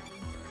 right?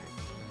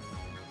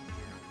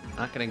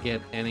 Not gonna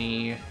get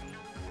any.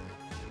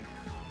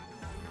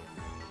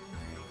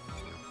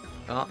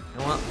 Oh, you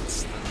know what?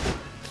 Let's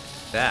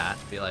that.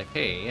 Be like,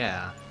 hey,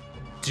 yeah,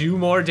 do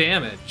more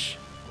damage.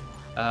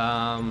 Do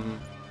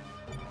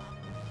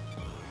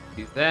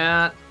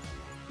that.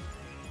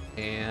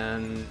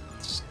 And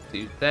just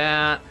do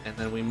that, and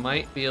then we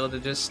might be able to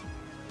just...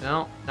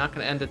 No, not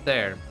gonna end it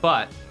there,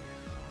 but...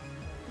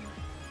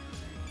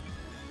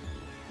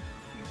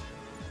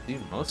 do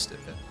most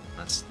of it,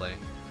 honestly.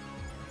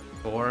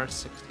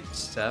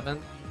 467.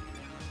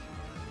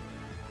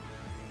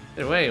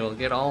 Either way, we'll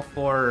get all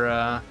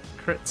 4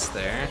 crits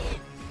there.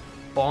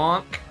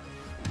 Bonk.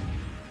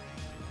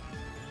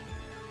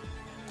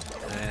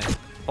 And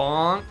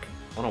bonk.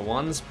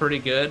 101's pretty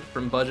good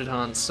from Budget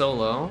Han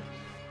Solo.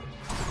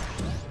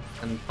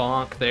 And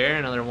bonk there,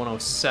 another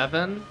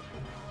 107.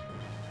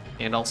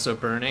 And also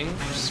burning,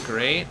 which is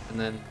great. And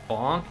then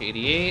bonk,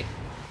 88.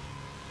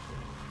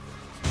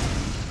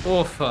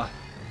 Oof.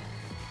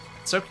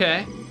 It's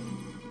okay.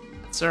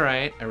 It's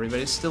alright.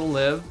 Everybody still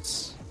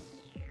lives.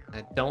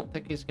 I don't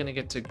think he's gonna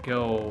get to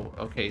go.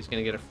 Okay, he's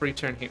gonna get a free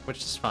turn here, which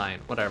is fine.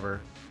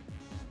 Whatever.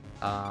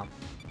 And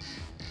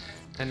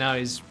now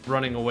he's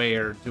running away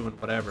or doing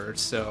whatever,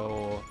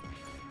 so...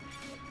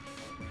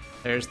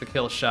 there's the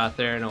kill shot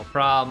there, no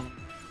problem.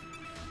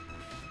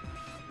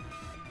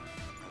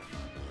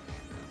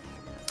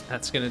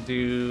 That's gonna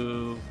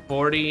do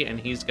 40, and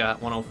he's got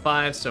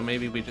 105, so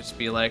maybe we just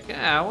be like,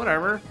 yeah,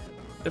 whatever.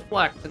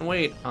 Deflect and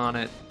wait on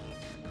it.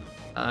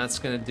 That's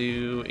gonna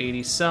do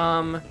 80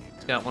 some.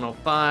 He's got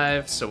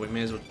 105, so we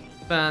may as well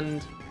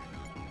defend.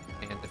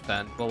 And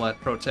defend. We'll let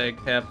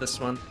Protag have this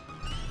one.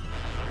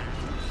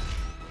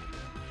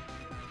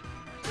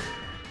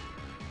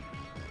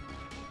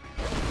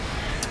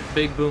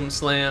 Big boom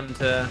slam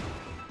to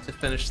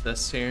finish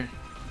this here.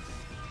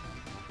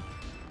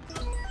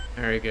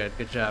 Very good.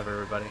 Good job,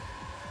 everybody.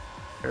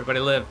 Everybody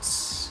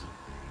lives.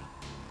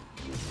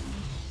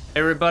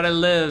 Everybody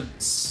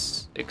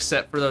lives.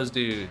 Except for those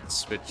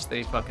dudes, which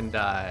they fucking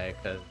die,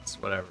 because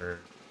whatever.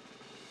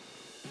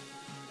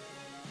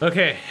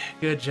 Okay,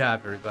 good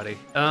job, everybody.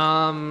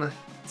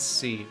 Let's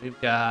see, we've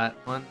got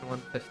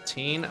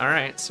 115. All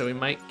right, so we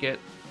might get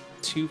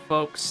 2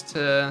 folks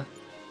to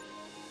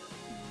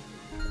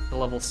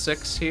level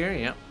 6 here.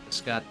 Yep,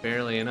 just got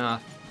barely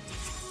enough.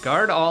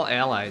 Guard all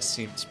allies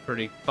seems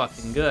pretty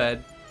fucking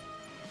good.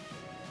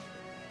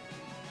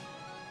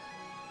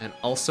 And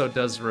also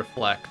does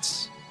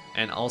reflect.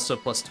 And also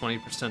plus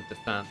 20%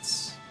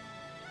 defense.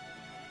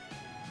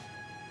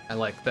 I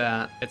like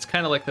that. It's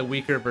kind of like the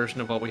weaker version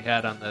of what we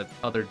had on the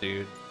other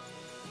dude.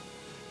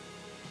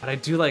 But I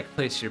do like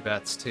place your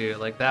bets too.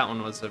 Like that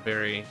one was a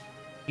very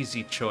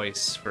easy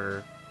choice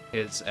for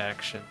his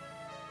action.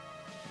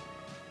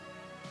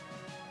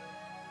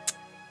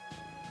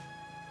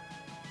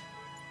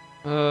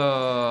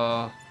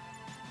 Oh.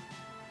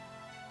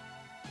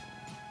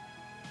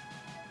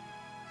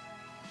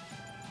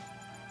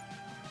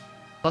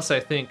 Plus,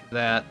 I think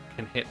that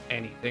can hit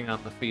anything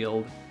on the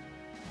field.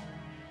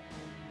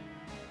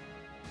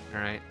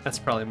 Alright, that's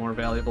probably more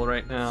valuable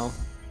right now.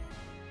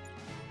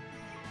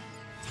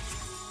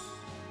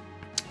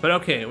 But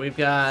okay, we've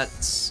got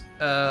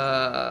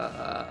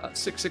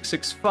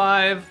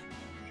 6665.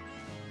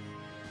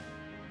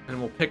 And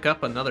we'll pick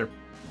up another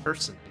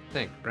person, I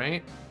think,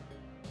 right?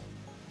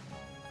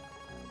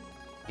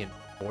 The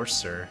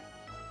Enforcer.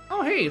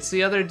 Oh, hey, it's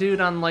the other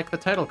dude on, like, the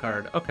title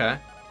card. Okay.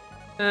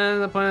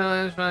 And the point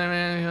of the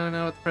man, you don't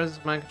know what the presence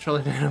of mind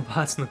controlling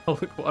nanobots in the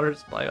public water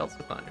supply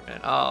also found your man.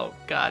 Oh,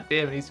 god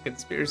damn it, he's a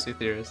conspiracy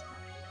theorist.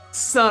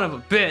 Son of a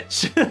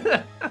bitch.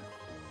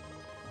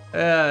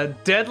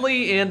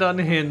 Deadly and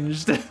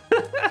unhinged.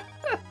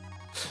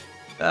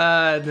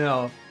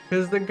 No.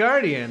 Because the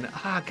Guardian.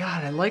 Ah,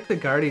 god, I like the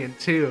Guardian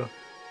too.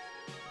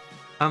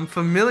 I'm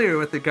familiar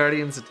with the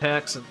Guardian's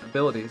attacks and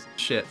abilities and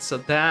shit, so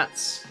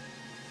that's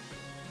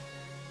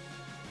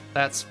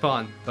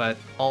fun, but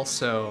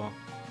also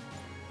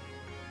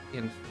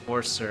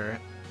Enforcer.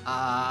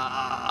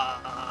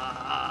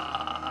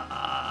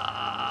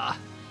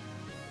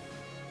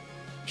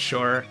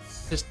 Sure.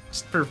 Just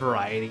for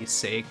variety's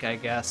sake, I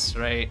guess,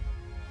 right?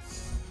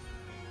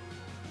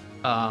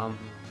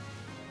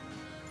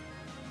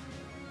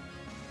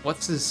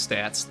 What's his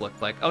stats look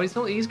like? Oh,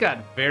 he's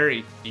got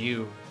very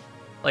few.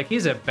 Like,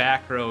 he's a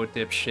back row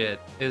dipshit,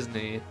 isn't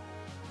he?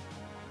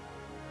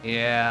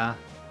 Yeah.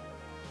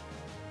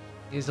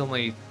 He's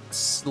only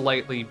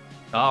slightly...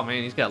 Oh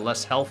man, he's got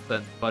less health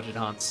than Budget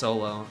Han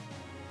Solo.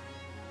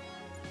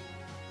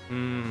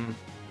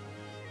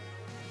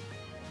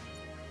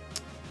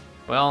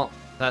 Well,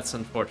 that's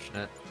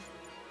unfortunate.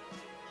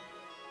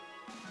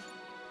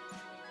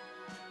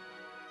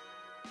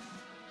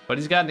 But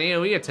he's got an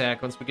AoE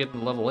attack once we get to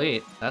level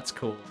 8. That's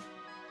cool.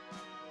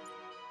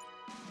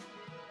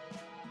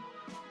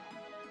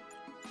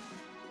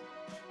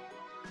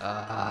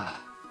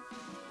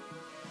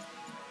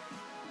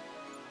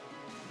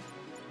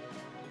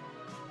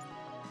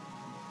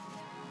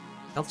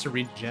 Else to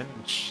regen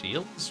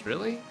shields?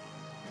 Really?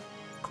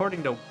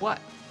 According to what?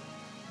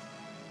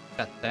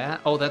 Got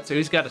that. Oh,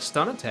 he's got a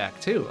stun attack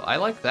too. I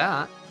like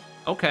that.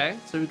 Okay,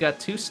 so we've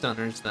got 2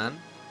 stunners then.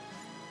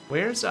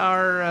 Where's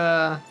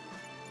our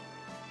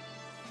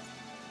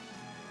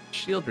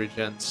shield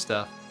regen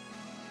stuff?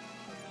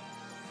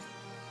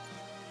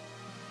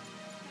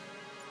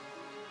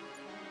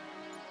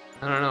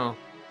 I don't know.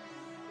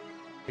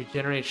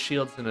 Regenerate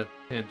shields in a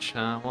pinch,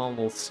 huh? Well,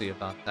 we'll see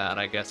about that,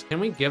 I guess. Can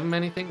we give him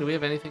anything? Do we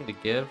have anything to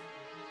give?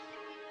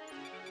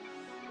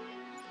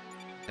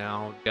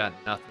 No, we've got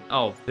nothing.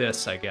 Oh,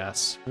 this, I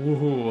guess.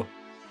 Woohoo.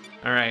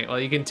 Alright, well,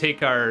 you can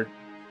take our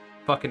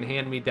fucking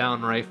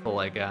hand-me-down rifle,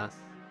 I guess.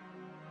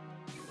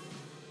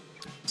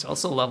 It's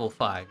also level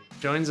 5. He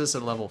joins us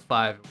at level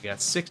 5. We got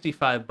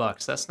 65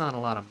 bucks. That's not a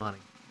lot of money.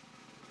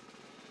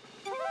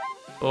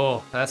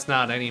 Oh, that's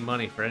not any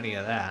money for any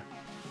of that.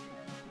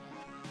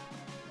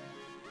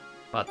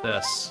 About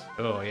this.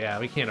 Oh, yeah,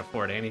 we can't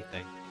afford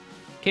anything.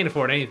 Can't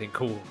afford anything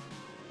cool.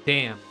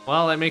 Damn.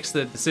 Well, that makes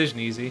the decision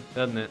easy,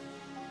 doesn't it?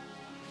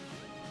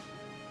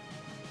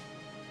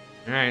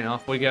 Alright,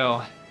 off we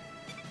go.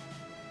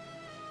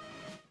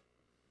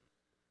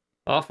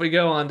 Off we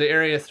go on to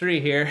Area 3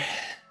 here.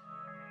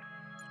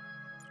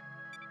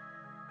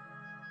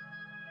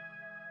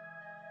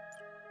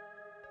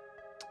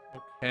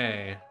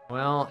 Okay,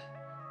 well...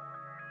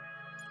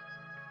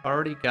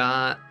 Already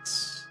got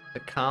the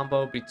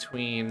combo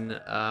between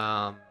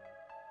our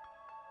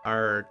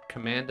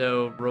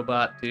commando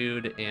robot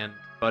dude and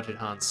Budget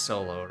Han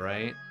Solo,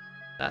 right?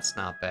 That's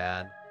not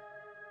bad.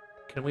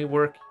 Can we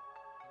work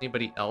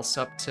anybody else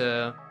up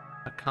to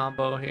a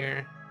combo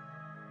here?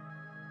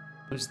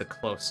 Who's the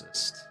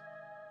closest?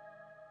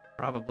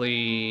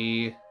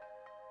 Probably...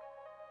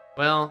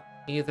 Well,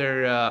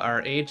 either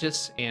our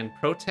Aegis and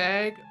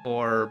Protag,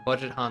 or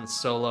Budget Han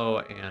Solo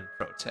and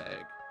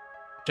Protag.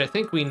 Which I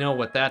think we know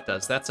what that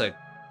does. That's a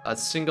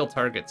single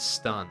target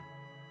stun.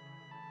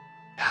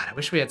 God, I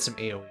wish we had some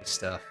AoE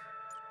stuff.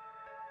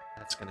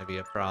 That's gonna be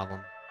a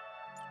problem.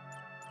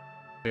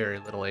 Very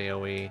little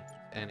AoE, if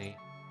any.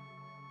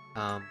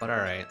 But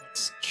alright,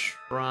 let's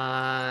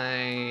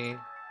try...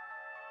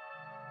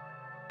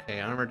 Okay,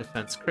 armor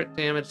defense crit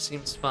damage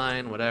seems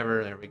fine,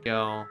 whatever, there we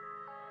go.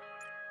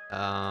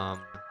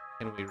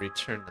 Can we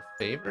return the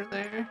favor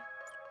there?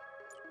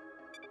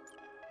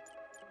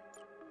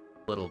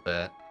 A little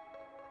bit.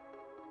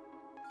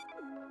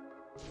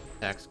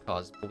 Attacks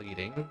cause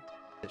bleeding.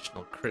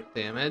 Additional crit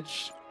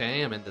damage.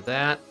 Okay, I'm into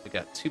that. We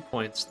got 2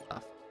 points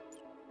left.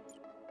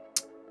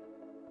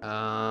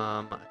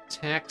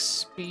 Attack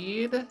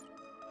speed.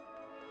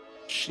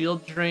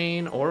 Shield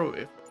drain, or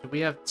do we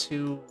have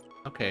 2...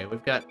 Okay,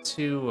 we've got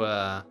two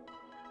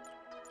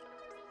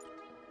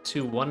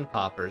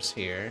 1-poppers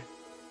here.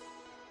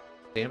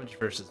 Damage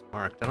versus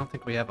marked. I don't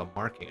think we have a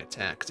marking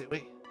attack, do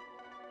we?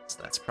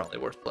 So that's probably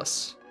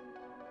worthless.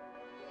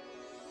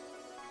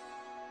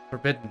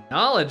 Forbidden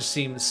Knowledge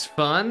seems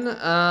fun.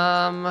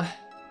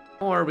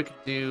 Or we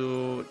could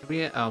do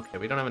we... Okay,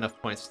 we don't have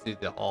enough points to do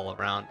the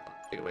all-around one,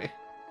 do we?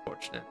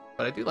 Fortunate.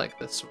 But I do like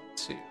this one,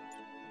 too.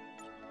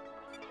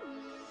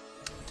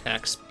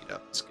 Attack speed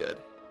up is good.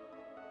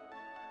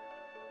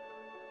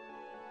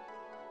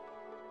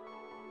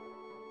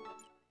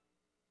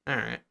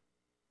 Alright.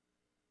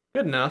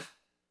 Good enough.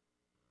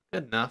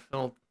 Good enough.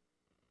 I'll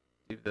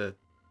do the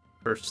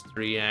first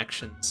 3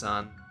 actions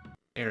on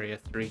Area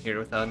 3 here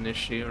without an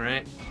issue,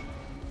 right?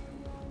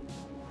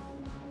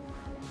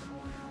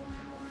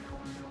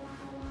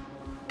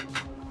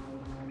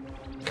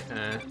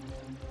 Okay.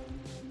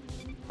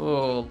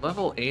 Oh,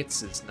 level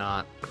 8s is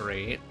not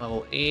great.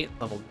 Level 8,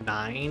 level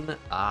 9.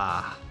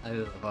 Ah.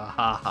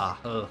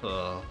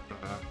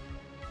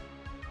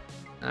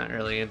 Not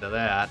really into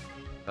that,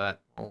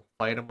 but we'll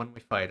fight them when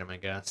we fight them, I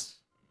guess.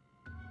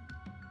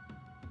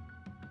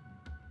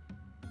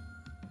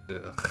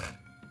 Ugh.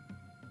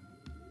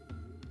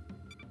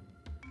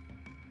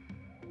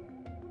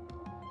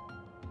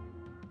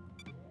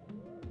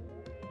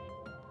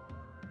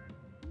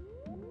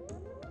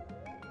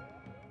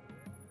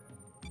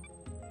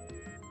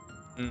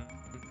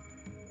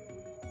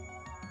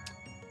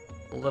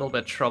 A little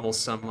bit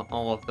troublesome,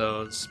 all of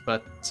those,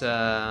 but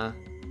yeah,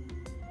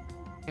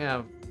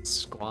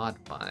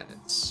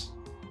 squad-wise.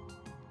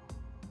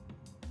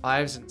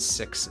 5s and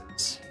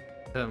 6s.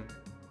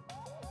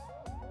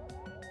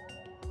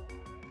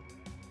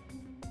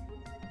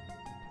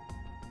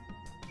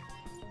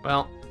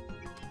 Well,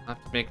 I'll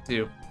have to make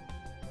do.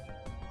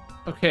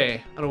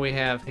 Okay, what do we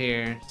have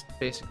here?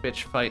 Basic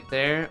bitch fight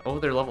there. Oh,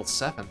 they're level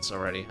 7s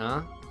already,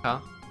 huh?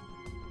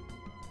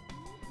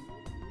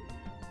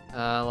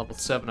 Level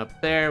 7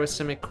 up there with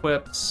some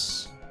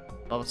equips.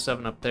 Level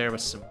 7 up there with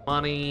some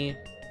money.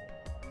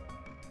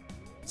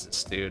 What's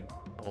this dude?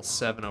 Level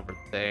 7 over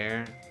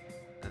there.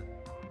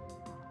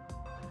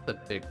 The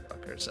big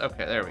fuckers.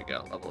 Okay, there we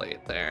go. Level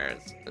 8 there.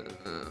 I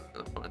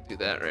want to do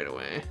that right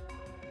away.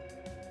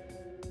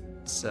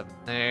 7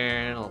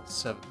 there, level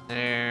 7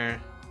 there.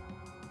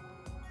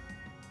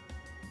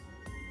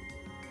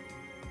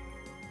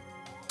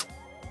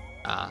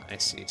 Ah, I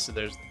see. So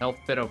there's the health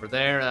bit over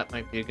there. That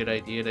might be a good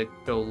idea to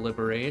go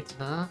liberate,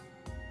 huh?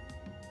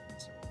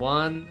 So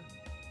 1,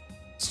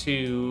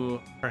 2,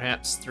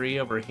 perhaps 3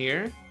 over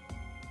here.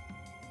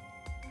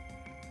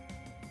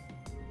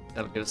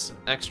 That'll give us some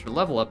extra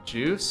level up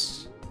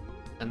juice.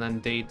 And then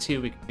day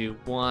 2 we can do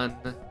 1.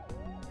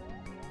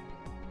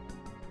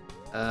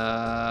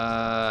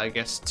 I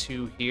guess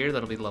 2 here.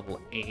 That'll be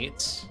level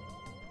 8.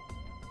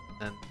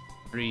 And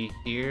 3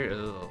 here.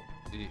 Oh,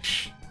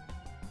 eesh.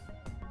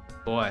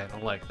 Boy, I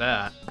don't like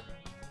that.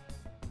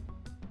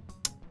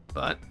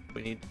 But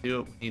we need to do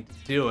it. We need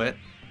to do it.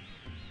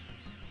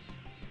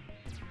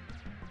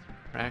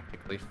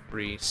 Practically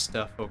free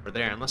stuff over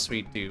there, unless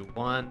we do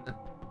 1,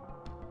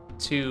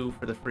 2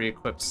 for the free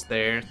equips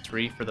there,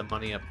 3 for the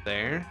money up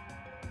there.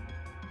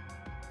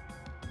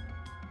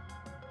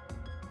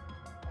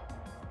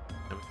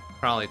 And we can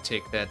probably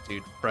take that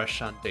dude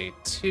fresh on day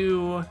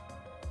 2,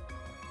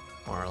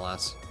 more or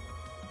less.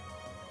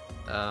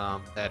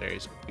 That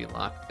area's gonna be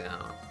locked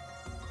down.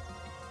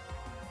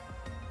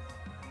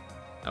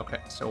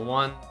 Okay, so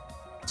 1,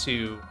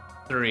 2,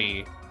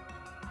 3.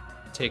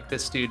 Take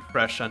this dude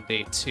fresh on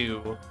day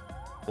 2.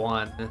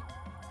 1.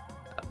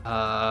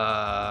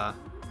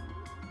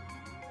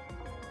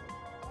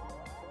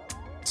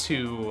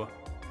 2.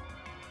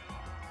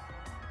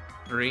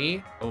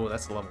 3. Oh,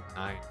 that's a level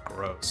 9.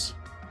 Gross.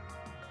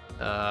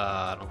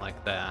 I don't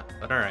like that.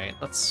 But alright,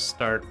 let's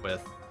start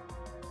with...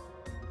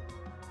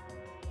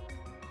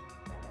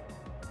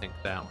 I think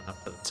that one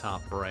up to the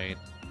top right.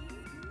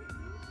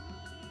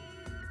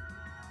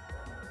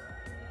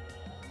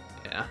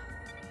 Yeah.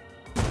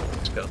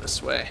 Let's go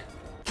this way.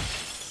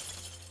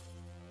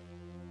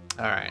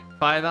 Alright,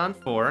 5 on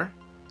 4.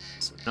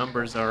 So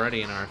numbers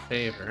already in our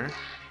favor.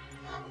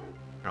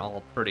 They're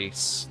all pretty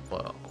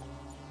slow.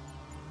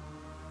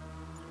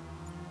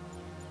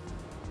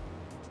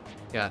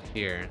 Got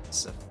here,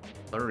 it's a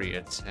flurry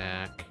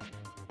attack.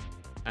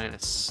 Kinda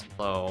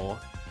slow.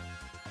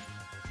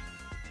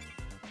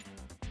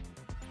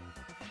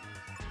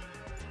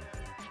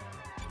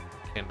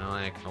 Okay, no,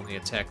 I can only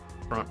attack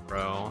the front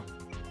row.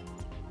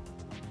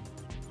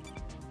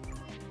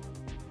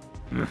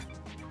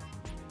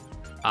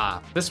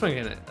 Ah, this one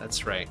can...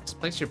 That's right.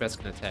 Place your bets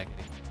can attack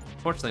me.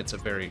 Fortunately, it's a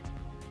very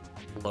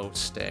low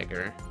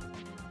stagger.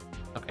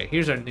 Okay,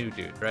 here's our new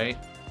dude, right?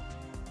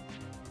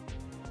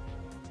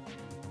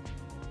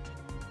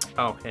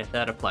 Okay,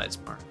 that applies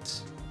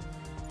marks.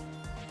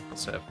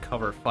 Also have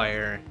cover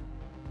fire.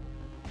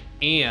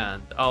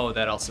 And, oh,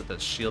 that also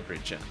does shield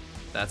regen.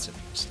 That's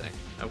interesting.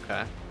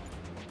 Okay.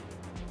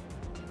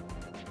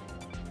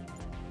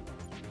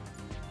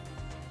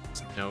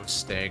 It's no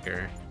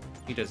stagger.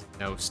 He does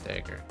no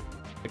stagger.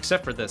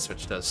 Except for this,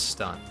 which does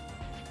stun.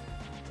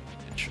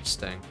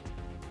 Interesting.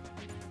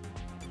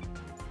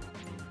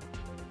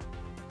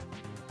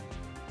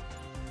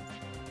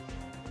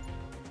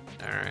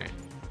 Alright.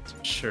 So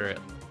I'm sure at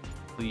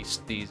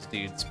least these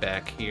dudes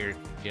back here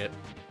can get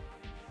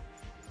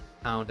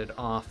pounded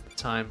off the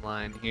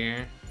timeline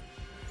here.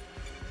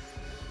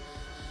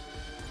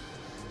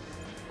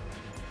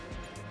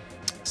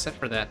 Except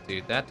for that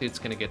dude. That dude's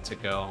gonna get to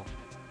go.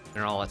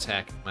 They're all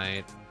attacking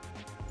my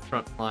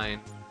front line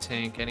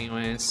tank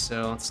anyways,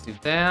 so let's do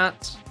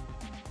that.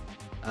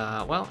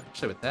 Well,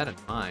 actually with that in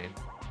mind,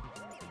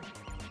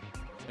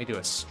 let me do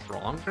a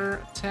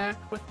stronger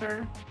attack with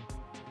her.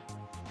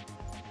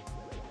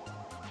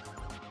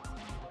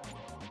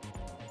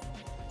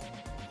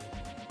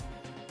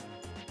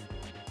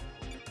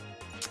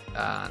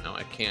 No,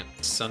 I can't.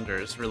 Sunder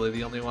is really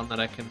the only one that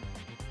I can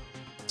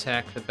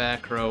attack the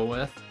back row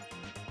with.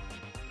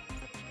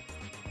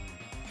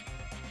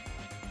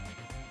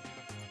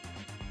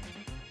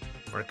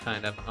 We're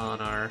kind of on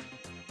our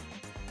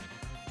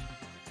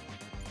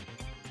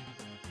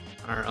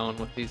own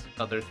with these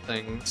other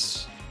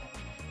things.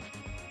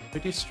 We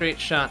do straight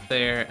shot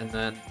there, and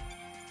then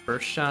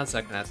first shot,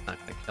 that's not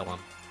gonna kill him.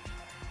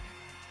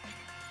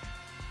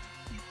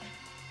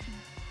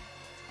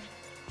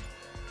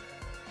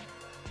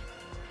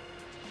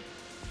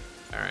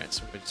 Alright,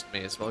 so we just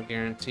may as well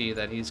guarantee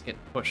that he's getting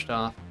pushed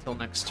off until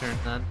next turn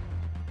then.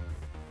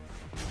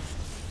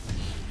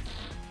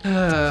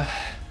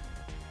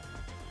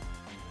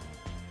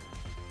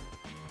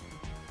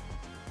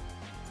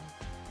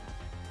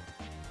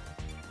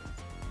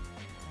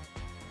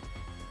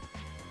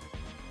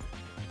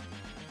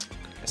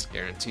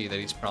 Guarantee that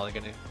he's probably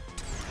gonna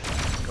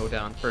go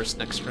down first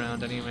next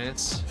round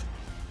anyways.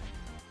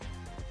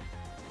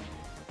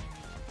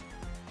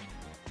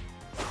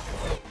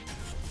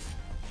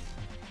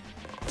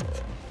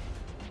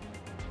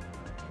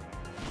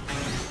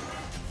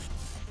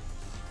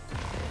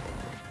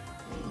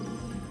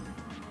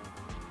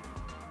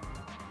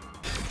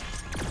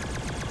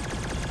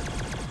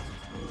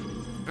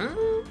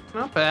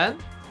 Not bad.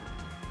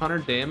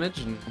 100 damage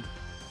and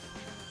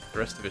the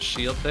rest of his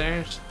shield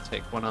there. Just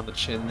take one on the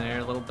chin there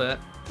a little bit.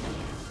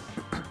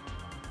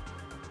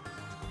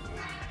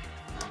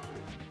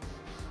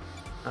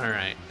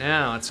 Alright,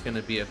 now it's going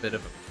to be a bit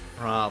of a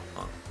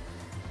problem.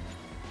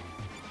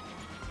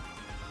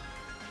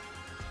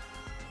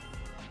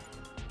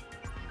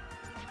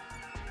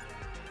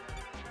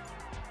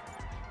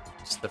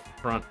 It's the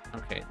front.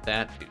 Okay,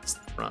 that dude's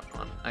the front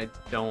one. I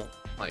don't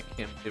like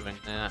him doing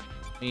that.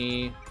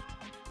 Me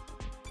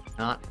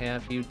not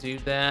have you do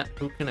that.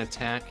 Who can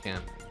attack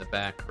him in the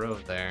back row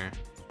there?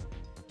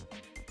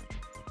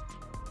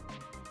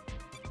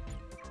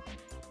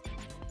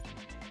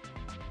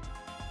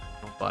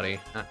 Nobody.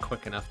 Not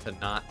quick enough to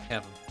not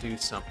have him do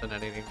something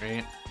at any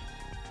rate.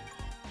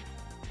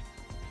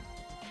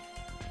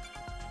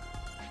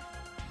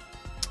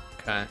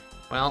 Okay.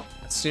 Well,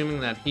 assuming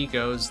that he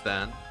goes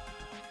then.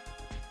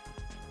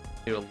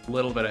 Do a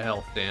little bit of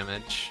health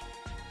damage.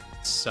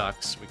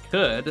 Sucks. We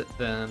could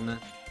then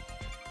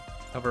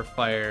cover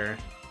fire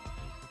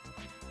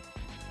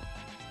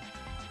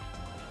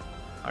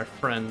our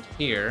friend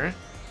here.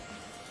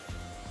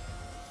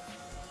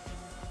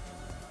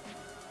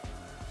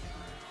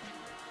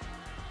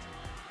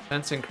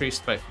 Defense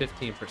increased by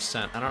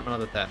 15%. I don't know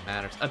that that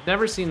matters. I've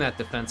never seen that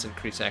defense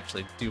increase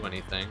actually do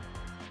anything.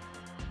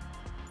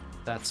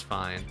 That's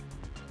fine.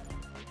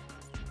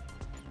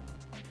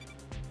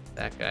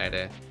 That guy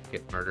to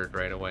get murdered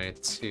right away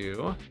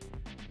too.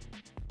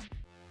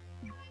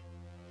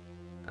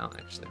 Oh,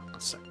 actually, hold on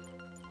a second.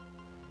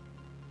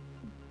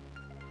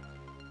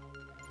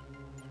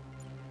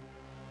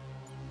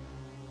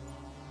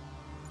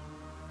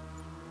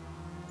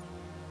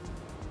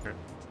 There.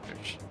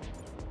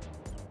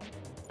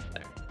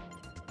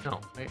 No,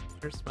 wait,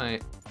 where's my...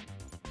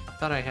 I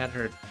thought I had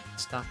her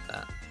stop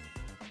that.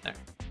 There.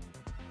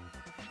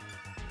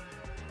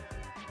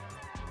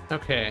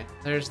 Okay,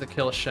 there's the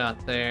kill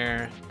shot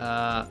there.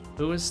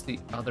 Who is the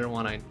other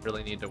one I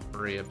really need to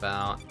worry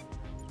about?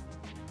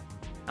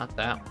 Not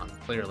that one,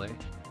 clearly.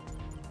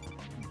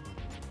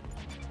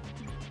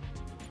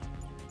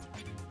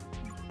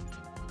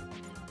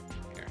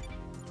 Here.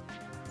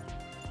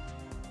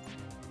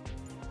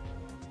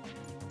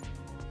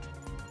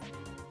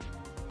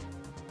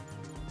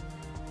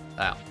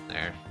 That one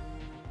there.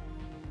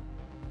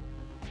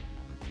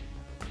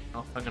 I don't know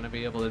if I'm going to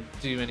be able to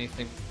do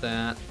anything with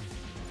that.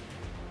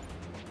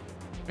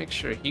 Make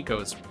sure he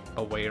goes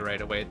away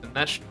right away. Then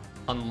that should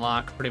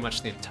unlock pretty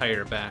much the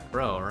entire back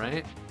row,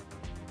 right?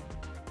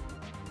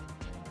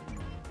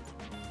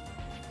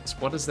 So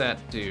what does that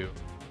do?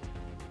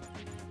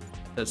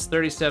 That's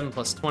 37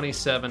 plus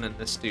 27, and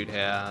this dude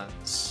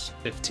has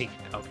 15.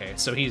 Okay,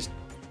 so he's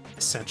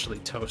essentially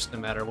toast no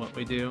matter what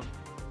we do.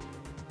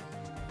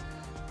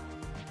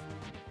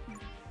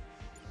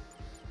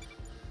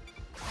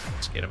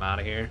 Let's get him out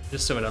of here,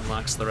 just so it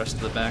unlocks the rest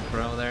of the back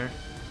row there.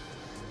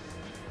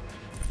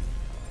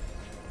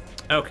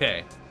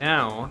 Okay,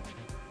 now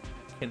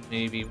can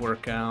maybe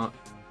work out.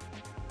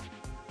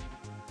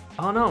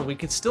 Oh no, we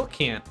still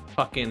can't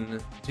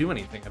fucking do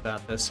anything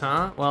about this,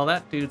 huh? Well,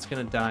 that dude's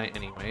gonna die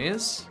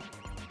anyways.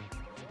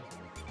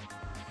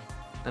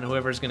 And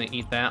whoever's gonna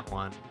eat that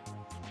one.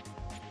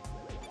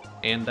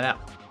 And that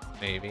one,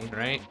 maybe,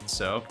 right?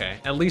 So, okay.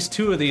 At least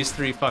 2 of these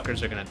 3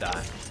 fuckers are gonna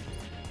die.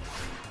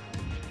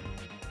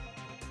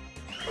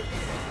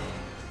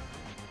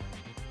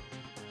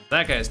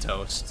 That guy's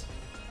toast.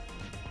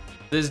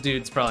 This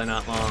dude's probably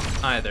not long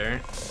either.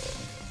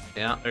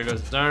 Yeah, there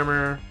goes his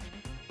armor.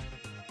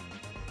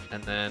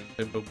 And then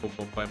boom, boom, boom,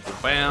 boom, bam, boom,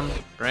 bam,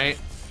 right?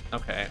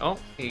 Okay, oh,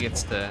 he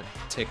gets to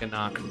take a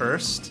knock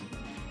first.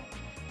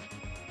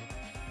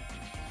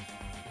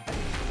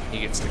 He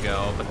gets to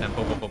go, but then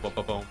boom, boom, boom, boom,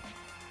 boom, boom.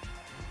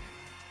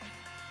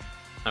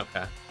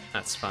 Okay,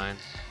 that's fine.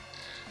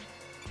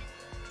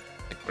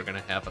 I think we're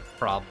gonna have a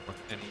problem with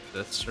any of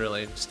this,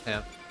 really. Just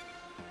have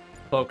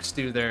folks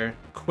do their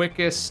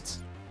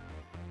quickest,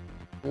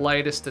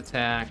 lightest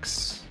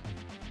attacks.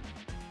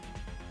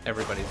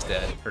 Everybody's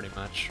dead, pretty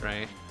much,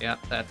 right?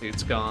 Yep, that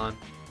dude's gone.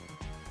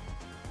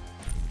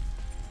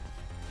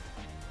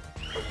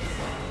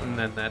 And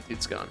then that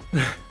dude's gone.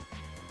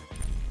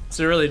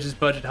 So really just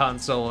budget Han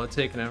Solo,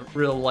 taking a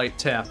real light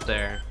tap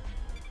there.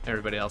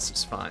 Everybody else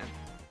is fine.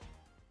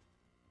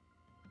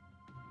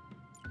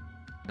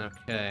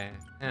 Okay,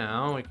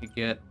 now we could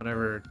get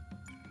whatever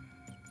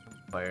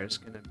fire's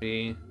gonna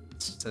be.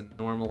 It's just a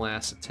normal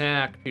ass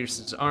attack,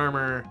 pierces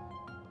armor,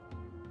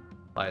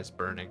 applies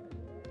burning.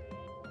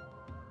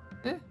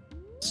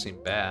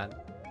 Seem bad.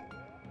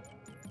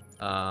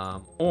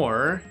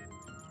 Or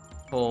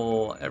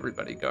pull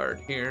everybody guard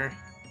here.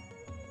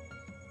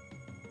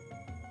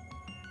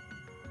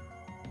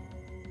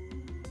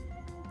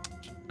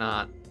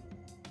 Not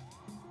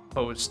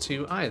opposed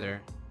to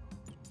either.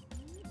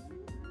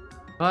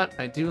 But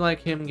I do like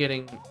him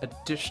getting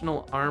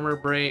additional armor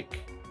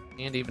break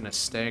and even a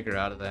stagger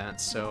out of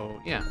that,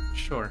 so yeah,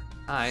 sure.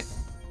 Alright.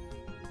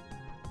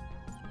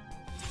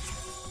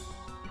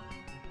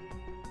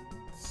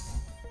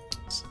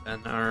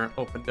 And our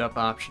opened up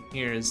option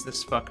here is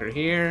this fucker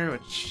here,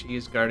 which he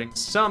is guarding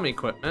some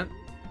equipment.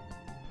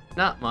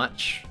 Not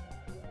much.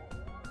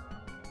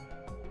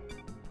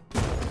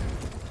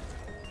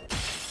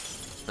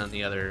 And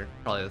the other,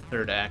 probably the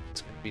third act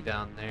is going to be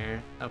down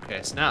there.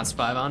 Okay, so now it's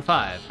 5 on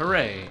 5.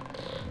 Hooray!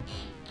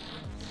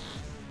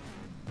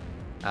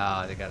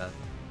 Ah, they got a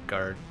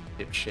guard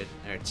dipshit in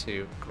there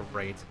too.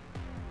 Great.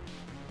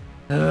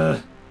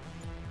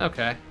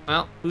 Okay,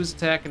 well, who's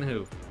attacking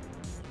who?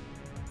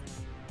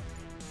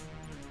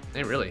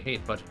 They really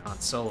hate Budget Han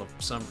Solo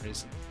for some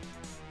reason.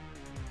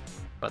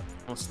 But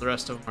most of the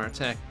rest of them are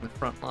attacking the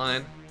front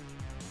line.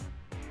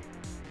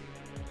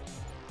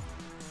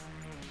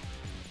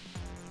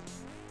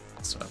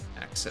 Also have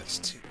access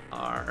to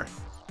our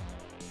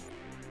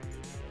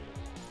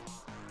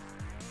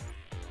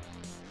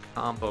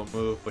combo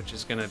move, which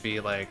is gonna be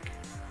like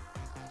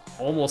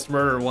almost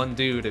murder one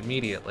dude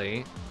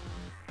immediately.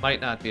 Might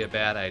not be a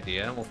bad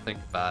idea, we'll think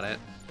about it.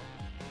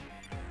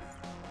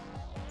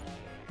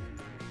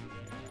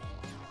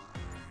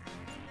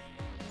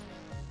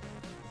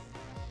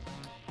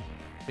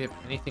 Do we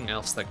have anything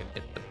else that can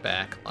hit the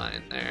back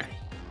line there?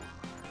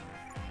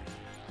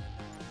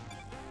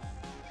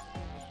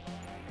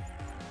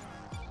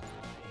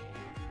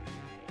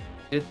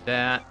 Did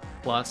that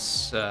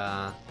plus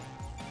that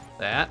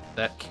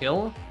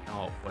kill?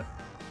 Oh, what?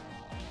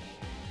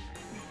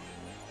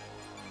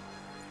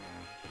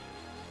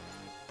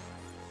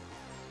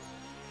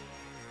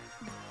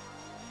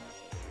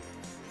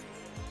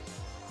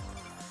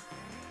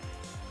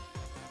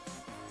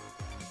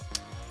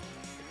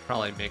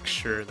 Probably make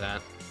sure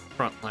that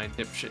frontline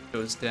dipshit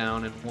goes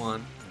down in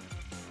one.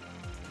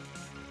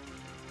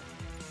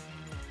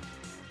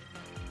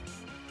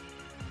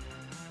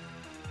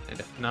 And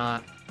if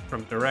not,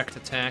 from direct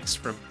attacks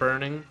from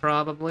burning,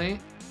 probably.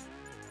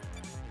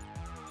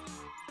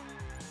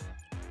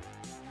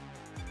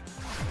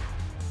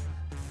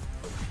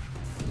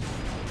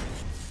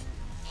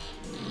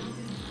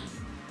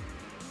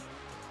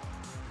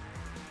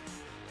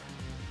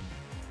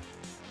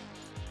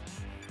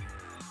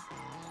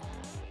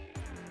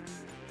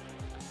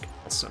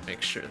 Also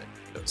make sure that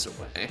he goes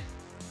away.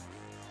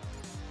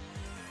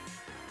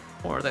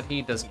 Or that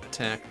he doesn't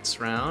attack this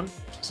round,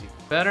 which is even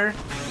better.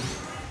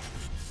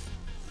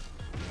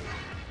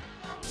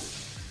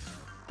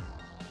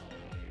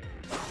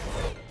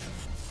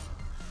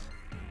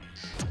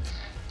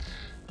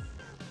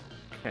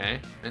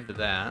 Okay, into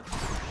that.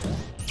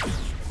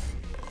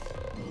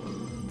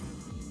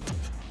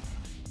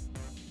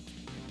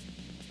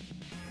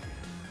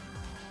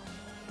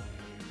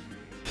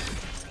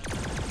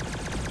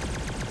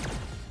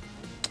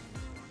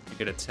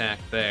 good attack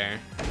there.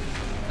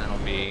 That'll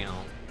be, you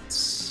know,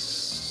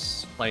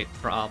 slight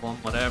problem,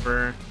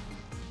 whatever.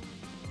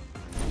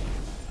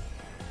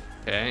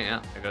 Okay,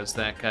 yeah, there goes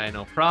that guy,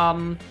 no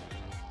problem.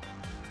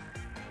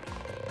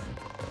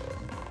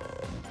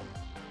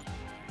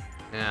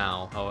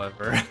 Now,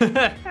 however,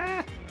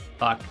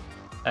 fuck,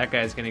 that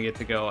guy's gonna get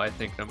to go, I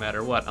think, no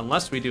matter what,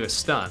 unless we do a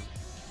stun,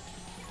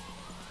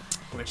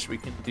 which we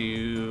can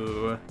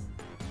do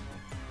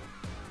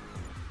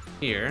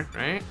here,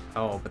 right?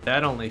 Oh, but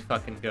that only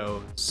fucking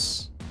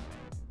goes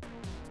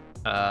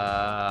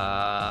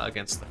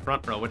against the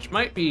front row, which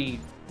might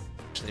be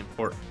actually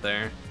important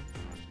there.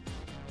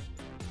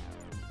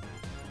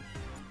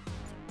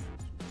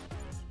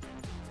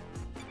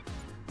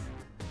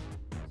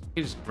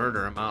 You just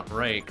murder him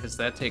outright, because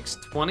that takes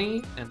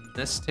 20, and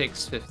this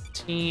takes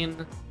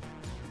 15.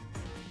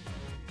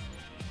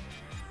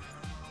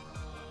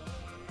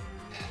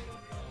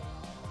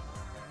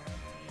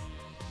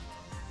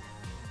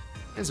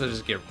 Guess we'll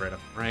just get rid of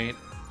him, right?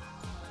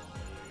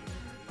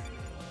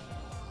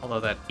 Although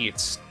that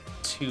eats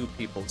 2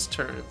 people's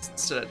turns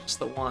instead of just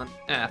the one.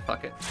 Ah,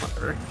 fuck it.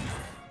 Whatever.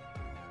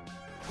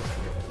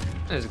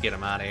 Just get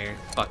him out of here.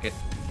 Fuck it.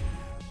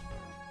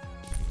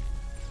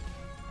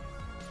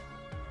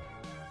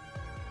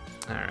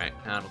 Alright,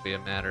 now it'll be a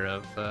matter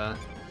of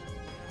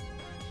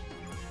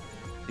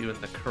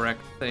doing the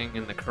correct thing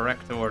in the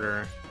correct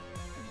order.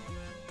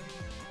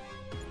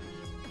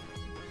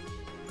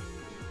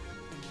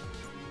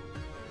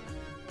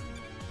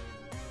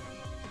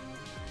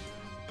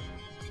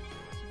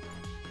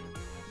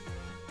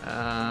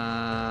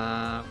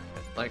 I'd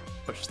like to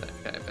push that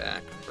guy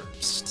back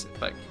first,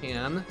 if I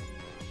can.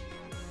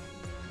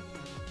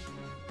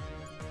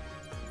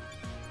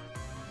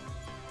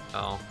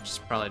 Oh,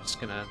 just probably just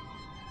gonna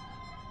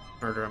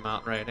murder him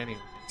outright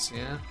anyways,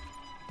 yeah?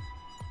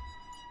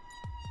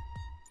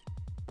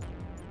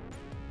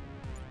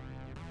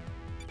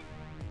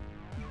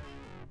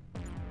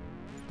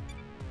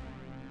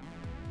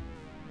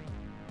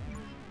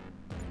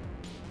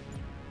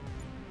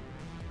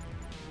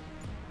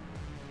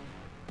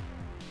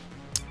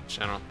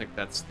 I don't think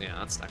that's, yeah,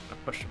 that's not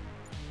gonna push him.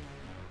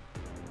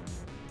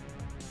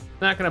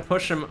 Not gonna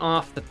push him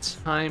off the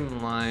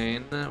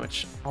timeline,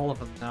 which all of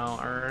them now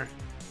are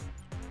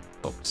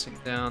focusing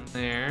down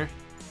there.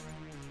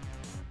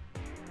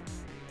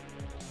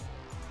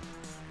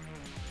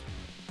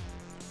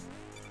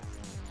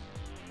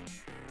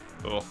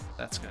 Oh,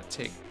 that's gonna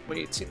take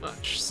way too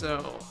much,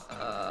 so,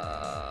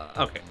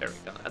 okay, there we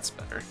go, that's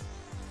better.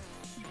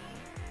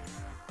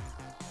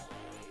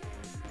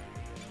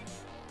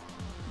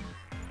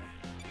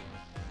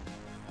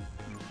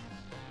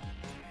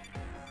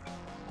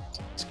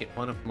 Get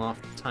one of them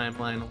off the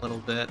timeline a little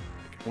bit.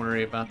 I can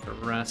worry about the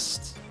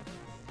rest.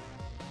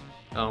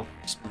 Oh,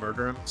 just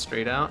murder him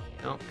straight out.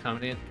 No,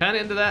 coming in kind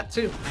of into that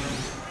too.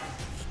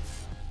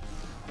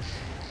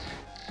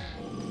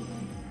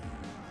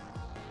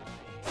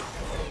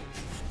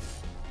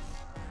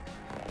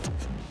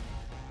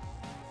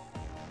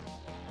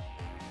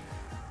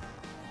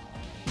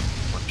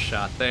 One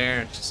shot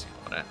there. It's just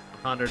what,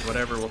 100,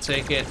 whatever. We'll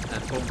take it.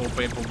 And boom, boom,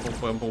 boom, boom, boom,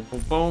 boom, boom,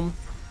 boom, boom.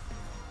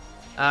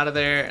 Out of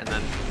there, and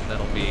then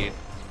that'll be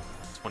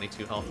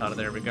 22 health out of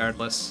there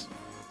regardless.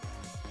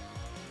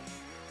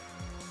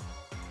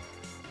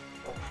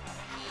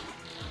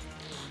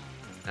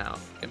 Now,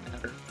 it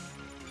matter.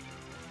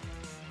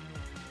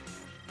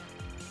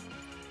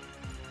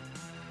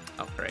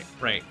 Oh, great.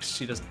 Right,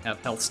 she doesn't have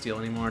health steal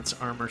anymore, it's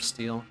armor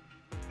steal.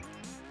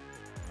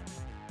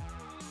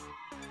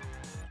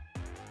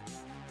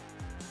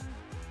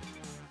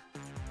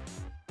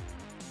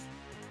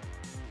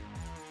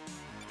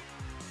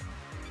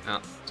 Oh,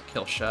 it's a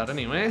kill shot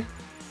anyway.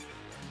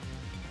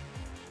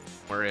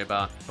 Worry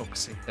about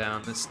focusing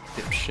down this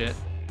dipshit.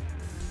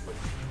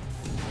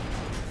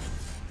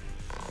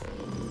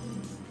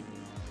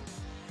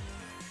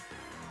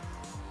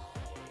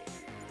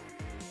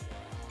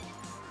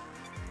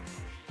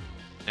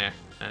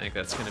 I think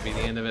that's gonna be the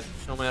end of it,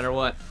 no matter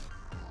what.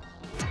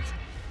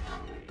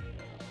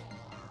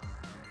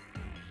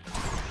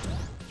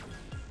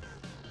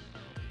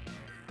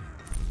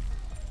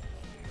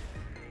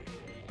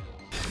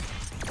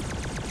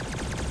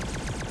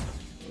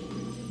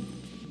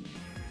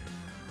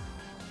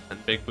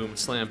 Big boom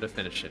slam to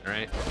finish it,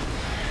 right?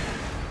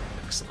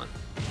 Excellent.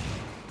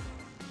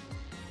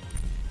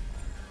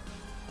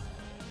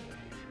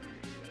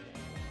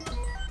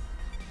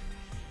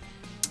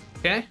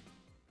 Okay,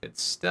 good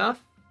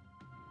stuff.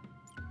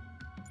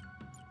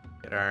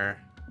 Get our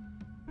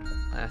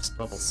last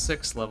level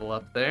 6 level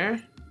up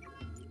there.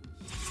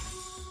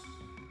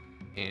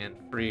 And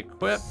free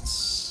equipped.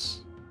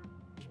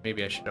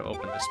 Maybe I should have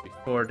opened this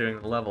before doing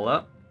the level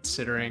up,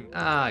 considering,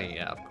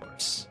 yeah, of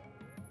course.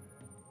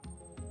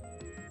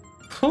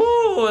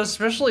 Ooh,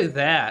 especially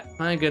that.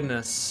 My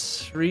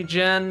goodness.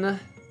 Regen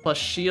plus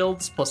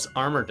shields plus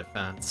armor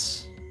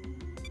defense.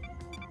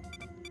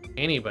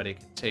 Anybody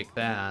can take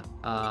that.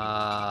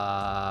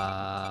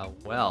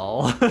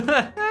 Well.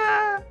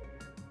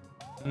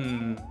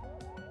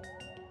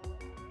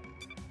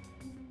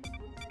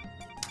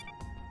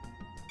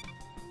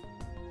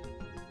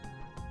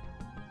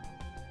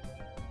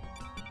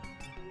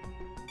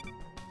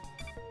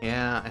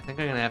 think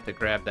I'm gonna have to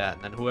grab that,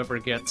 and then whoever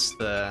gets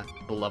the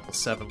level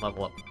 7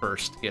 level up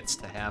first gets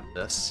to have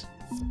this.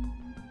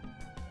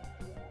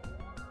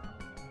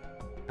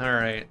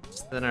 Alright,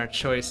 so then our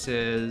choice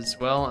is,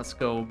 well, let's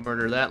go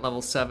murder that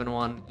level 7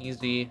 one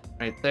easy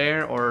right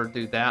there, or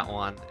do that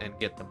one and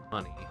get the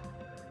money.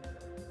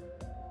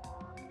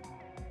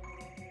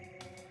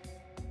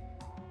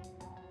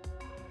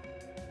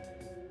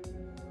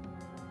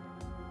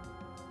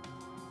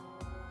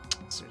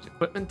 So there's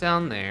equipment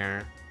down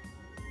there,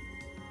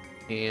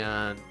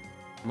 and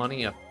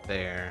money up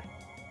there.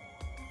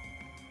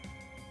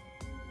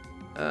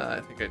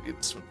 I think I do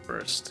this one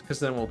first, because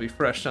then we'll be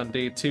fresh on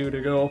day 2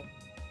 to go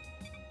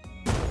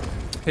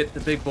hit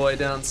the big boy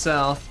down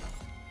south.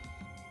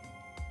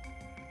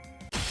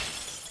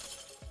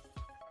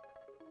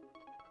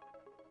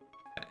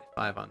 Okay,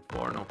 5 on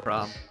 4, no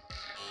problem.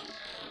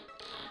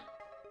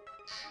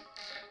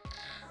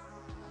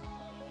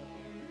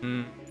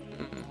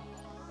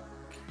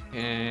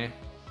 Okay,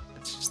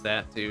 it's just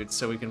that dude,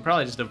 so we can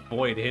probably just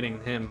avoid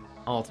hitting him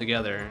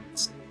altogether.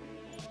 It's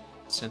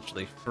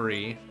essentially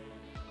free.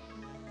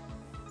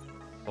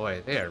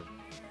 Boy, they are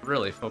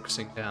really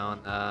focusing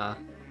down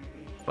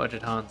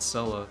Budget Han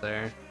Solo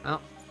there. Oh,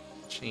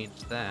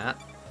 change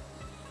that.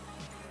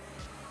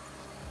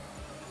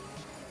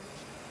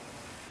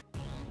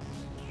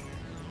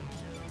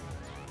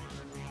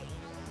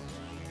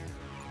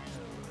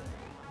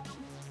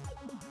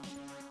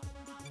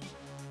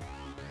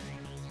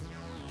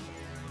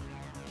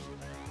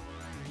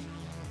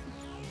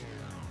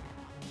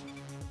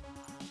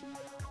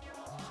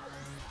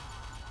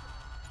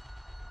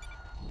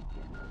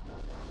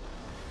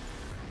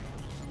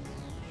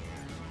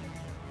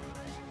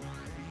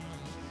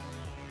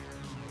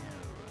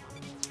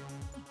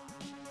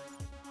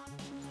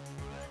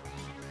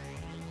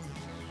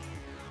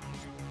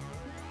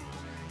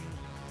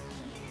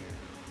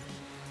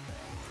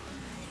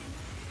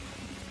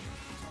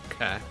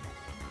 Okay.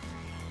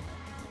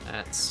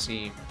 That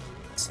seems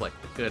like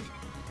a good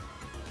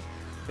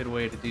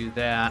way to do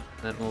that.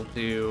 Then we'll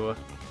do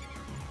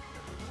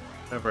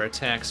whatever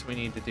attacks we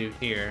need to do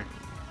here.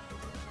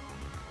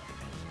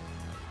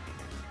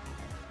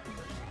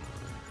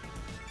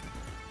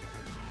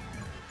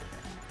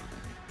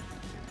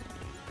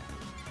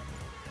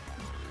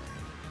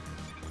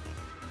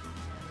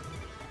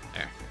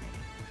 There.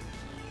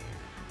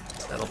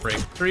 That'll break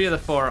 3 of the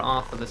 4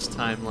 off of this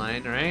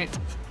timeline, right?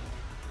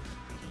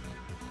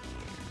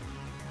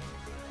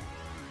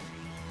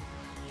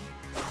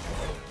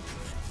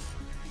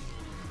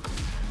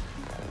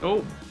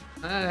 Oh,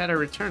 that had a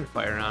return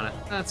fire on it.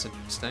 That's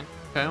interesting.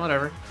 Okay,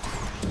 whatever.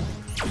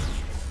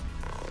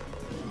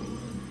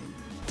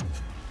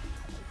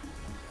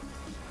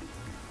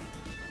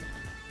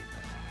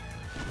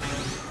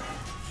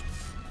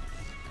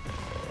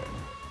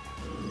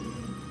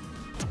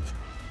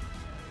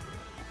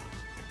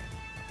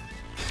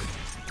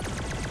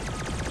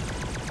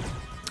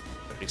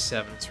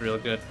 It's real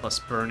good, plus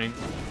burning.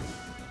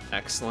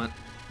 Excellent.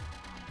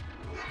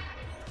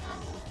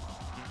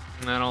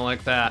 I don't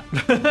like that.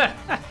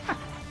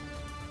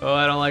 Oh,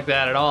 I don't like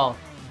that at all.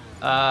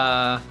 Can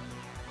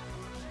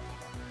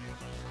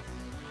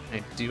I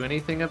do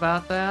anything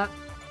about that?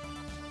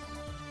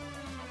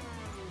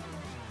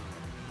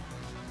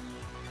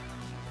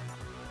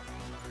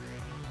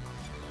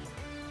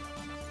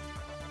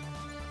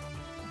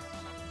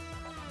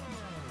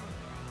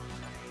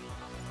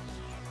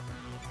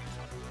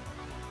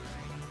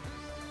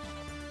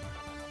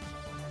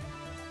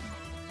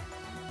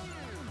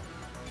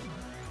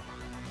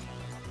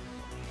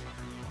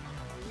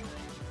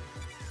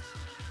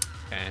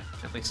 Okay,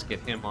 at least get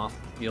him off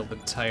the field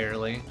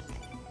entirely.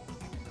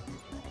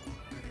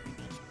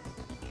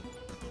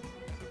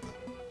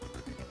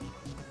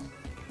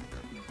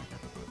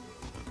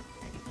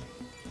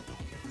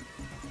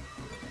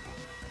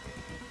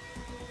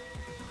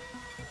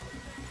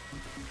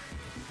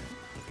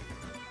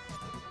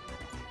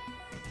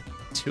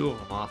 Two of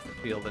them off the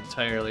field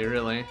entirely,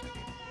 really.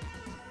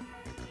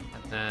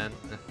 And then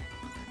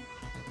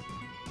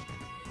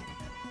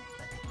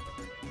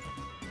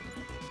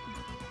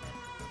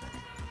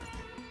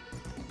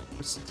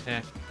let's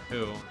attack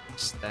who?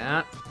 Just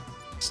that.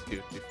 Let's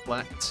do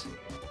deflect.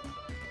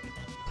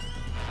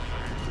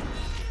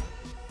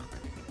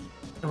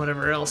 And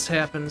whatever else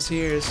happens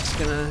here is just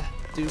gonna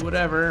do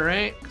whatever,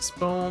 right? 'Cause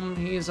boom,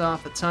 he's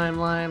off the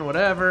timeline,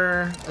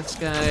 whatever. This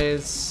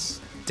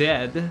guy's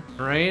dead,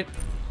 right?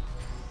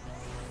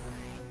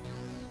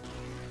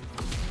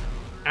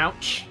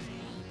 Ouch.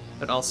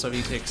 But also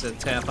he takes a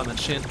tap on the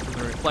chin from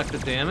the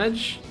reflected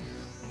damage.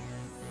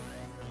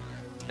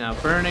 Now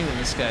burning, and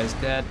this guy's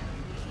dead.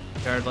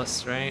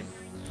 Regardless, right?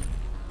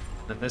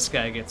 Then this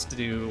guy gets to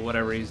do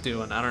whatever he's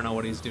doing. I don't know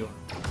what he's doing.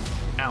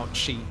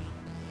 Ouchie.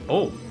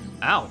 Oh,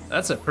 ow.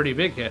 That's a pretty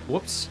big hit.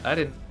 Whoops. I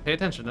didn't pay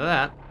attention to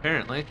that,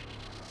 apparently.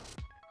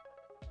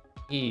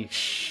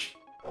 Yeesh.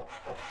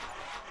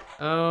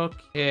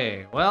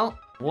 Okay, well,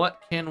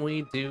 what can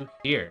we do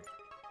here?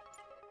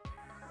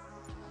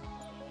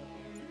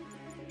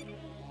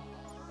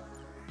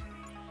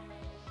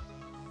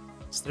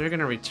 So they're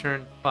gonna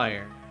return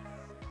fire.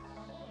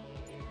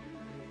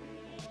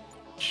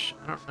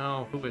 I don't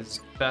know who is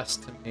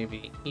best to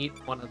maybe eat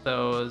one of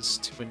those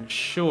to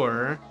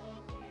ensure.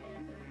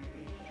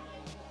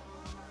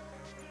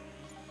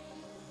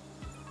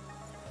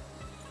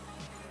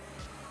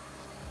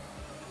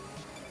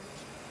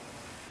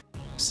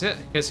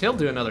 Because he'll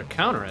do another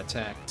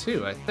counterattack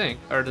too, I think.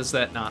 Or does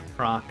that not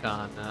proc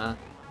on,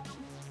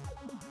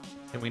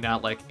 can we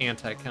not, like,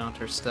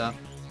 anti-counter stuff?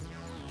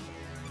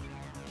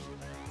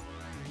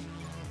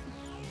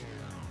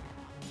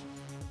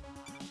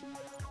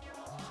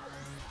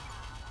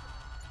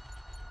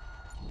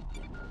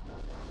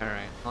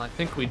 Alright, well, I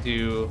think we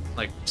do,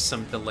 like,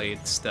 some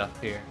delayed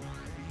stuff here.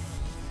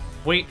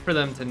 Wait for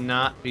them to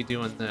not be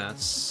doing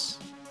this.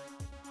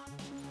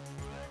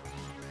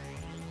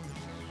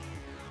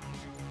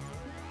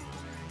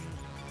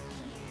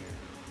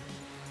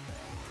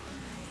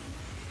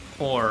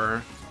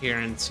 Or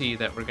guarantee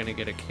that we're gonna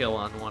get a kill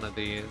on one of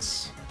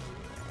these.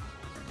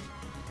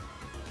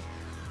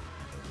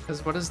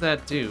 Because what does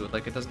that do?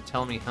 Like, it doesn't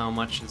tell me how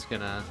much is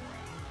gonna...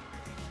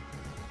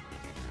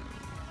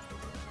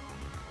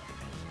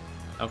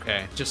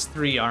 Okay, just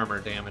 3 armor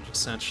damage,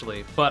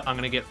 essentially. But I'm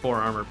gonna get 4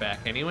 armor back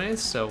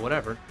anyways, so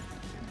whatever.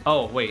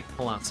 Oh, wait,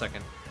 hold on a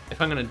second.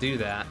 If I'm gonna do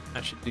that,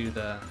 I should do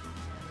the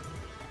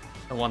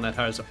one that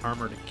has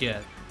armor to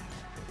get.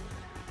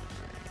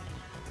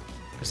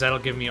 Because that'll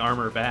give me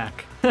armor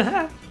back.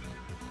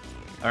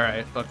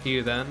 Alright, fuck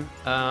you then.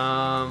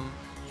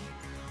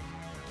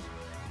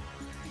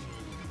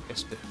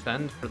 Guess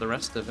defend for the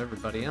rest of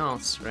everybody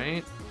else,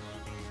 right?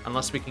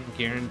 Unless we can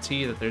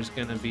guarantee that there's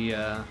gonna be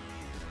a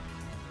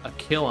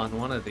kill on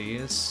one of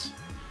these.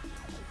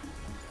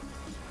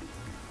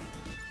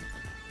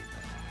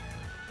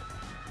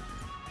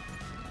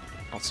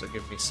 Also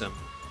give me some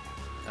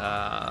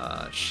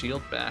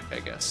shield back, I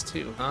guess,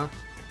 too, huh?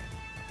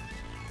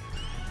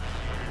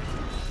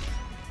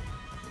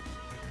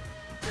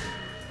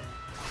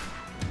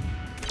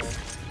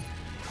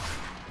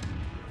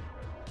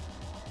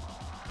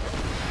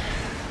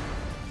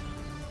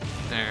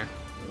 There.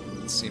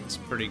 Seems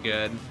pretty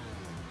good.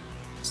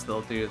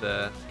 Still do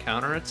the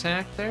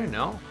counterattack there?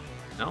 No?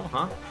 No,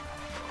 huh?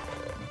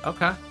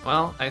 Okay,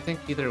 well, I think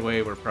either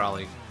way we're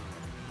probably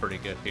pretty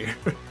good here.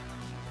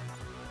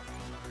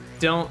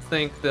 Don't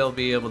think they'll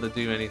be able to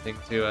do anything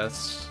to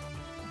us.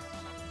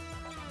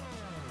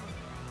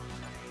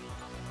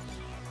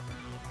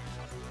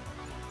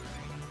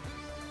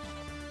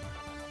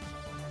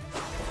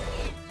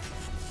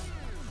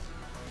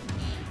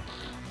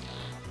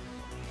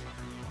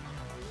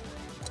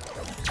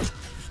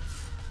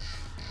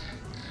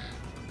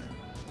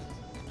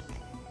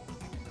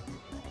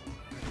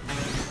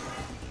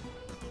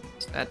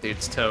 That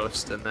dude's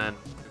toast, and then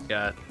we've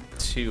got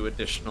 2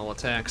 additional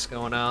attacks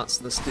going out,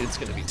 so this dude's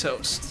gonna be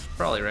toast.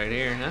 Probably right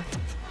here, huh?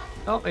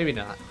 Oh, maybe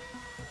not.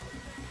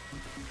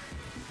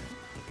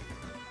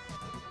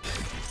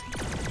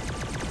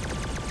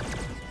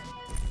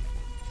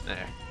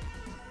 There.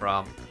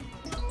 Problem.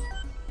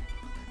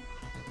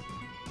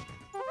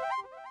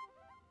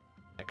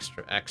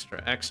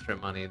 Extra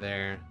money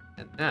there.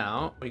 And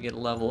now we get a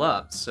level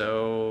up.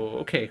 So,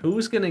 okay,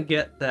 who's gonna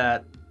get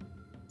that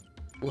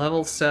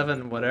level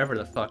 7, whatever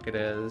the fuck it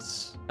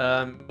is?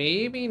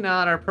 Maybe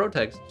not our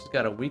Protex, who's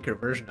got a weaker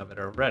version of it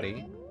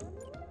already.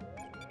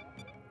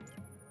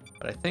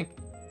 But I think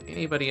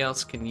anybody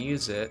else can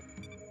use it.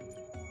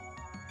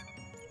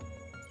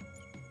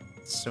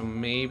 So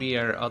maybe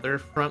our other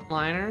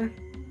frontliner?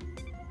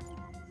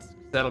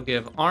 That'll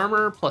give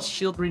armor plus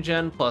shield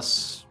regen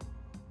plus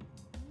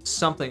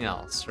something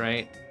else,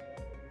 right?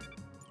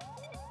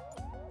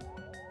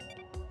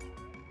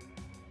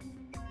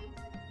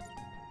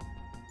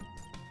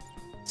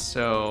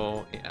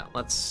 So, yeah,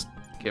 let's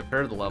give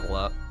her the level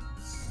up.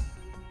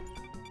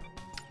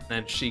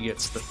 Then she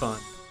gets the fun.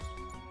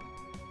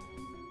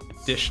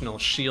 Additional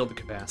shield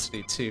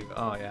capacity, too.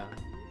 Oh, yeah.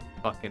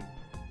 Fucking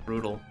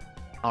brutal.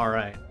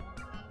 Alright.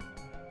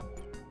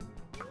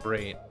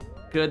 Great.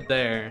 Good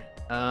there.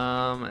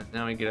 And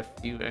now we get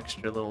a few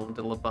extra little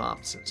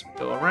dillabops as we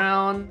go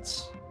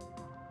around.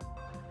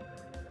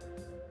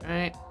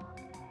 Alright.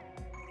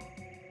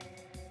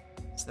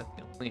 Is that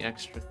the only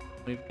extra thing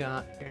we've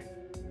got here?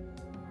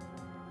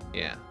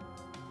 Yeah.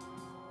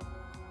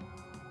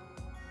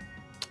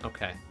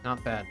 Okay,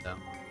 not bad though.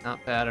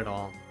 Not bad at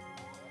all.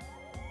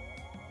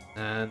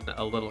 And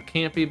a little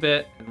campy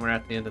bit, and we're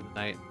at the end of the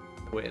night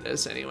the way it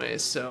is anyway,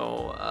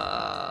 so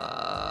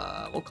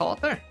we'll call it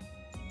there.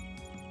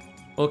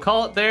 We'll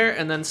call it there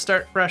and then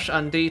start fresh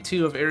on day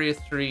 2 of Area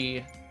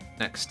 3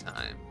 next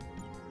time.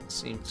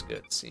 Seems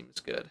good, seems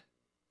good.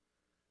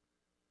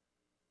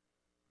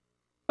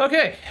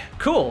 Okay,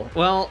 cool.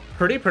 Well,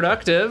 pretty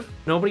productive.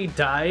 Nobody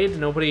died.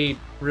 Nobody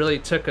really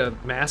took a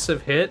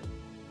massive hit.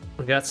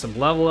 We got some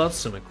level ups,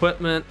 some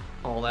equipment,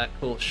 all that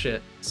cool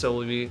shit. So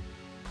we'll be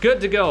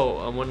good to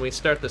go when we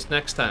start this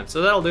next time.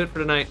 So that'll do it for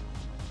tonight.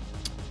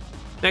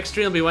 Next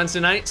stream will be Wednesday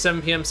night,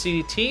 7 p.m.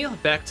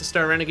 CDT. Back to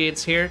Star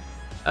Renegades here.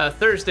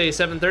 Thursday,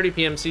 7:30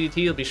 p.m.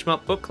 CDT will be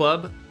Shmup Book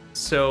Club.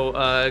 So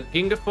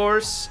Ginga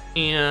Force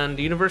and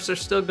Universe are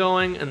still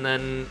going, and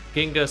then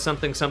Ginga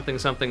something something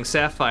something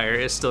Sapphire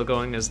is still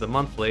going as the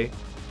monthly.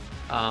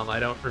 I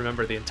don't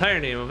remember the entire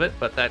name of it,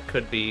 but that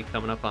could be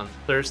coming up on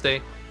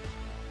Thursday.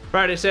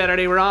 Friday,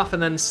 Saturday we're off,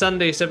 and then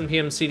Sunday 7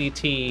 p.m.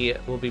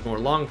 CDT will be more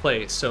long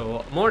play.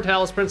 So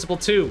Mortalis Principle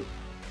 2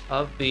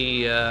 of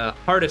the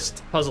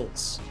hardest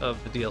puzzles of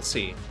the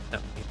DLC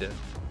that we need to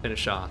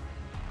finish off.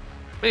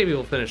 Maybe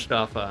we'll finish it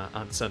off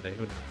on Sunday.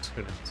 Who knows?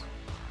 Who knows?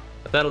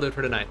 But that'll do it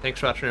for tonight. Thanks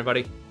for watching,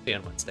 everybody. See you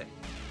on Wednesday.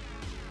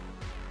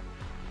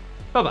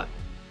 Bye-bye.